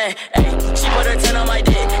 she a man, ay. She put her 10 on my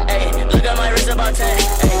dick, ay. Look at my wrist about 10, ay.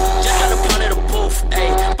 Just got a pound of the booth,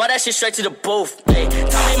 ay. Bought that shit straight to the booth, ay.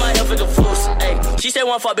 Tell me my health is a fool's, ay. She said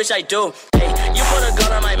one fuck, bitch, I do, ay. You put a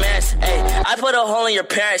gun on my mans, ay. I put a hole in your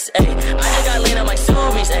parents, ay. I just got lean on my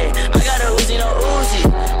Subies, ay. I got a Uzi, no Uzi.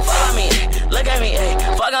 Fuck on me, look at me, ay.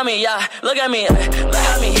 Fuck on me, yeah. Look at me, ay. Look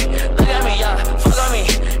at me, yeah. Fuck on me,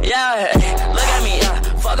 yeah. Ay. Look at me, yeah.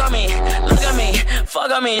 Fuck on me, look at me.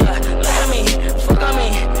 Fuck on me, yeah. Look at me, fuck on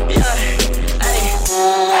me, yeah. Ay.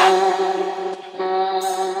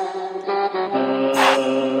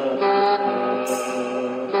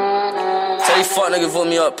 Tell these fuck niggas vote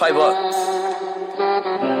me up, pipe up.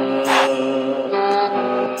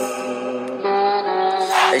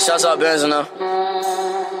 Hey, shouts out Benz now.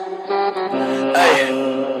 Hey.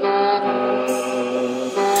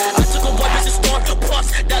 I took a boy, bitch, and storm,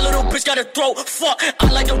 puffs. That little bitch got got a throat. Fuck,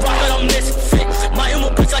 I like to rock but I'm misfit. My emo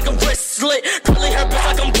bitch like a wrist slit. Curly hair bitch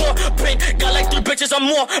like I'm poor. Pink, got like 3 bitches, I'm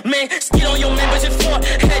more. Man, skid on your man, bitch, it's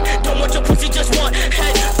forehead. Don't want your pussy, just want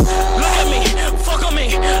head. Look at me, fuck on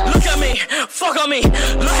me. Look at me, fuck on me.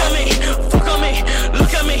 Look at me, fuck on me.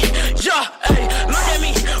 Look at me, yeah, hey. Look at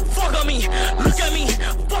me, fuck on me. Look at me,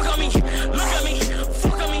 fuck on me. Look at me,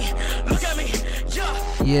 fuck on me. Look at me, yeah.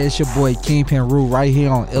 Yeah, it's your boy Kingpin Rue right here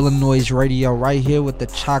on Illinois Radio, right here with the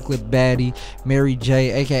chocolate baddie, Mary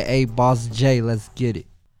J, aka Boss J. Let's get it.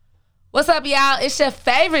 What's up, y'all? It's your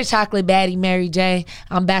favorite chocolate baddie, Mary J.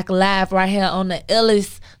 I'm back live right here on the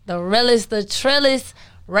illest, the realest, the trillest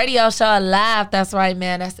radio show live. That's right,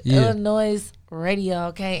 man. That's Illinois Radio,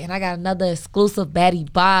 okay? And I got another exclusive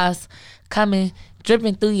baddie boss coming,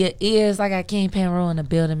 dripping through your ears. I got Kingpin Rue in the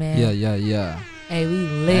building, man. Yeah. Hey, we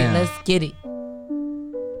lit. Damn. Let's get it.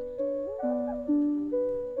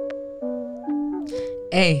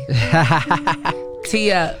 Hey.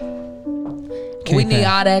 Tee up. We need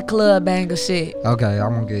all that club banger shit. Okay,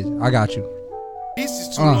 I'm gonna get you. I got you.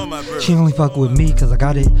 She only fuck with me cause I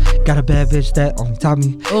got it. Got a bad bitch that only taught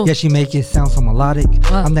me. Ooh. Yeah, she make it sound so melodic.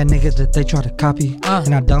 I'm that nigga that they try to copy.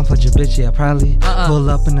 And I done for your bitch, yeah, probably. Pull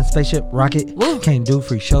up in a spaceship rocket. Woo. Can't do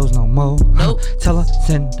free shows no more. Nope. Tell her,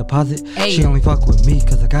 send deposit. Ay. She only fuck with me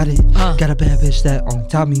cause I got it. Got a bad bitch that only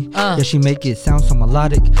taught me. Yeah, she make it sound so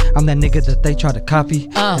melodic. I'm that nigga that they try to copy.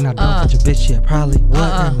 And I done for your bitch, yeah, probably.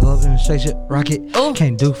 What? Love in a spaceship rocket. Ooh.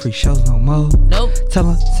 Can't do free shows no more. Nope. Tell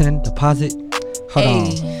her, send deposit. Hold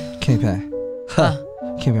on, Kingpin.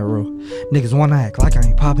 Kingpin Rue. Niggas wanna act like I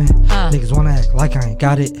ain't poppin'. Niggas wanna act like I ain't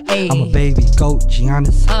got it. Ay. I'm a baby goat,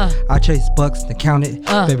 Giannis. I chase bucks to count it.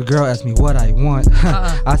 Baby girl asked me what I want.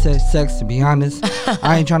 I said sex, to be honest.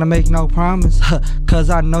 I ain't tryna make no promise. Cause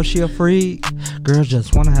I know she a freak. Girls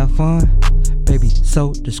just wanna have fun. Baby,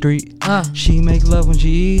 so discreet. She make love when she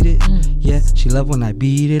eat it. Yeah, she love when I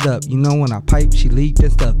beat it up. You know when I pipe, she leak and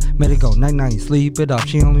stuff. Made it go night, sleep it off.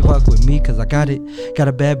 She only fuck with me cause I got it. Got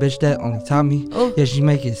a bad bitch that only taught me. Yeah, she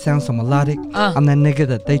make it sound so melodic. I'm that nigga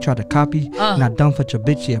that they try to copy. Not done for your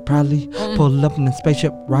bitch, yeah, probably. Pull up in a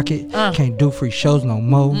spaceship rocket. Can't do free shows no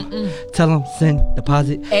more. Tell them send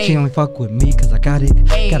deposit. She only fuck with me cause I got it.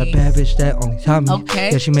 Got a bad bitch that only taught me.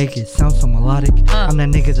 Yeah, she make it sound so melodic. I'm that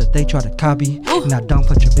nigga that they try to copy. Not done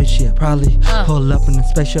for your bitch, yeah, probably. Pull up in a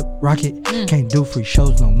spaceship rocket. Can't do free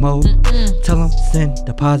shows no more. Tell them send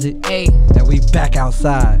deposit. And we back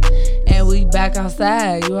outside. And we back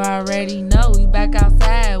outside. You already know we back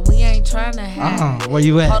outside. We ain't trying to have. Where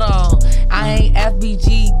you at? Hold on. I ain't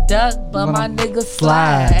FBG duck, but my nigga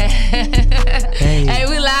slide. Hey,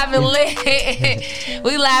 we live and lit.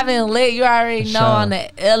 We live and lit. You already know on the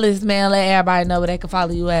illest, man. Let everybody know where they can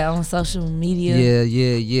follow you at on social media.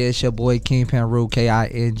 Yeah. It's your boy Kingpin Rue,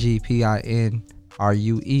 KINGPINRUE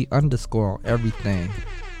 _ on everything.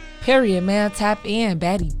 Period, man. Tap in,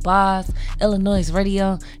 baddie boss, Illinois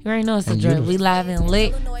Radio. You already know it's a drip. We live and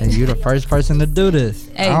lit. And you the first person to do this.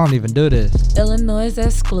 Hey, I don't even do this. Illinois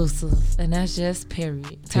exclusive, and that's just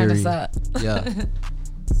period. Turn us up. Yeah.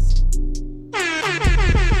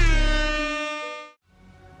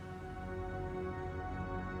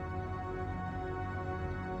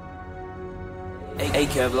 Hey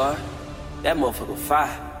Kevlar, that motherfucker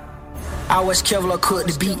fire. I was Kevlar, cook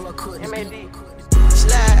the beat.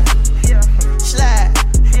 Slide, slide,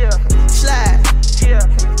 slide.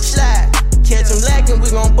 Catch him lacking, we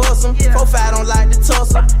gon' bust him. 4-5 don't like to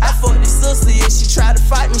tussle. I fucked this sister, yeah, she tried to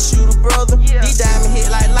fight me, shoot a brother. These diamond hit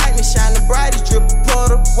like lightning, shine the brightest, drip a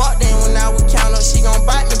puddle. Walked in when I would count up, she gon'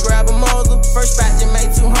 bite me, grab a muzzle. First batch just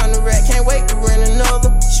made 200 rack, can't wait to rent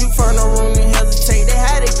another. Shoot for no room to hesitate, they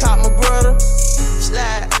had it, caught my brother.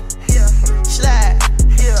 Slide, slide,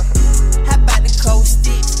 hop out the cold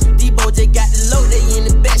sticks. Debo just got the load, they in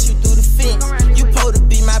the back, shoot through the fence. You supposed to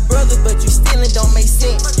be my brother, but you stealing don't make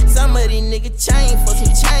sense. Some of these niggas change, for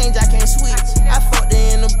some change, I can't switch. I fucked her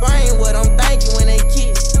in the brain, what I'm thinking when they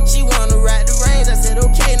kiss. She wanna ride the range, I said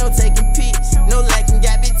okay, no taking pics. No lacking,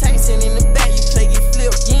 got big Tyson in the back, you play get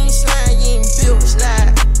flip. You ain't slime, you ain't built.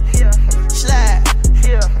 Slide, slide,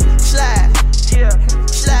 slide,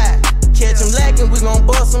 slide. Catch him lacking, we gon'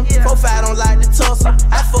 bust him. 4-5 don't like to tussle.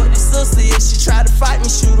 I fucked this sister, yeah, she tried to fight me,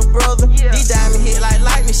 shoot a brother. These diamond hit like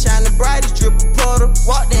lightning, shine the brightest, drip a puddle.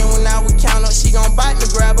 Walked in when I would count up, she gon' bite me,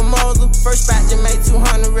 grab a muzzle. First batch just made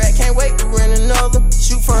 200 rack, can't wait to rent another.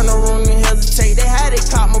 Shoot for no room to hesitate, they had it,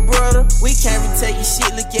 caught my brother. We can't retake your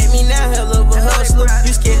shit, look at me now, hell of a hustler.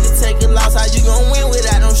 You scared to take a loss, how you gon' win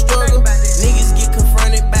without no struggle? Niggas get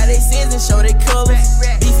confronted by their sins and show their colors.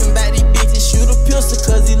 Beefing by these bitches, shoot a pistol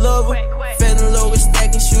cause he love her. Fell in love with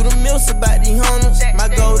stacking shoot a mills about these hunters. My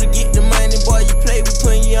goal to get the money, boy, you play, we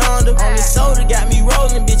putting you under. On the soda, got me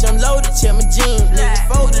rolling, bitch, I'm loaded, check my jeans. Nigga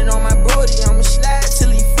folded on my brody, I'ma slide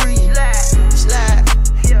till he free. Slide, slide,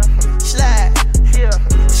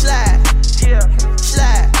 slide,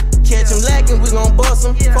 slide. Catch him lacking, we gon' bust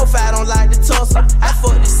him. 4-5 don't like to tussle. I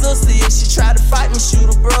fucked his sister, yeah, she tried to fight me, shoot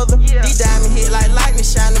her brother. These diamond hit like lightning,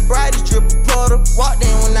 shining bright, as drip a puddle. Walked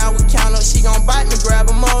in when I would count up, she gon' bite me, grab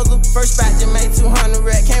a muzzle. First batch just made 200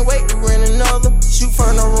 rack, can't wait to rent another. Shoot for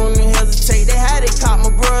no room to hesitate, they had it, caught my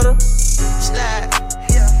brother. Slide,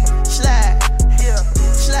 slide, slide,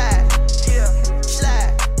 slide,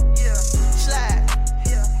 slide,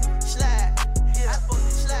 slide. I fucked the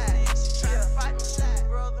slide, yeah, she tried to fight me, slide,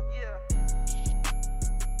 brother.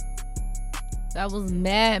 That was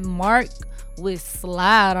Mad Mark with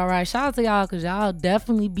Slide. All right, shout out to y'all because y'all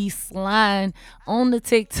definitely be sliding on the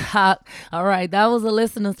TikTok. All right, that was a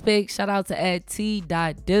listener's pick. Shout out to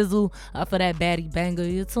 @T.Dizzle for that baddie banger.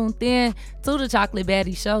 You tuned in to the Chocolate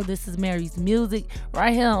Baddie Show. This is Mary's Music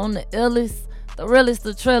right here on the illest, the realest,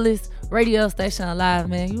 the trillest radio station alive,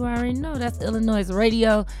 man. You already know that's Illinois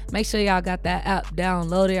Radio. Make sure y'all got that app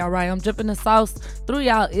downloaded. All right, I'm dripping the sauce through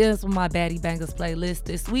y'all ears with my Baddie Bangers playlist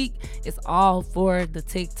this week. It's all for the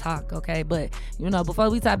TikTok, okay? But you know, before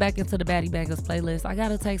we tie back into the Baddie Bangers playlist, I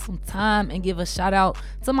gotta take some time and give a shout out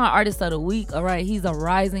to my artist of the week. All right, he's a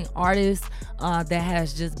rising artist that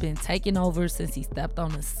has just been taking over since he stepped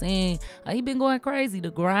on the scene. He been going crazy.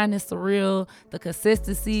 The grind is surreal, the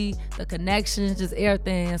consistency, the connections, just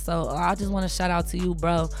everything. So I just want to shout out to you,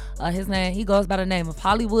 bro. His name, he goes by the name of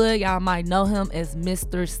Hollywood. Y'all might know him as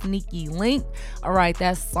Mr. Sneaky Link. All right,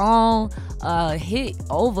 that song hit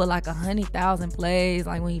over like 100,000 plays.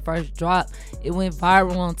 Like when he first dropped, it went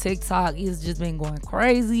viral on TikTok. He's just been going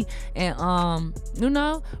crazy. And you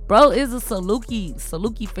know, bro is a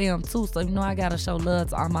Saluki fam too. So you know I gotta show love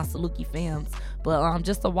to all my Saluki fams. But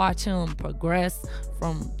just to watch him progress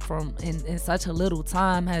from in such a little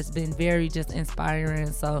time has been very just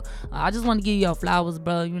inspiring. So I just want to give you your flowers,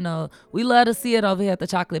 bro. You know, we love to see it over here at the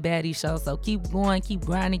Chocolate Baddie Show. So keep going, keep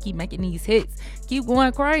grinding, keep making these hits, keep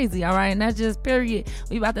going crazy. All right, and that's just period.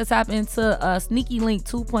 We about to tap into Sneaky Link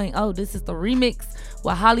 2.0. This is the remix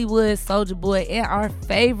with Hollywood, Soulja Boy, and our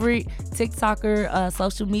favorite TikToker,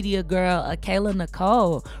 social media girl, Kayla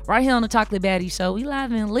Nicole, right here on the Chocolate Baddie Show. We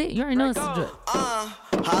live and lit. You already know it's a drip.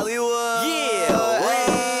 Hollywood,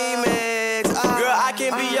 yeah, remix. Girl, I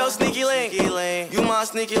can be your sneaky link. You my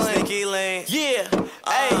sneaky link. Yeah,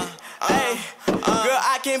 hey. Girl,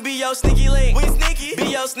 I can be your sneaky link. We sneaky. Be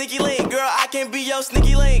your sneaky link. Girl, I can be your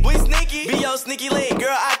sneaky link. We sneaky. Be your sneaky link.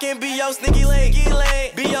 Girl, I can be your sneaky link.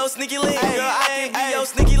 Be your sneaky link. Girl, I can be your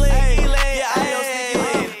sneaky link. Yeah, I'm your sneaky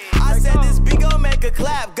link. I said this beat gon' make a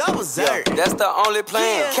clap, go berserk. Yeah, that's the only plan.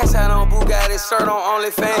 Yeah. Cash out on Bugatti, shirt on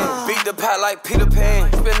OnlyFans. Beat the pot like Peter Pan.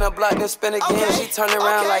 Spin the block, then spin again. Okay. She turn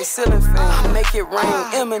around like ceiling fan. Make it rain,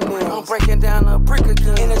 Eminem. I'm breaking down a brick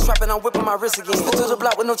again. In the trap and I'm whipping my wrist again. Spit to the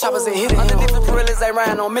block with no choppers and hit it. Underneath the Pirellis, they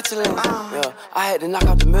riding on Michelin. Yeah, I had to knock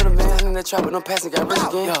out the middleman. In the trap with no passing, got rich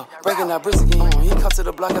again. Yeah, breaking that bricks again. He come to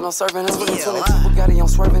the block and I'm serving. That's 2022 Bugatti, I'm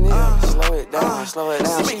swerving it. Slow it down, slow it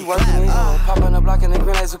down. She working it. Popping the block in the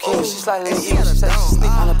green like zucchini. She sliding in the east. She said she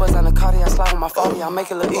sneak on the bus down the Cardi. I slide with my 40. I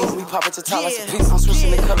make it look easy. We pop it to top like some piece. I'm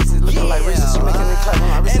switching the colors. It's looking like Reese's. She making it clap on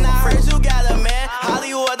my wrist. And I heard you got a man.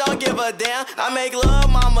 Hollywood don't give a damn. I make love,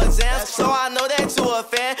 mama jams. So I know that you a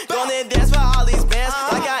fan. Gonna dance for all these bands.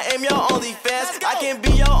 Like I am your only fans. I can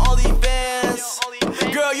be your only fans.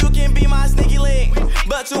 Girl, you can be my sneaky link.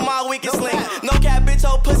 But you my weakest link. No cap, bitch,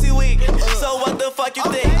 your pussy weak. So what the fuck you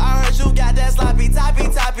think? I heard you got that sloppy, toppy.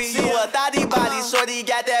 You a thotty body. Shorty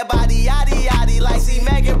got that body, yaddy, like she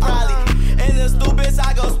Megan probably. In the stupid,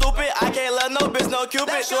 I go stupid. I can't love no bitch, no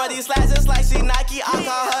Cupid. Shorty slash just like she Nike. I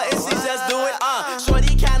call her and she just do it.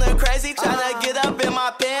 Shorty kinda crazy, tryna get up in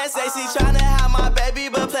my pants. Say she tryna have my baby,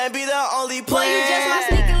 but plan B the only plan. Boy, you just my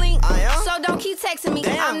sneaky link, so don't keep texting me.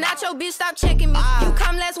 I'm not your bitch, stop checking me. You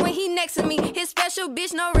come last when he next to me. His special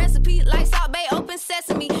bitch, no recipe. Like Salt Bay, open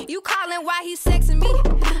sesame. You calling while he sexing me.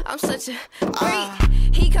 I'm such a freak.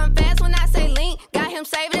 He come fast when I say link. Got him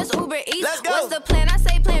saving his Uber Eats. What's the plan? I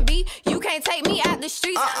say plan B. You can't take me out the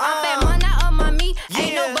streets. I'm fat man, not on my meat.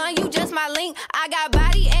 Ain't no bun, you just my link. I got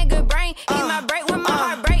body and good brain. Eat my break when my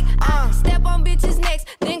heart break. I step on bitches next,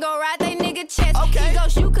 then go ride they nigga chest. He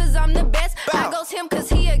goes you cause I'm the best. I goes him cause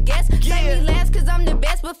he a guest. Say me last cause I'm the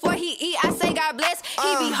best. Before he eat, I say God bless.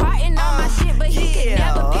 He be hearting on my shit, but he can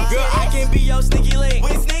never picture. Girl, I can be your sneaky link.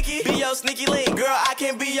 We sneaky. Be your sneaky link. Girl, I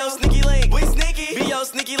can be your sneaky link. We sneaky. Be your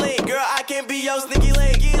sneaky link. Girl, I can be your sneaky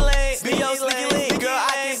link. Be your sneaky link. Girl,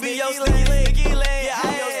 I can be your sneaky link. Yeah,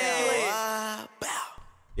 I'm your sneaky link.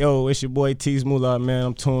 Yo, it's your boy Tease Moolah, man.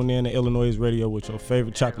 I'm tuned in to Illinois Radio with your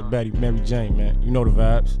favorite chocolate baddie, Mary Jane, man. You know the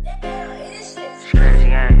vibes. Crazy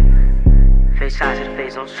gang. Face shots to the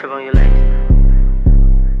face, don't trip on your legs.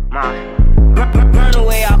 Mouth. Burn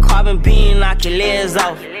away all carbon beam, knock your legs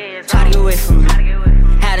off. Try to get away from me.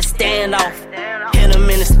 Had to stand off. Hit him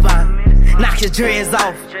in the spine. Knock his dreads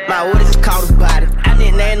off. My what is it called about it? I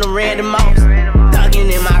didn't name them Randy Moss.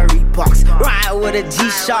 Thuggin' in my Reeboks. Ride with a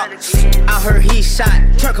G-Shock. I heard he shot.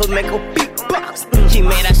 Turkle make a beatbox. He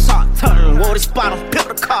made that shot turn. Wore the spot on, built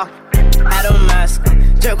the car. I don't mask.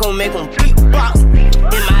 Jerk gon' make him beatbox.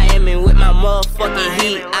 In Miami with my motherfucking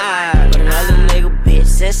heat. But another nigga bitch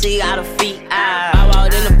said she got her feet. I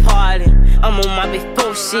walked in the party. I'm on my big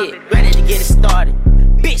full shit. Ready to get it started.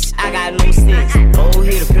 Bitch, I got no sense. Oh,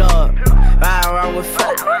 hit the plug. Ride around with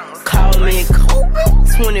folk. Call me Coke.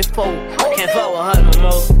 24. Can't fuck with her no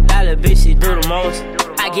more. That little bitch, she do the most.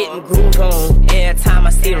 I get them groove on every time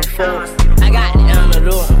I see them folks. I got the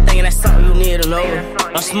antidote. Thinking that's something you need to know.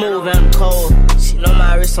 I'm smooth and I'm cold. She know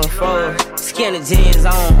my wrist on froze. Skinny jeans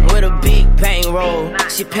on with a big bang roll.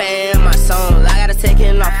 She paying my songs. I gotta take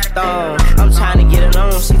it off the thong. I'm trying to get it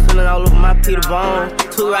on. She feeling all over my Peter Bone.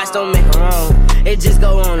 2 rights don't make her wrong. It just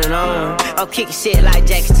go on and on. I'm kicking shit like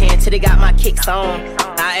Jackie Chan till they got my kicks on.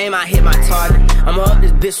 I aim, I hit my target. I'ma up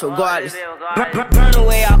this bitch regardless. Burn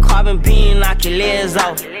away all carbon beam, knock your legs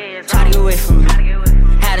off. Try to get away from me.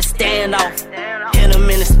 Had to stand off. Hit him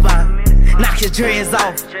in the spine. Knock his dreads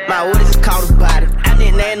off. My what is it called about it? I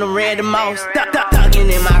didn't name them Randy Moss.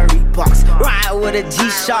 Thuggin' in my Reeboks. Ride with a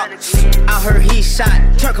G-Shock. I heard he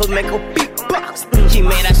shot. Turkle make a beatbox. He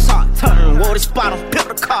made that shot turn. Wore the spot on, built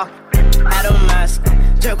the car. I don't mask.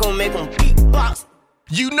 Jerk gon' make him beatbox.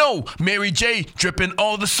 You know, Mary J dripping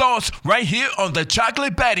all the sauce right here on the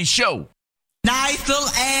Chocolate Baddie Show. Nice little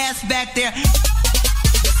ass back there.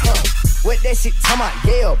 What that shit talking about,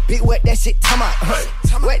 yeah, bitch, what that shit talking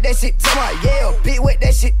about, what that shit talking about, yeah, bitch, what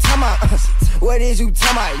that shit talking about, what is you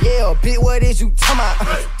talking about, yeah, bitch, what is you talking about,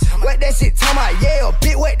 what that shit talking about, yeah,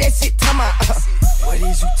 bitch, what that shit talking about, what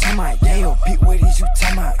is you talking about, yeah, bitch, what is you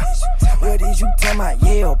talking about, what is you talking about,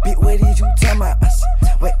 yeah, bitch, what is you talking about,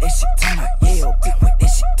 what that shit talking about, yeah, bitch, what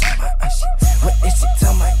that shit talking about, what that shit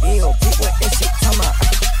talking about, yeah, bitch, what that shit talking about.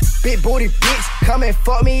 Big booty bitch, come and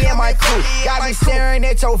fuck me and my crew. Got me staring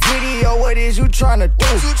at your video. What is you tryna do?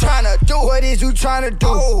 What you tryna do? What is you tryna do?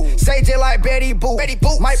 Oh. Say it like Betty Boop.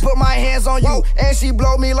 Might put my hands on you, and she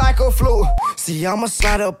blow me like a flute. See, I'ma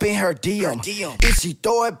slide up in her DM. If she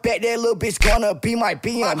throw it back, that little bitch gonna be my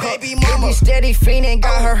BM. My baby mama. Me steady fiending,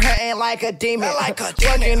 got her hunting like a demon.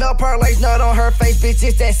 Fucking up her lace nut on her face, bitch.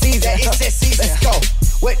 It's that season. Let's go.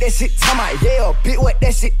 What that shit talking about? Yeah, bitch. What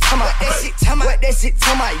that shit talking about? What that shit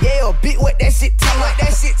talking about? Yeah, bitch, what that shit talking about?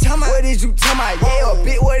 That shit talking about? What is you talking about? Yeah,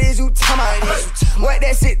 bitch, what is you talking about? What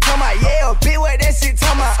that shit talking about? Yeah, bitch, what that shit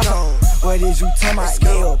talking about? What is you talking about?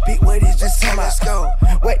 Yeah, bitch, what is you talking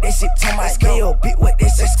about? What that shit talking about? Yeah, bitch, what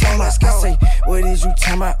that shit talking about? I say, what is you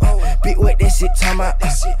talking about? Bitch, what that shit talking about?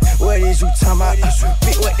 What is you talking about?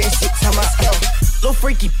 Bitch, what that shit talking about? Little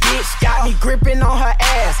freaky bitch got me gripping on her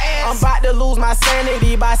ass. I'm about to lose my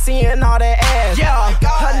sanity by seeing all that ass. Yeah,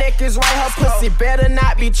 her neck is right, her pussy better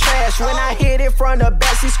not be trash. When I hit it from the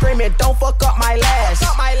back, she screaming, don't fuck up my lash.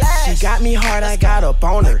 She got me hard, I got a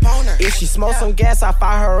boner. If she smoke some gas, I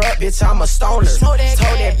fire her up, bitch, I'm a stoner. Told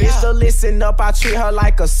that bitch to listen up, I treat her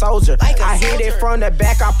like a soldier. I hit it from the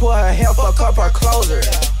back, I put her hair, fuck up her closer.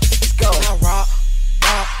 Let's go. Rock,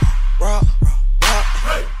 rock, rock,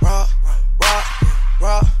 rock, rock,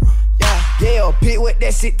 rock. Yeah, bitch, what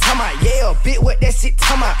that shit talking about? Yeah, bitch, what that shit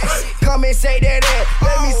talking about? Come and say that.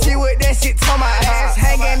 Let me see what that shit talking about. Ass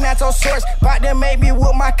hanging out your shorts, bout to make me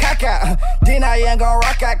whip my cock out. Then I ain't gon'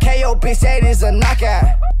 rock out. KO, bitch, that is a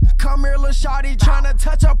knockout. Come here, little shawty, tryna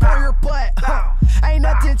touch up on your butt. Ain't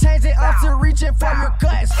nothing changing, I'm still reaching for your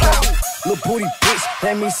guts. Little booty bitch,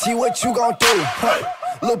 let me see what you gon' do.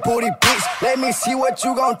 Little booty bitch, let me see what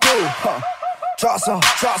you gon' do. Drop some,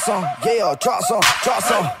 yeah, drop some. Drop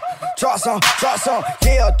some,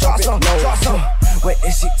 yeah, drop some. What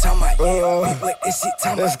that shit talking about? Yeah, what that shit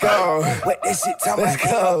talking about? Let's go. What that shit talking about? Let's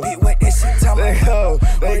go. What that shit talking about? Let's go.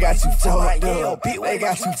 They got you talking about? Yeah, they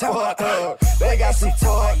got you talking about? They got you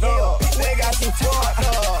talking about? Yeah, they got you talking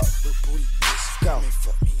about? Little booty bitch, come and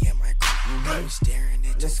fuck me and my crew. Staring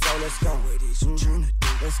at let's go. What is you tryna do?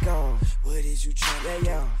 Let's go. What is you tryna do?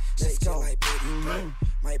 Yeah, let's go. Like Betty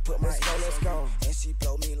might put my let's go. And she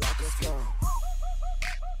blow me like a flow.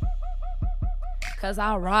 Cause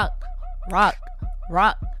I rock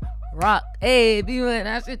rock. Hey, be with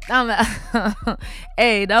that shit talking about.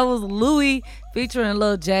 Hey, that was Louis featuring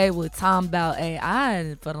Lil J with talking about. Hey,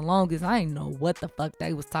 for the longest, I didn't know what the fuck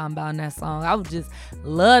they was talking about in that song. I would just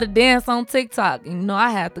love to dance on TikTok. And, you know, I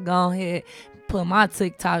had to go ahead put my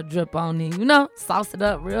TikTok drip on it, you know, sauce it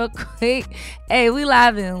up real quick. Hey, we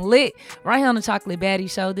live and lit right here on the Chocolate Baddie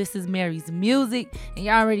Show. This is Mary's Music, and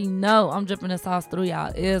y'all already know I'm dripping the sauce through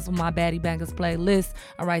y'all ears with my Baddie Bangers playlist.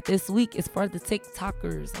 All right, this week is for the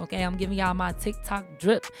TikTokers. Okay, I'm giving y'all my TikTok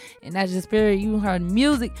drip, and that's just period. You heard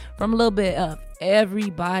music from a little bit of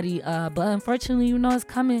everybody, but unfortunately, you know, it's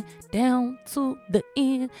coming down to the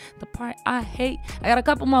end, the part I hate. I got a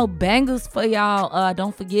couple more bangers for y'all.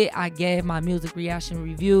 Don't forget, I gave my music reaction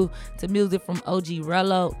review to music from OG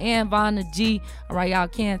Rello and Vanna G. All right, y'all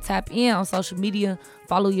can tap in on social media,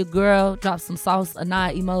 follow your girl, drop some sauce or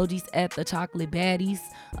nod emojis at the Chocolate Baddies.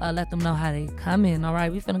 Let them know how they coming. All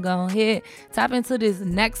right, we finna go ahead, tap into this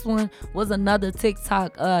next one. Was another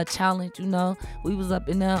TikTok challenge. You know, we was up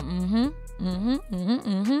in there.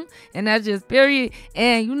 And that's just period.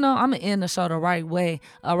 And you know, I'm gonna end the show the right way,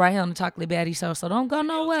 right here on the Chocolate Baddie Show. So don't go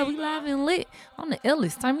nowhere. We live and lit on the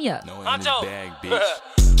illest. Turn me up. No in this bag,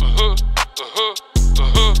 bitch.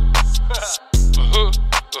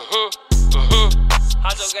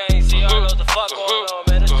 Honcho gang, see, y'all know what the fuck going on,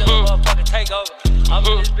 man. It's still a motherfucking takeover. I'm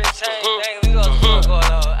in this bitch chain, dang, we know what the fuck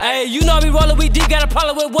going on. Hey, you know me rollin', we deep, got a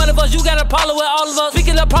problem with one of us, you got a problem with all of us.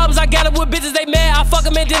 Speaking of problems, I got it with bitches, they mad, I fuck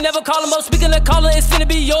them and then never call them up. Speaking of calling, it's finna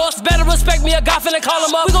be yours. Better respect me, a guy finna call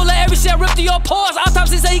them up. We gon' let every shit rip through your pores.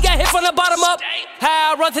 Autopsy say he got hit from the bottom up.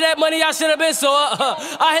 How I run to that money, I should've been sore.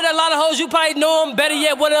 I hit a lot of hoes, you probably know them. Better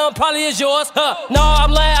yet, one of them probably is yours. No, I'm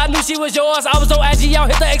lying, I knew she was yours. I was on IG, out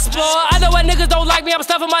hit the explore. I know why niggas don't like me, I'm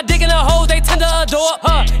stuffing my dick in the hoes, they tend to adore.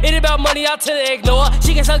 It about money, I tend to ignore.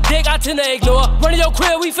 She can suck dick, I tend to ignore. Running your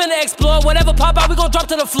crib, we finna explore. Whatever pop out, we gon' drop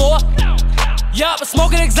to the floor. Yup,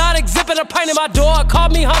 smoking exotic, zipping a pint in my door. Call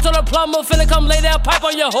me Honcho the plumber, finna come lay that pipe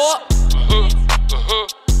on your whore.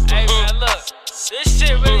 Hey man, look, this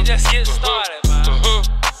shit really just getting started, man.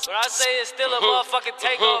 When I say it's still a motherfucking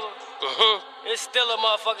takeover, it's still a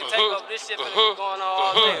motherfucking takeover. This shit finna be going on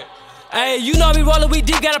all day. Hey, you know me rollin', we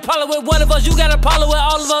deep, got a problem with one of us, you got a problem with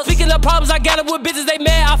all of us. Speaking of problems, I got it with bitches, they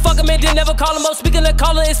mad, I fuck them and then never call them up. Speaking of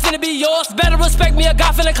calling, it's finna be yours. Better respect me, a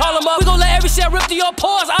guy finna call them up. We gon' let every shit rip through your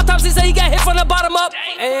pores. Autopsy say he got hit from the bottom up.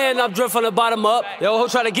 And I'm drip from the bottom up. Yo, ho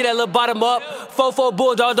try to get that little bottom up. 4-4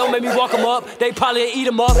 bulldog, don't make me walk them up. They probably eat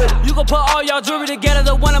them up. You can put all y'all jewelry together,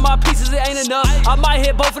 the one of my pieces, it ain't enough. I might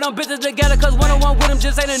hit both of them bitches together, cause one-on-one with them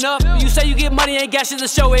just ain't enough. You say you get money, ain't got shit to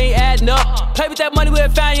show, it ain't adding up. Play with that money, we'll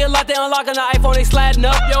find you a lot, they unlocking the iPhone, they sliding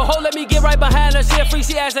up. Yo, ho, let me get right behind her. She a freak,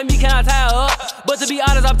 she asking me, can I tie her up? But to be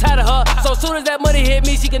honest, I'm tired of her. So soon as that money hit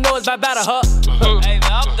me, she can know it's bye to her. Hey man,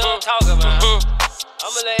 I'm done talking, man.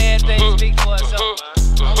 I'ma let everything speak for itself,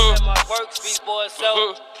 man. I'ma let my work speak for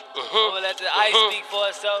itself. I'ma let the ice speak for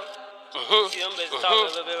itself. See them bitches talking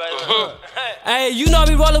a little bit right now. Hey, you know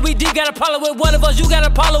me rollin', we deep, got a problem with one of us, you got a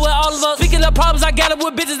problem with all of us. Speaking of problems, I got it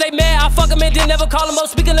with bitches, they mad, I fuck them and then never call them up.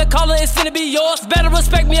 Speaking of calling, it's finna be yours. Better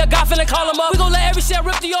respect me, a guy finna call them up. We gon' let every shit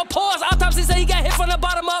rip through your pores. Autopsy say he got hit from the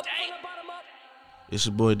bottom up. It's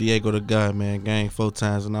your boy Diego the Guy, man. Gang 4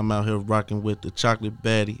 times, and I'm out here rocking with the Chocolate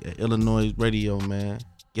Baddie at Illinois Radio, man.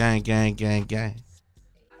 Gang, gang, gang, gang.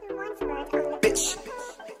 Bitch.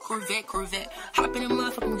 Corvette. Hop in a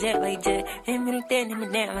motherfucking jet like that. Him and that, him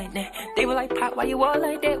and that like that. They were like, Pop, why you all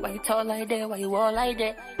like that? Why you tall like that? Why you all like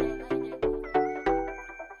that?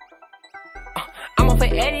 I'm off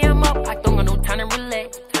at Eddie, I'm up. I don't got no time to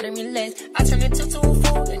relax. I turn it 2 to a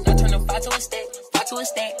 4, then I turn a 5 to a stack.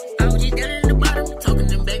 I was just down in the bottom, talking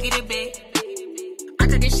them back of the bed. I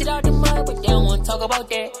cut this shit out the mud, but they don't wanna talk about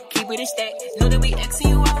that. Keep it a stack. Know that we Xing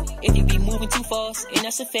you out if you be moving too fast, and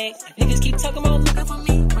that's a fact. Niggas keep talking about looking for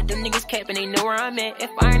me, but them niggas capping, they know where I'm at. If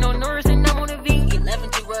I ain't on Norris, then I'm on a V.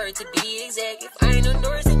 11th word to be exact. If I ain't on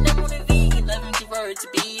Norris, then I'm on a V. 11th word to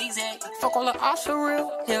be exact. Fuck all the odds for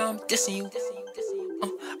real, yeah, I'm dissing you.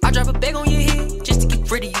 I drop a bag on your head just to get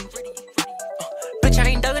rid of you. Bitch, I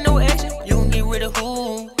ain't dugging no action. You gon' get rid of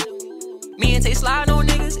who? Me and Tay slide on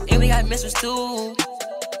niggas, and we got missiles too.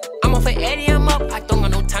 I'm off at Eddie, I'm up. I don't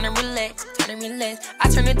got no time to relax. I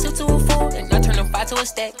turn it 2 to a 4, then I turn a 5 to a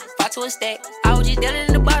stack. I was just down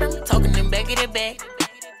in the bottom, talking them back of the back.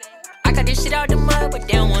 I got this shit out the mud, but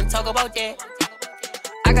they don't wanna talk about that.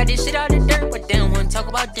 I got this shit out the dirt, but they don't wanna talk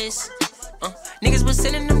about this. Niggas was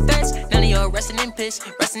sending them threats, now they all resting in piss,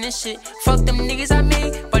 resting in shit. Fuck them niggas I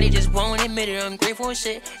made, but they just won't admit it. I'm grateful and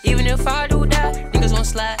shit. Even if I do die, niggas won't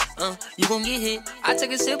slide. You gon' get hit. I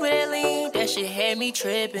took a sip of that lean, that shit had me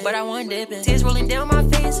tripping, but I wasn't dipping. Tears rolling down my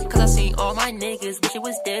face, cause I seen all my niggas, wish it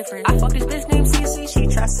was different. I fucked this bitch named Cece, she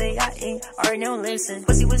try to say I ain't, already don't listen.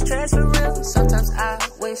 Pussy was trash for real, sometimes I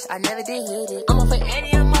wish I never did hit it. I'm off for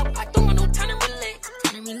Eddie, I'm up, I don't got no time to relax.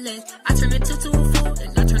 I turn a 2 to a 4,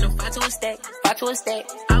 and I turn a 5 to a stack, 5 to a stack.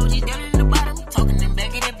 I was just down in the bottom, talking them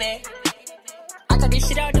back in the back. I got this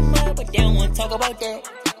shit out the mud, but they don't wanna talk about that.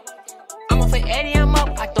 I'm off for Eddie, I'm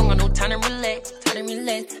up, I don't got no time to relax,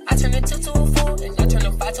 I turn a 2 to a 4, and I turn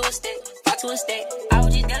a 5 to a stack, 5 to a stack. I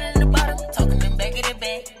was just down in the bottom, talking them back in the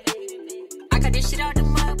back. I got this shit out the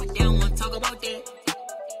mud, but they don't wanna talk about that.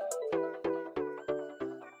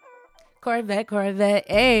 Corvette,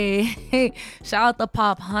 hey. Shout out to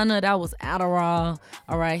Pop Hunter, that was Adderall.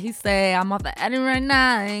 All right, he said, I'm off the Eddie right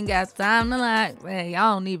now, I ain't got time to like, hey,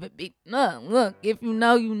 y'all don't even be, look, if you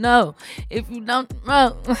know, you know. If you don't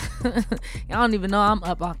know, y'all don't even know I'm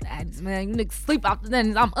up off the Addies, man. You niggas sleep off the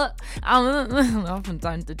Addies, I'm up. I'm finna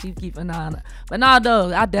turn to Chief Keef and Nana. But nah,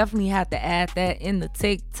 though, I definitely have to add that in the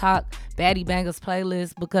TikTok Baddie Bangers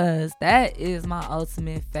playlist because that is my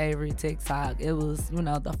ultimate favorite TikTok. It was,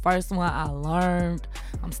 the first one I learned.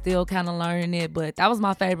 I'm still kind of learning it, but that was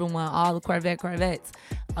my favorite one. All the Corvettes,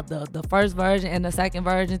 the first version and the second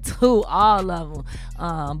version too, all of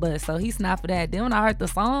them. But so he snapped for that. Then when I heard the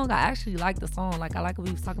song, I actually liked the song. Like I like what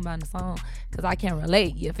we was talking about in the song because I can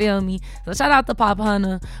relate. You feel me? So shout out to Pop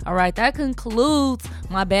Hunter. All right, that concludes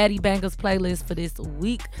my Baddie Bangers playlist for this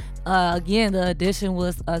week. Again, the addition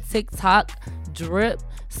was a TikTok drip.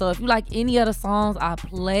 So if you like any of the songs I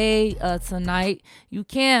play tonight, you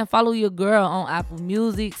can follow your girl on Apple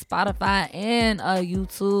Music, Spotify, and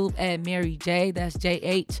YouTube at Mary J. That's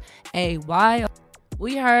JHAY.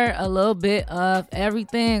 We heard a little bit of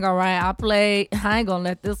everything. All right, I ain't gonna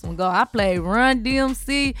let this one go. I played Run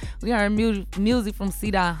DMC. We heard music from C.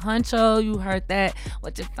 Huncho. You heard that.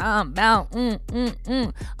 What you found about?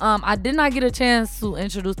 I did not get a chance to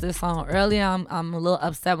introduce this song earlier. I'm a little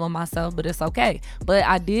upset with myself, but it's okay. But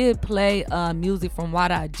I did play music from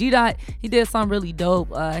Wada G. He did something really dope.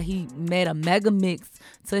 He made a mega mix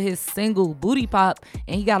to his single Booty Pop,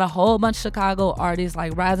 and he got a whole bunch of Chicago artists,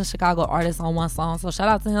 like rising Chicago artists, on one song. So shout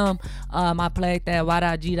out to him. I played that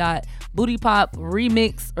Wada.G. Booty Pop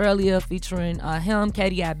remix earlier featuring him,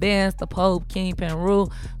 Katie at Benz, The Pope, Kingpin Rue,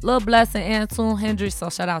 Lil Blessing, and Toon Hendrix. So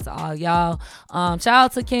shout out to all y'all. Shout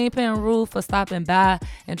out to Kingpin Rue for stopping by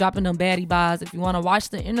and dropping them baddie buys. If you want to watch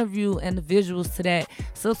the interview and the visuals to that,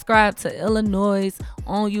 subscribe to Illinois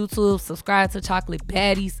on YouTube. Subscribe to Chocolate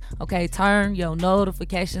Baddies. Okay, turn your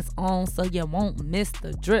notifications on so you won't miss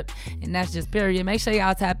the drip. And that's just period. Make sure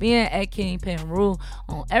y'all tap in at Kingpin Rue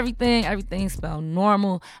on everything spelled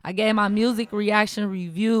normal. I gave my music reaction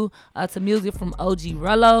review to music from OG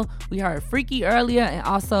Rello. We heard Freaky earlier, and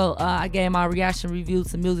also I gave my reaction review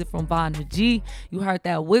to music from Vonda G. You heard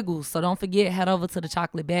that Wiggles. So don't forget, head over to the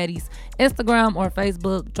Chocolate Baddies Instagram or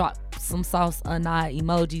Facebook. Drop some sauce nod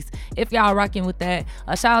emojis if y'all rocking with that.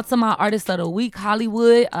 Shout out to my artist of the week,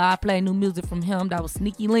 Hollywood. I played new music from him. That was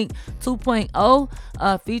Sneaky Link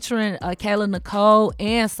 2.0 featuring Kayla Nicole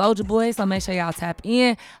and Soulja Boy. So make sure y'all tap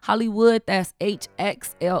in. Hollywood, that's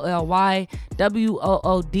HXLLYWOOD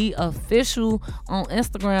official on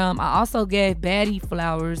Instagram. I also gave Baddie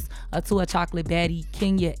flowers to a chocolate baddie,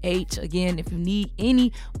 Kenya H. Again, if you need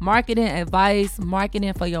any marketing advice,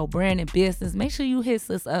 marketing for your brand and business, make sure you hit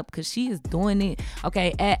sis up because she is doing it.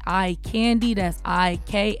 Okay, at iCandy, that's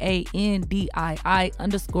IKANDII__.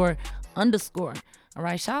 All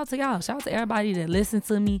right, shout out to y'all. Shout out to everybody that listened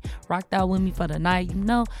to me, rocked out with me for the night.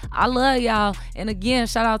 I love y'all. And again,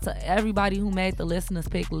 shout out to everybody who made the listeners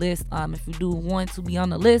pick list. If you do want to be on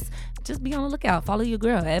the list, just be on the lookout. Follow your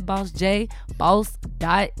girl at BossJ, boss.jjhay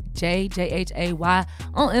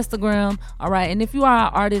on Instagram. All right, and if you are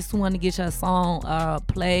an artist who want to get your song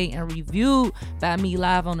played and reviewed by me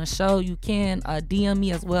live on the show, you can DM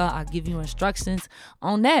me as well. I'll give you instructions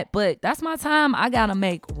on that. But that's my time. I gotta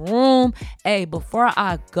make room. Hey, before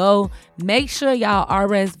I go, make sure y'all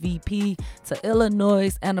RSVP to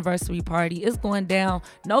Illinois anniversary party. It's going down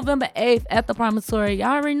November 8th at the Promontory. Y'all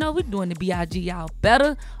already know we're doing the BIG. Y'all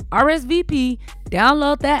better RSVP,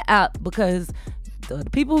 download that app, because the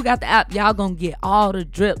people who got the app, y'all gonna get all the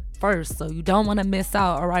drip first, so you don't want to miss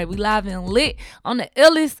out. All right, we live and lit on the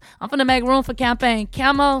illest. I'm finna make room for Campaign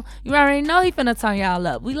Camo. You already know he finna turn y'all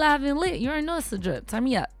up. We live and lit. You already know it's a drip. Turn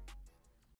me up.